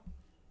don't know.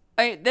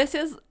 And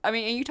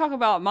you talk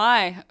about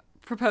my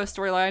proposed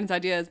storylines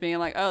ideas being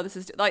like, oh, this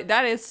is like,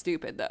 that is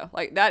stupid though.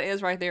 Like that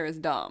is right there is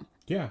dumb.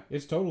 Yeah,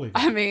 it's totally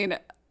dumb. I mean,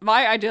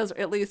 my ideas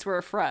at least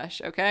were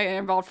fresh, okay? And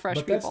involved fresh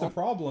people. But that's the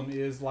problem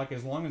is, like,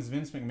 as long as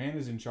Vince McMahon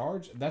is in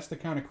charge, that's the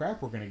kind of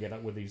crap we're going to get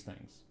up with these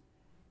things.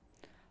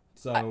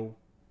 So...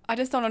 I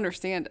just don't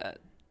understand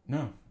it.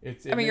 No.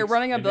 You're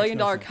running a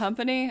billion-dollar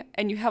company,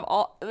 and you have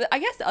all... I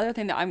guess the other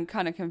thing that I'm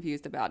kind of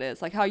confused about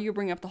is, like, how you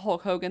bring up the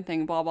Hulk Hogan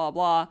thing, blah, blah,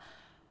 blah.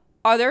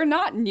 Are there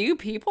not new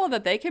people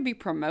that they could be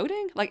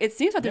promoting? Like, it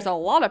seems like there's a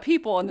lot of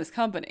people in this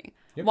company.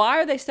 Yep. Why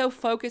are they so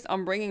focused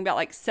on bringing about,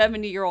 like,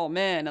 70-year-old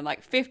men and,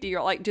 like,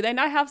 50-year-old... Like, do they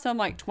not have some,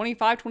 like,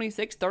 25,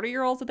 26,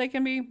 30-year-olds that they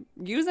can be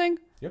using?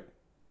 Yep.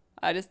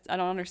 I don't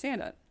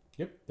understand it.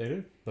 Yep, they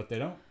do, but they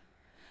don't.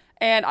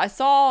 And I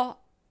saw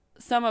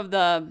some of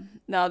the...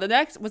 Now, the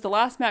next was the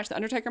last match, the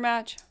Undertaker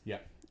match. Yeah.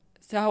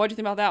 So, what do you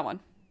think about that one?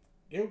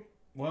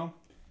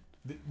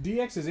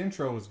 DX's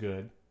intro was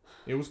good.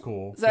 It was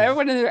cool. So,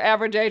 everyone in their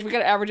average age, we got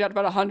to average out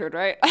about 100,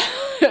 right?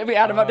 We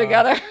add them up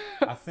together.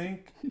 I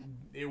think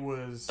it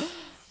was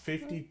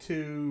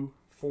 52,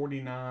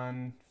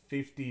 49,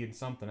 50, and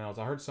something else.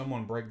 I heard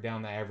someone break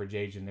down the average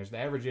age, and the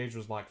average age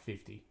was like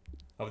 50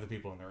 of the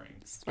people in the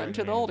ring. Straight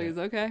to the oldies,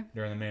 okay.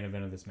 During the main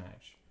event of this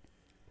match.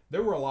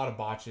 There were a lot of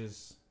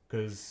botches,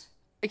 because...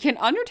 Can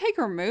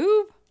Undertaker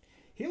move?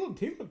 He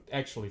looked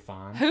actually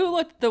fine. Who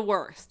looked the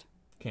worst?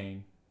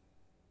 Kane.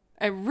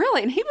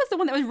 Really? And he was the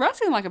one that was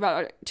wrestling like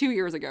about 2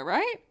 years ago,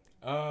 right?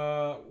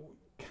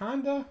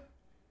 Kinda.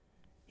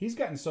 He's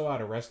gotten so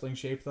out of wrestling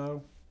shape,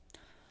 though.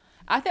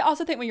 I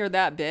also think when you're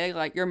that big,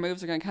 like, your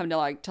moves are going to come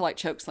to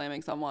choke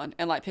slamming someone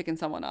and, like, picking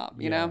someone up,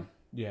 you know?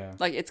 Yeah.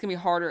 Like, it's going to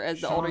be harder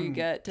as the older you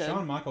get to...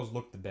 Shawn Michaels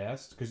looked the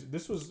best, because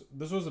this was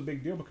a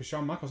big deal, because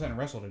Shawn Michaels hadn't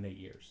wrestled in 8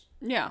 years.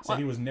 Yeah. So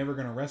he was never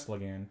going to wrestle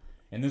again,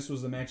 and this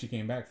was the match he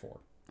came back for.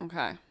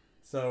 Okay.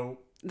 So...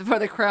 For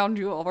the crown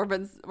jewel, where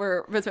Vince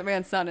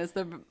McMahon's son is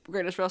the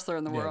greatest wrestler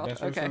in the world.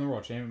 Best wrestler in the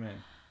world, Shane McMahon.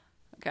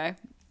 Okay.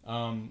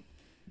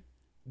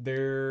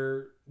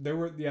 There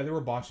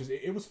were botches.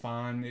 It was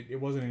fine. It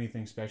wasn't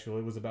anything special.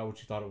 It was about what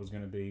you thought it was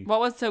going to be. What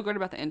was so good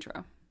about the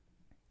intro?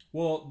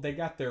 Well, they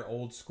got their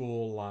old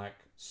school, like,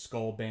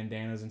 skull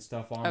bandanas and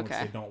stuff on, which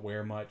they don't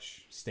wear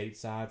much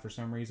stateside for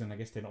some reason. I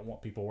guess they don't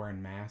want people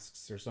wearing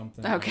masks or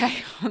something.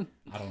 Okay.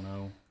 I don't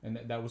know. And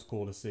that was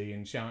cool to see.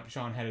 And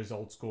Sean had his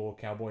old school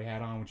cowboy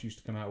hat on, which he used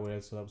to come out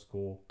with, so that was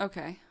cool.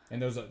 Okay.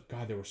 And there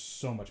was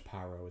so much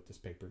pyro at this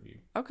pay-per-view.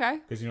 Okay.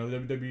 Because,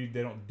 WWE,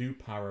 they don't do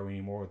pyro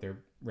anymore with their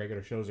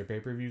regular shows or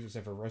pay-per-views,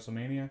 except for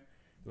WrestleMania.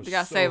 There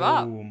was save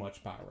up. So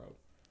much pyro.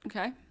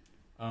 Okay.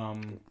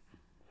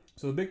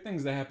 So the big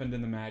things that happened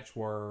in the match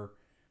were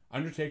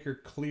Undertaker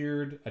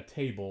cleared a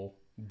table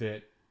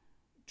that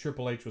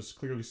Triple H was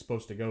clearly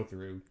supposed to go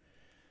through.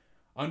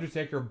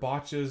 Undertaker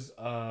botches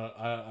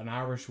an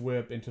Irish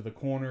whip into the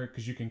corner,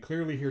 because you can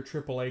clearly hear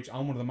Triple H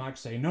on one of the mics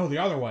say, no, the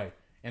other way.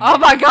 And Oh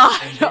my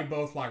God. And they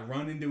both like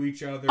run into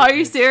each other. Are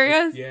you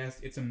serious? Yes,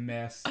 it's a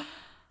mess.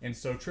 And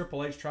so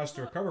Triple H tries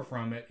to recover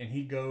from it, and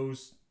he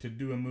goes to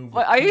do a move.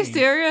 Wait, are you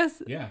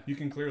serious? Yeah, you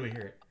can clearly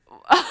hear it.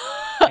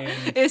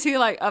 And is he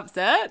like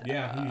upset?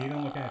 Yeah, he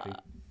don't look happy.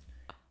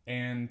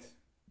 And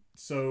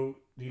so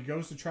he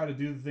goes to try to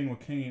do the thing with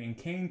Kane, and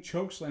Kane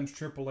chokeslams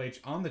Triple H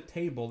on the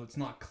table that's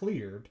not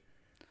cleared.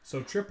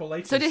 So Triple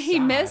H. So did he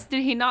miss?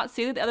 Did he not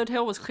see that the other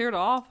table was cleared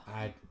off?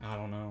 I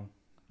don't know.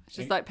 It's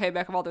just like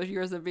payback of all those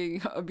years of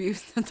being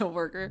abused as a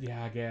worker.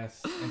 Yeah, I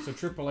guess. And so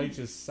Triple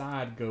H's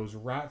side goes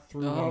right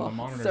through one of the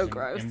monitors so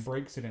gross. And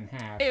breaks it in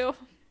half. Ew.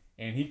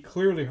 And he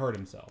clearly hurt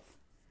himself.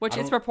 Which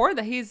it's reported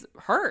that he's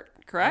hurt,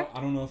 correct?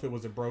 I don't know if it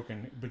was a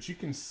broken, but you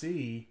can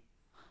see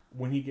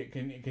when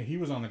he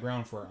was on the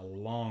ground for a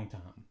long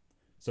time.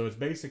 So it's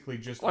basically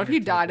just. What if he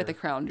died at the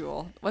crown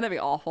jewel? Wouldn't that be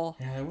awful?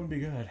 Yeah, that wouldn't be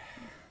good.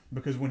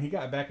 Because when he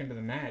got back into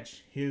the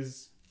match,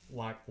 his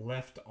like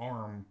left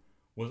arm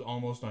was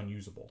almost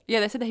unusable.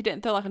 Yeah, they said that he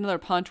didn't throw like another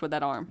punch with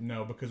that arm.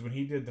 No, because when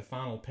he did the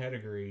final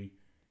pedigree,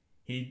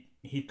 he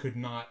could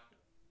not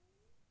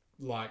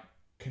like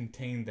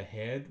contain the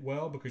head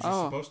well because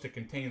you're supposed to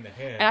contain the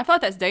head. And I feel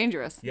like that's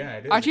dangerous. Yeah,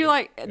 it is. Aren't you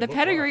like the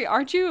pedigree? Rough.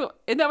 Aren't you?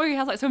 Isn't that where he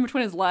has like something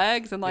between his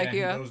legs and like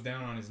he goes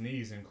down on his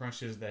knees and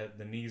crunches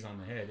the knees on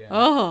the head. Yeah.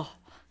 Oh,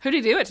 who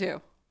did he do it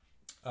to?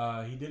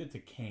 He did it to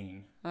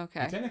Kane.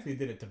 Okay. He technically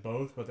did it to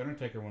both, but the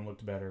Undertaker one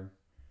looked better.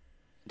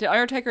 Did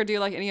Undertaker do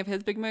like any of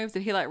his big moves?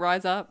 Did he like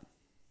rise up?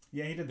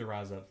 Yeah, he did the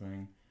rise up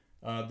thing.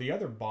 The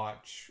other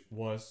botch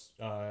was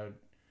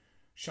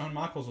Shawn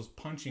Michaels was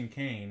punching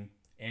Kane,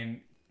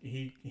 and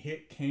he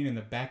hit Kane in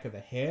the back of the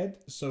head,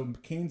 so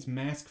Kane's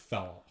mask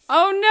fell off.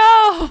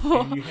 Oh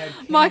no! And you had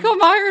Kane, Michael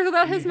Myers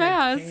without his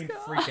mask. Kane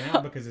freaking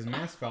out because his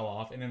mask fell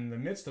off, and in the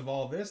midst of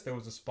all this, there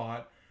was a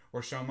spot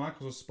where Shawn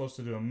Michaels was supposed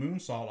to do a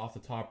moonsault off the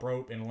top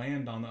rope and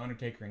land on the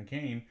Undertaker and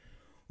Kane.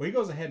 Well, he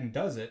goes ahead and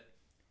does it,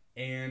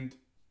 and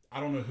I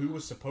don't know who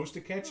was supposed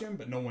to catch him,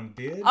 but no one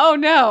did. Oh,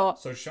 no.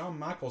 So Shawn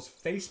Michaels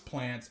face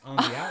plants on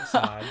the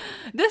outside.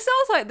 This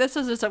sounds like this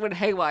was just like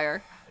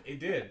haywire. It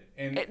did.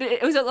 And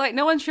it was like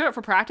no one showed up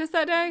for practice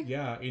that day?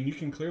 Yeah, and you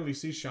can clearly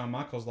see Shawn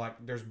Michaels,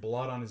 like, there's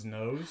blood on his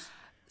nose.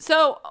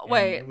 So,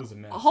 wait. It was a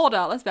mess. Hold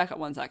on. Let's back up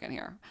 1 second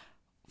here.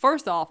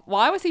 First off,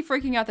 why was he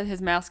freaking out that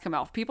his mask come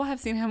off? People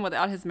have seen him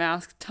without his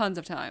mask tons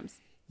of times.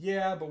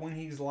 Yeah, but when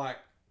he's like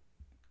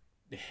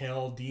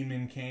Hell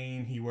Demon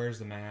Kane, he wears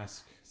the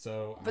mask.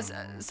 So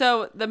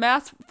the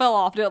mask fell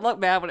off. Did it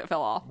look bad when it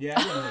fell off? Yeah,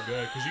 it didn't look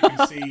good because you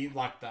can see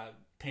like the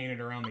painted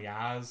around the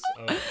eyes.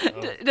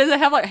 Does it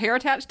have like hair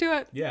attached to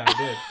it? Yeah, it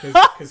did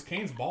because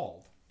Kane's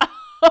bald.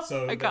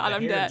 So my God,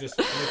 I'm dead. Just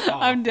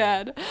off. I'm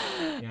dead.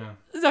 Yeah.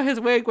 So his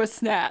wig was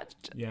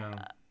snatched.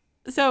 Yeah.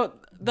 So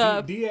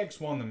the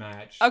DX won the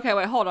match. Okay,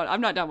 wait, hold on.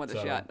 I'm not done with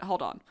this yet.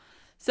 Hold on.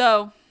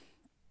 So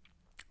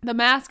the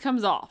mask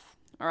comes off.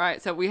 All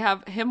right. So we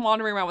have him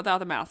wandering around without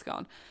the mask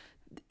on.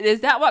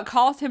 Is that what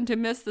caused him to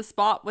miss the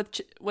spot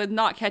with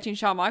not catching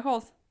Shawn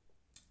Michaels?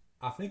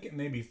 I think it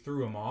maybe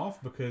threw him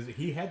off because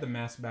he had the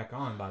mask back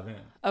on by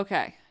then.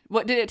 Okay.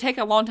 What did it take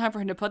a long time for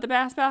him to put the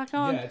mask back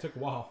on? Yeah, it took a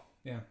while.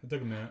 Yeah, it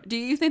took a minute. Do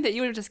you think that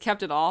you would have just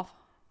kept it off?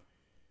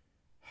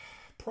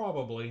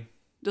 Probably.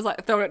 Just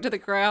like throw it to the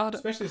crowd?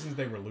 Especially since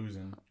they were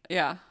losing.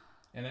 Yeah.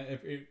 And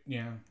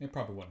it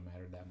probably wouldn't have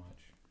mattered that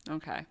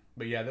much. Okay.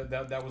 But yeah,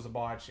 that was a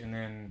botch. And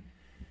then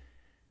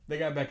they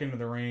got back into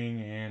the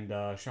ring,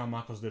 and Shawn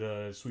Michaels did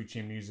a Sweet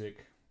Chin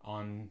Music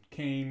on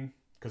Kane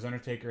because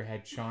Undertaker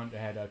had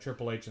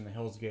Triple H in the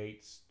Hell's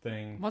Gates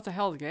thing. What's a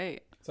Hell's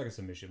Gate? It's like a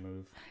submission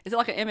move. Is it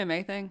like an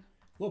MMA thing?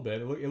 A little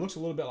bit. It looks a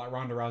little bit like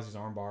Ronda Rousey's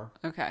armbar.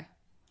 Okay.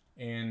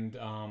 And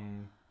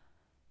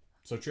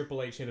so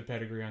Triple H hit a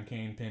pedigree on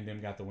Kane, pinned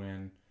him, got the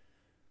win.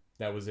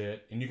 That was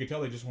it. And you could tell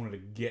they just wanted to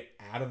get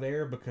out of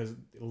there because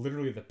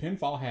literally the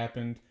pinfall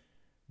happened.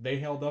 They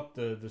held up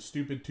the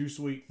stupid too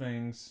sweet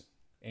things,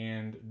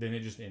 and then it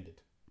just ended.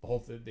 The whole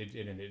thing, it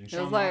ended. And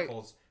Shawn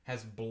Michaels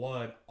has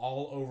blood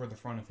all over the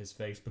front of his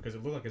face because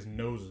it looked like his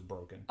nose was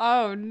broken.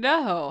 Oh,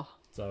 no.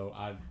 So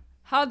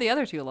How'd the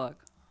other two look?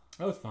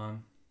 That was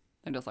fine.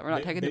 They're just like, we're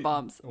not taking the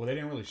bumps. Well, they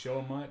didn't really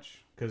show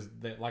much because,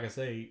 like I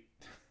say,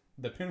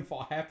 the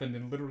pinfall happened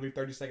and literally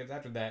 30 seconds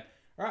after that.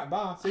 All right,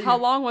 bye. See you. How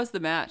long was the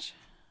match?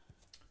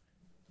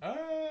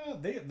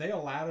 They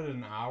allowed it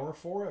an hour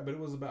for it, but it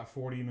was about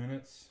 40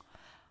 minutes.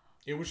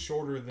 It was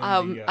shorter than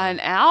an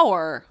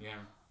hour. Yeah.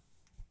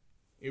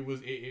 It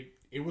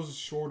was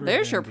shorter.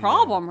 There's your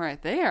problem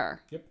right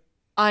there. Yep.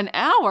 An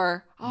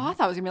hour? Oh, I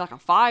thought it was gonna be like a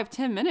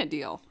 5-10 minute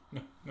deal.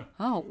 No.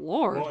 Oh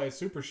Lord. Well, at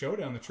Super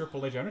Showdown, the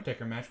Triple H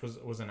Undertaker match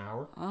was an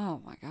hour.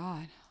 Oh my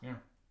God. Yeah.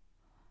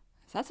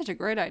 Is that such a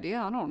great idea?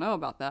 I don't know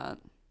about that.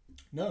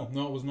 No,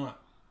 it was not.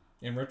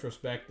 In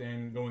retrospect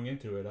and going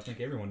into it, I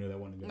think everyone knew that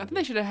wasn't good. I think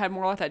they should have had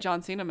more like that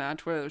John Cena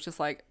match where it was just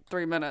like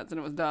 3 minutes and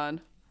it was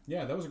done.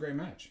 Yeah, that was a great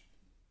match.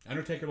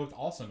 Undertaker looked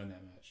awesome in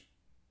that match.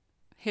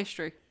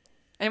 History.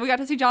 And we got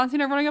to see John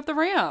Cena running up the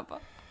ramp.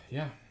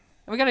 Yeah.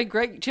 And we got a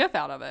great GIF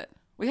out of it.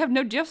 We have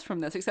no GIFs from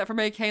this except for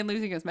maybe Kane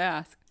losing his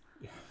mask.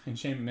 Yeah. And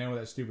Shane McMahon with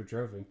that stupid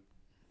trophy.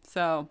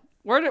 So,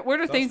 Where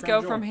do So things Crown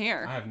go Jewel, from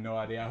here? I have no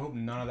idea. I hope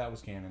none of that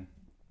was canon.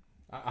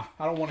 I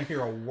don't want to hear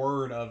a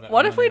word of it.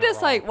 What if we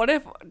just like? What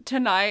if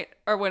tonight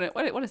or what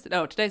is it?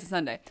 Oh, today's a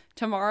Sunday.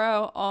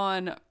 Tomorrow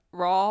on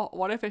Raw.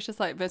 What if it's just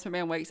like Vince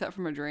McMahon wakes up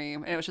from a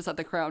dream and it was just like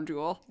the crown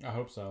jewel? I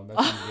hope so.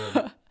 That sounds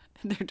good.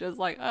 And they're just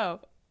like,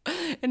 oh,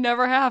 it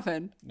never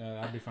happened. No,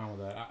 I'd be fine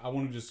with that. I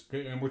want to just,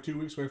 and we're 2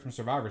 weeks away from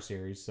Survivor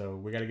Series, so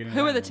we got to get into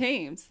Who are the one.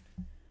 teams?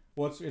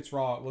 Well, it's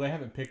Raw. Well, they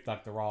haven't picked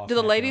like the Raw. Do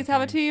the ladies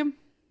have a team?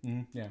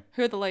 Yeah.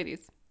 Who are the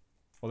ladies?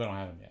 Well, they don't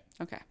have them yet.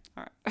 Okay,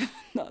 all right.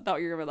 I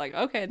thought you were gonna be like,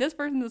 okay, this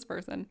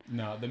person.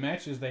 No, the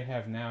matches they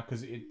have now,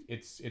 because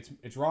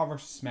it's Raw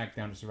versus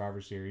SmackDown to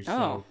Survivor Series.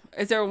 Oh,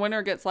 is there a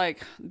winner gets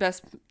like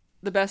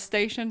the best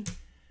station,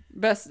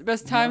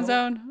 best time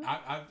zone?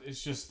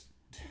 It's just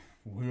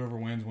whoever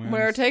wins.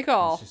 Winner take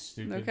all. It's just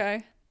stupid.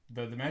 Okay.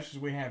 The matches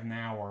we have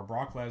now are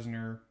Brock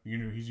Lesnar,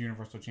 he's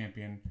Universal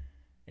Champion.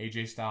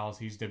 AJ Styles,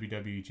 he's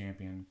WWE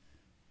Champion.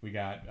 We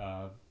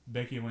got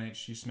Becky Lynch,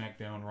 she's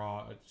SmackDown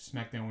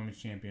Women's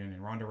Champion,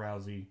 and Ronda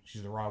Rousey,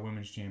 she's the Raw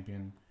Women's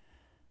Champion.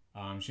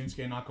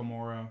 Shinsuke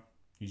Nakamura,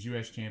 he's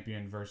U.S.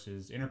 Champion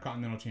versus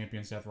Intercontinental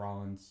Champion Seth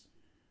Rollins.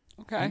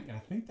 Okay. And I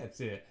think that's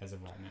it as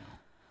of right now.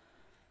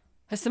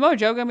 Is Samoa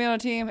Joe gonna be on a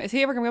team? Is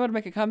he ever gonna be able to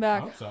make a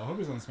comeback? I hope so. I hope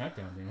he's on the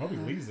SmackDown team. I hope he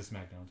leads the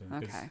SmackDown team.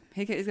 Okay.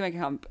 He's gonna make a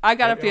comeback. I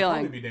got a feeling.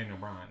 It'll probably be Daniel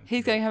Bryan.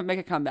 He's gonna make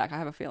a comeback. I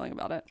have a feeling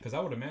about it. Because I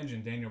would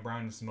imagine Daniel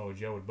Bryan and Samoa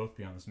Joe would both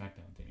be on the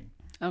SmackDown team.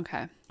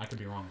 Okay. I could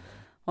be wrong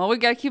though. Well, we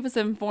gotta keep us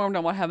informed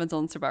on what happens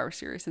on Survivor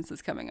Series since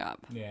it's coming up.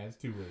 Yeah, it's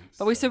 2 weeks.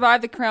 But we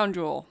survived the crown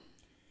jewel.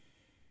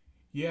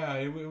 Yeah,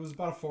 it was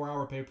about a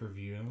 4-hour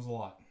pay-per-view. It was a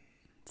lot.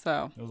 It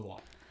was a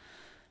lot.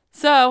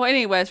 So,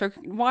 anyways, we're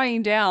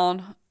winding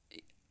down.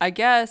 I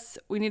guess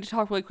we need to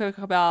talk really quick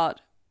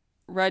about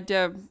Red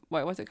Dead.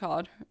 What's it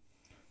called?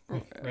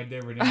 Red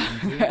Dead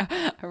Redemption 2.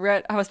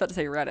 I was about to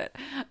say Reddit.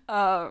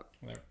 Hot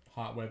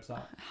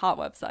website. Hot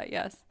website,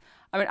 yes.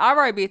 I mean, I've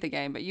already beat the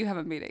game, but you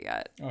haven't beat it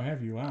yet. Oh,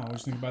 have you? Wow. What do you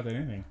think about that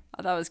ending?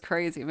 I thought it was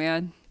crazy,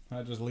 man.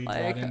 That just leads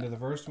right into the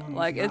first one?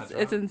 Like,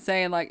 it's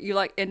insane. Like, you,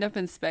 like, end up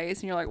in space,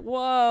 and you're like,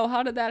 whoa,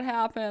 how did that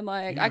happen?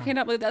 Like, I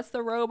cannot believe that's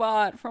the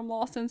robot from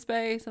Lost in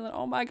Space. And then,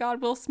 oh, my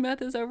God, Will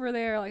Smith is over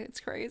there. Like, it's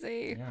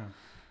crazy. Yeah.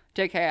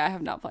 JK, I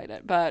have not played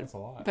it, but That's a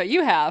lot. But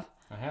you have.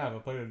 I have. I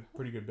played a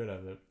pretty good bit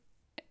of it.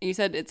 You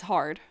said it's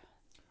hard.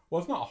 Well,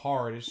 it's not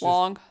hard. It's just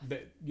long.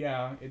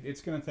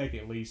 It's going to take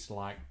at least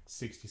like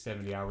 60,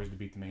 70 hours to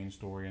beat the main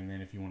story, and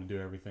then if you want to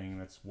do everything,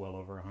 that's well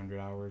over 100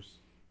 hours.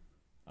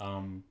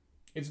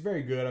 It's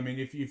very good. I mean,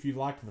 if you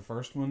liked the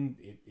first one,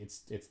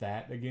 it's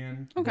that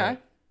again. Okay.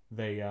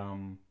 But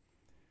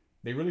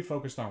they really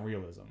focused on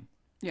realism.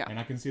 Yeah. And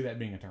I can see that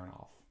being a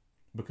turnoff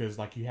because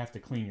like you have to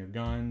clean your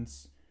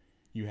guns,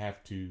 you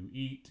have to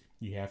eat,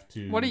 you have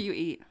to. What do you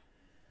eat?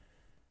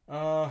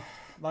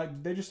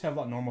 Like they just have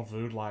like normal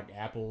food like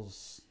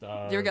apples. Do you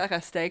ever get like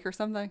a steak or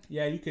something?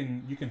 Yeah, you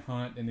can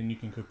hunt and then you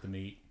can cook the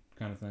meat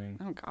kind of thing.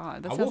 Oh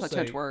God, that sounds like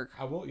such work.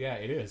 Yeah,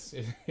 it is.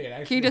 It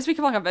actually, can you just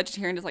become like a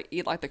vegetarian, just like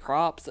eat like the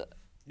crops?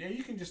 Yeah,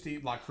 you can just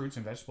eat like fruits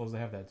and vegetables. They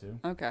have that too.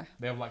 Okay.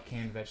 They have like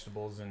canned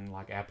vegetables and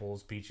like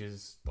apples,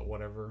 peaches,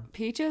 whatever.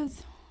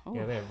 Peaches? Oh.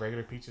 Yeah, they have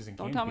regular peaches and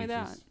canned peaches. Don't tell me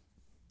that.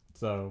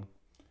 So,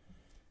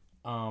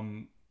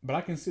 but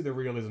I can see the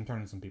realism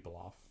turning some people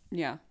off.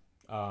 Yeah.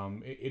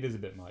 It is a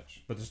bit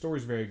much, but the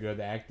story's very good.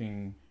 The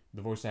acting,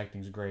 the voice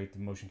acting is great. The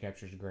motion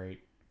capture is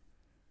great.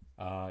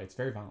 It's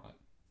very violent.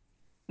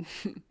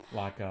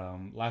 Like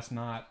last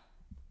night,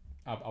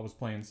 I was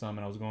playing some,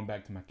 and I was going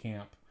back to my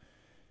camp.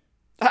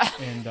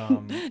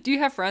 And do you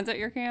have friends at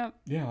your camp?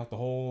 Yeah, like the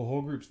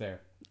whole group's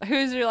there.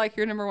 Who's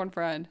your number one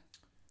friend?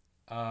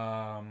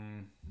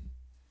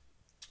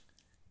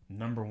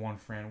 Number one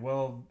friend.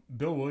 Well,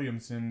 Bill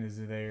Williamson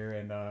is there,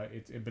 and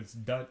it's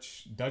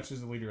Dutch. Dutch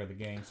is the leader of the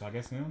gang, so I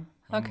guess him.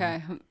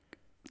 Okay.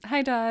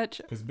 Hi, Dutch.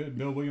 Because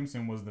Bill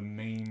Williamson was the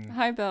main.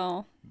 Hi,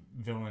 Bill.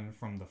 Villain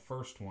from the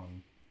first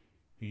one,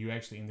 who you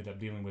actually ended up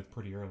dealing with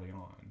pretty early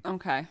on.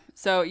 Okay,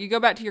 so you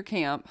go back to your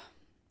camp.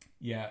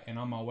 Yeah, and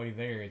on my way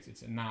there,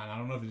 it's at night. I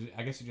don't know if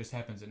I guess it just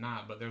happens at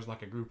night, but there's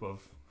like a group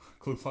of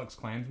Ku Klux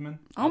Klansmen.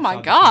 Oh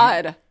my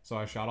God! So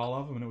I shot all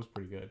of them, and it was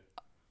pretty good.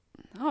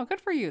 Oh,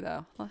 good for you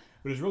though. But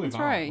it's really That's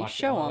violent. Right. Like,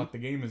 show them. Like the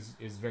game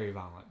is very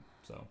violent.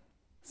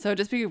 So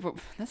just be.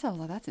 That sounds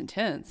like that's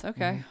intense.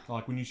 Okay. Mm-hmm.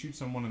 Like when you shoot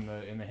someone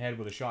in the head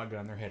with a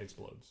shotgun, their head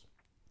explodes.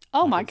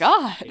 Oh like my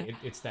God!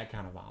 It's that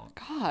kind of violent.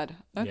 God.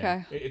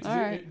 Okay. Yeah. All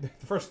right.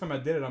 The first time I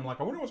did it, I'm like,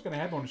 I wonder what's going to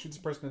happen when I shoot this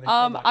person in the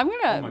head. I'm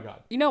gonna. Oh my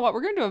God. You know what?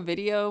 We're gonna do a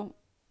video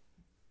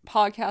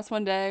podcast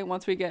one day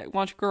once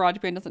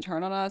GarageBand doesn't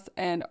turn on us,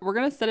 and we're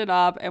gonna set it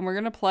up and we're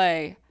gonna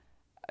play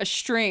a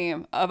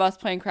stream of us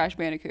playing Crash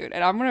Bandicoot,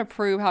 and I'm gonna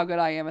prove how good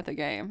I am at the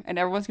game, and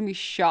everyone's gonna be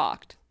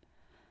shocked.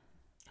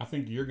 I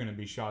think you're gonna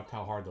be shocked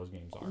how hard those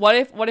games are. What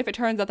if it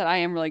turns out that I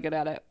am really good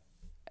at it,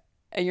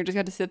 and you're just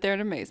going to sit there in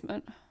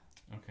amazement?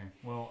 Okay.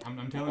 Well,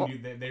 I'm telling you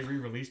that they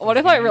re-released. What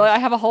if I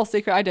have a whole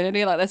secret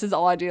identity? Like this is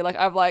all I do. Like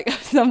I'm like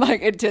some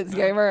like intense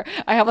gamer.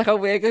 I have like a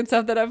wig and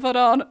stuff that I put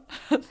on.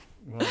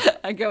 Well,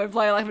 I go and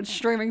play like I'm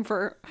streaming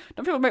for.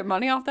 Don't people make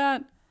money off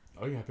that?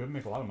 Oh yeah, people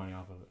make a lot of money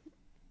off of it.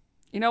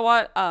 You know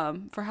what?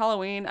 For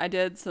Halloween, I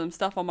did some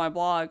stuff on my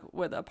blog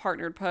with a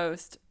partnered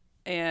post,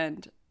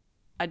 and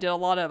I did a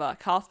lot of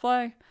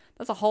cosplay.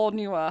 That's a whole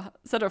new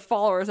set of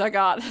followers I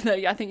got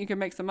that I think you can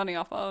make some money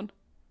off on.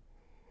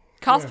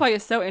 Cosplay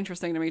is so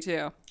interesting to me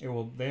too. Yeah,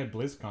 well, they had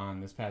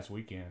BlizzCon this past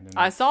weekend. And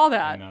I saw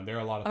that. And, there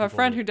are a lot of I have a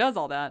friend who does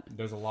all that.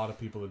 There's a lot of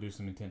people that do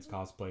some intense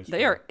cosplays.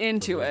 They are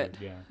into it.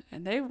 Yeah.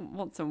 And they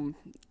want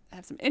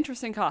have some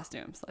interesting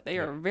costumes. Like they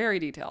are very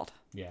detailed.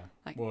 Yeah.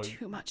 Like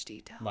too much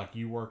detail. Like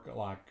you work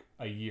like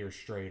a year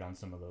straight on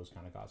some of those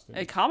kind of costumes.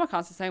 At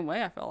Comic-Con's the same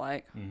way, I feel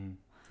like. Mm-hmm.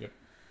 Yep.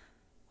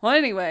 Well,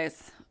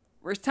 anyways,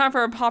 it's time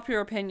for a popular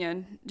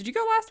opinion. Did you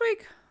go last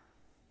week?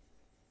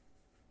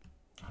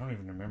 I don't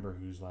even remember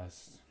whose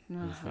last.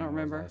 No, I don't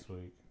remember. Last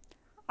week.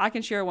 I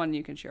can share one.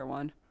 You can share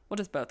one. We'll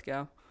just both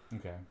go.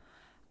 Okay.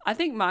 I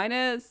think mine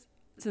is,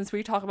 since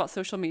we talk about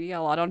social media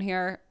a lot on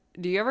here,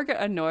 do you ever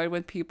get annoyed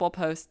when people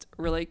post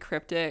really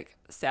cryptic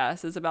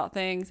statuses about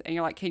things and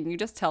you're like, can you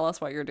just tell us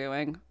what you're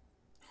doing?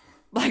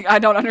 Like, I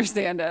don't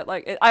understand it.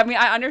 Like,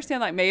 I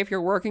understand, like, maybe if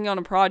you're working on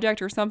a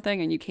project or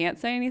something and you can't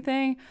say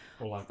anything.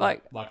 Or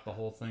like the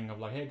whole thing of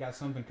like, hey, got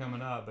something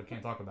coming up, but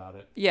can't talk about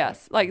it.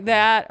 Yes, like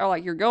that, or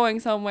like you're going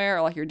somewhere,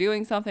 or like you're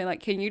doing something. Like,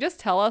 can you just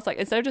tell us, like,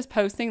 instead of just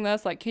posting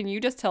this, like, can you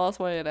just tell us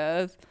what it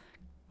is?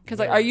 Because,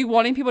 like, are you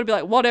wanting people to be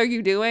like, what are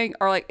you doing?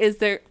 Or, like,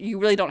 you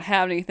really don't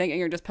have anything and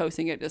you're just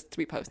posting it just to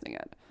be posting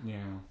it? Yeah.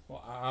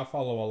 Well, I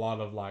follow a lot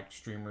of, like,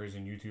 streamers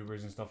and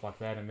YouTubers and stuff like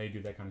that, and they do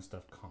that kind of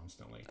stuff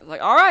constantly. It's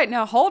like, all right,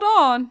 now hold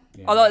on.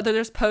 Yeah. Although they're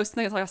just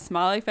posting, it's like a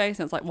smiley face,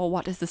 and it's like, well,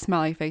 what does the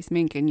smiley face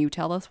mean? Can you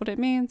tell us what it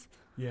means?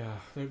 Yeah,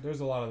 there's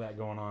a lot of that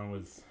going on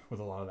with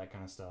a lot of that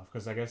kind of stuff.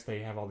 Because I guess they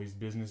have all these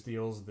business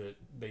deals that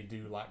they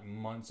do, like,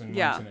 months and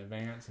months in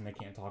advance, and they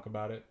can't talk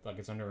about it. Like,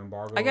 it's under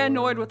embargo. I get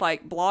annoyed with,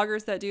 like,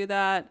 bloggers that do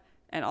that.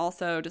 And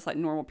also just like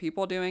normal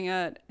people doing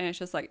it. And it's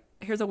just like,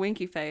 here's a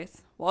winky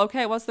face. Well,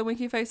 okay, what's the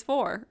winky face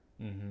for?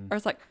 Mm-hmm. Or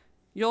it's like,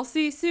 you'll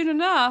see soon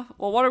enough.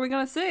 Well, what are we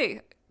going to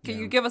see? Can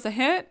you give us a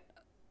hint?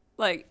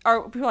 Like,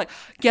 are people like,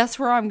 guess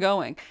where I'm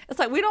going? It's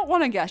like, we don't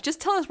want to guess. Just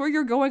tell us where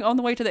you're going on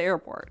the way to the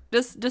airport.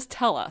 Just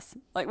tell us.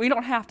 Like, we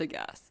don't have to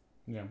guess.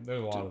 Yeah,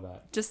 there's a lot of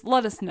that. Just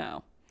let us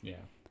know. Yeah.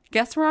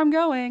 Guess where I'm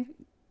going?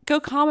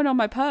 Go comment on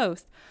my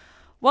post.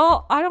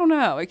 Well, I don't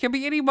know. It could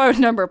be any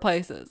number of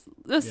places.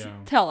 Just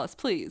tell us,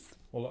 please.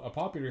 Well, a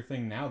popular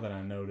thing now that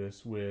I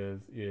notice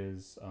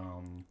is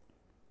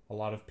a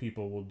lot of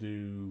people will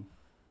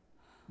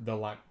they'll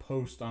like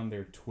post on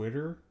their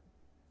Twitter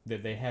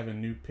that they have a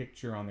new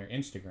picture on their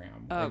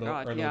Instagram. Oh,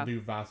 or they'll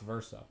do vice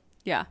versa.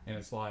 Yeah. And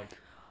it's like,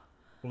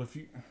 well,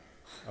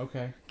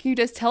 okay. Can you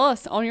just tell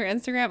us on your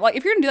Instagram? Like,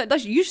 if you're going to do that,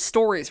 let's use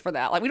stories for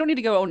that. Like, we don't need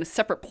to go on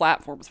separate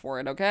platforms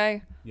for it,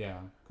 okay? Yeah,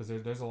 because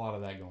there's a lot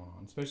of that going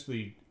on.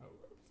 Especially,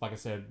 like I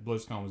said,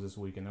 BlizzCon was this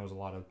week, and there was a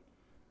lot of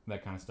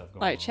that kind of stuff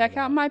going on. Like, check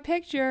out my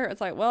picture. It's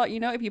like, well,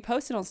 if you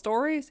post it on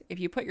stories, if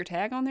you put your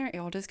tag on there,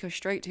 it'll just go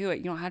straight to it.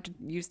 You don't have to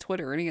use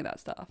Twitter or any of that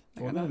stuff.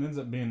 Well, then it ends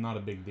up being not a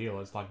big deal.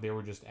 It's like they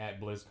were just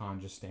at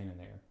BlizzCon just standing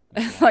there.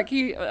 It's like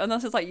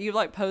unless it's like you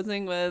like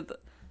posing with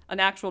an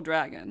actual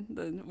dragon,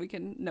 then we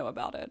can know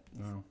about it.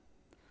 No.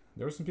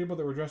 There were some people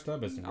that were dressed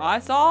up as some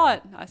dragons.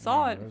 I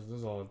saw it.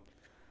 There's all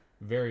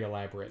very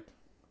elaborate.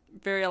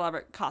 Very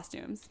elaborate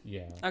costumes.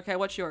 Yeah. Okay,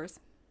 what's yours?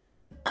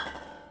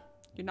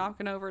 You're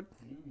knocking over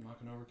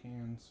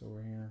cans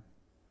over here.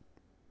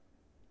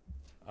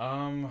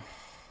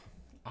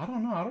 I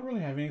don't know. I don't really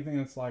have anything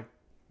that's like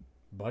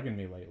bugging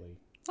me lately.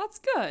 That's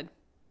good.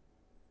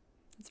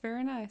 That's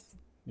very nice.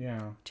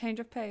 Yeah. Change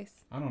of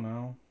pace. I don't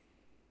know.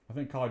 I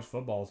think college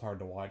football is hard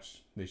to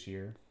watch this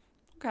year.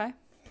 Okay.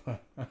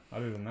 But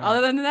other than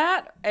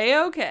that,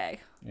 A-okay.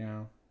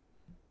 Yeah.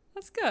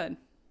 That's good.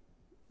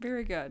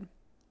 Very good.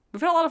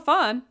 We've had a lot of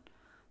fun.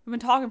 We've been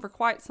talking for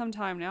quite some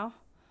time now.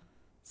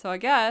 So I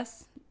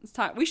guess it's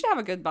time. We should have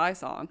a goodbye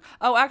song.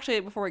 Oh, actually,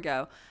 before we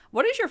go,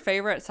 what is your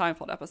favorite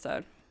Seinfeld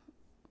episode?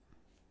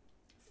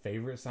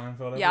 Favorite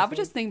Seinfeld episode? Yeah, I was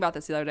just thinking about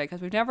this the other day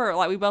because we've never,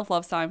 we both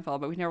love Seinfeld,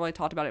 but we've never really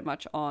talked about it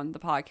much on the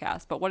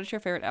podcast. But what is your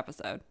favorite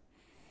episode?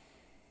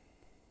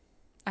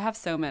 I have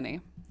so many.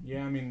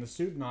 Yeah, I mean, the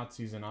Soup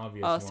Nazi's an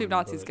obvious one. one. Soup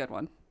Nazi's a good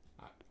one.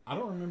 I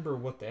don't remember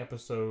what the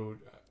episode...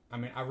 I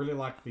mean, I really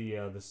like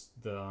the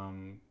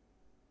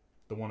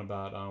one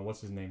about,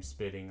 what's his name,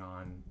 spitting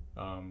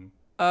on...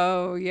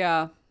 oh,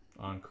 yeah.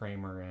 On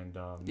Kramer and...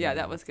 yeah,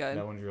 that was good.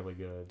 That one's really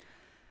good.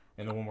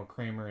 And the one where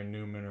Kramer and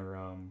Newman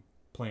are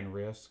playing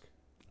Risk.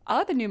 I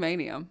like the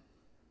Newmanium.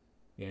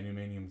 Yeah,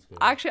 Newmanium's good.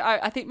 Actually,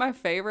 I think my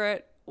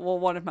favorite,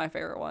 one of my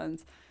favorite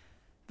ones,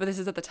 but this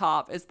is at the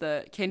top, is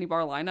the candy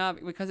bar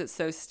lineup because it's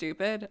so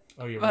stupid.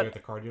 Oh, yeah, we're at the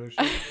car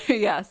dealership?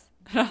 Yes.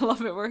 And I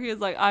love it where he's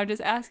like, I'm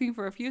just asking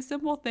for a few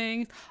simple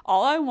things.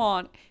 All I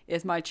want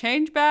is my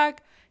change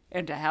back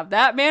and to have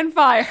that man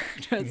fired.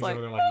 It's like,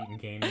 eating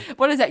candy.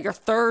 What is that, your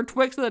third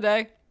Twix of the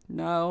day?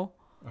 No.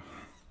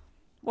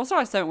 We'll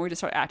start at 7 where we just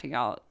start acting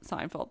out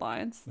Seinfeld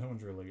lines. That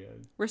one's really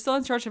good. We're still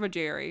in search of a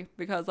Jerry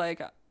because,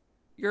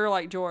 you're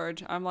like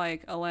George. I'm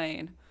like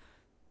Elaine.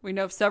 We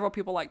know several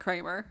people like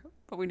Kramer,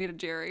 but we need a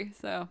Jerry,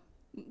 so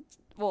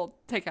we'll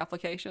take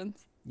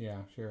applications. Yeah,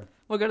 sure.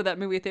 We'll go to that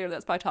movie theater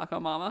that's by Taco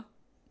Mama.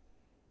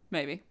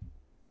 Maybe.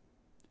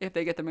 If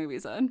they get the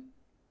movies in.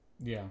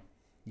 Yeah.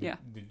 Yeah.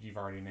 You've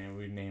already named.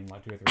 We've named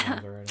like 2 or 3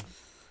 times already.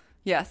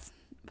 Yes.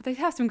 But they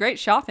have some great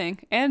shopping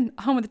and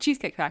home of the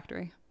Cheesecake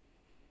Factory.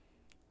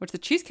 Which the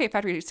Cheesecake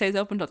Factory stays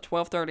open until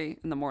 12:30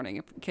 in the morning,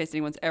 in case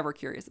anyone's ever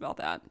curious about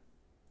that.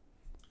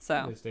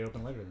 So They stay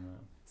open later than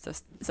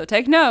that. So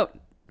take note.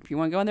 If you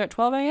want to go in there at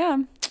 12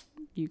 a.m.,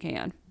 you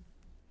can.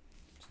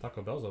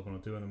 Taco Bell's open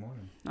at 2 in the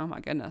morning. Oh my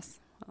goodness.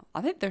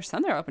 I think there's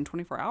some that are open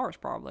 24 hours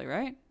probably,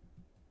 right?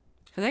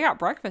 Because they got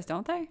breakfast,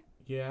 don't they?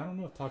 Yeah, I don't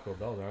know if Taco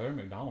Bell's are. There are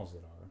McDonald's that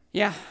are.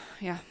 Yeah.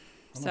 I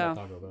don't know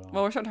about Taco Bell.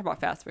 Well, we're starting to talk about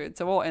fast food,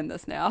 so we'll end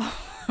this now.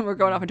 We're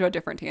going off into a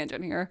different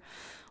tangent here.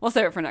 We'll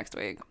save it for next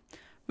week.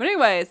 But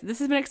anyways, this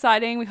has been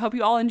exciting. We hope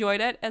you all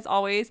enjoyed it. As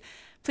always,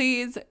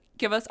 please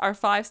give us our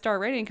 5-star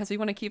rating because we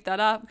want to keep that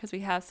up because we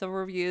have several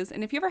reviews.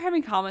 And if you ever have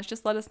any comments,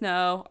 just let us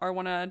know or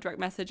want to direct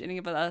message any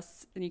of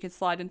us and you can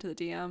slide into the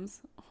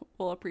DMs.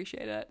 We'll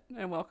appreciate it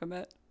and welcome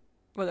it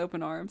with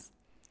open arms.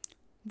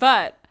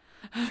 But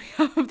we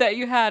hope that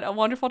you had a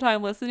wonderful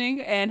time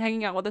listening and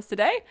hanging out with us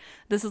today.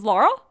 This is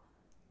Laurel.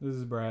 This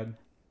is Brad.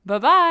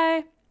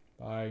 Bye-bye.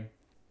 Bye.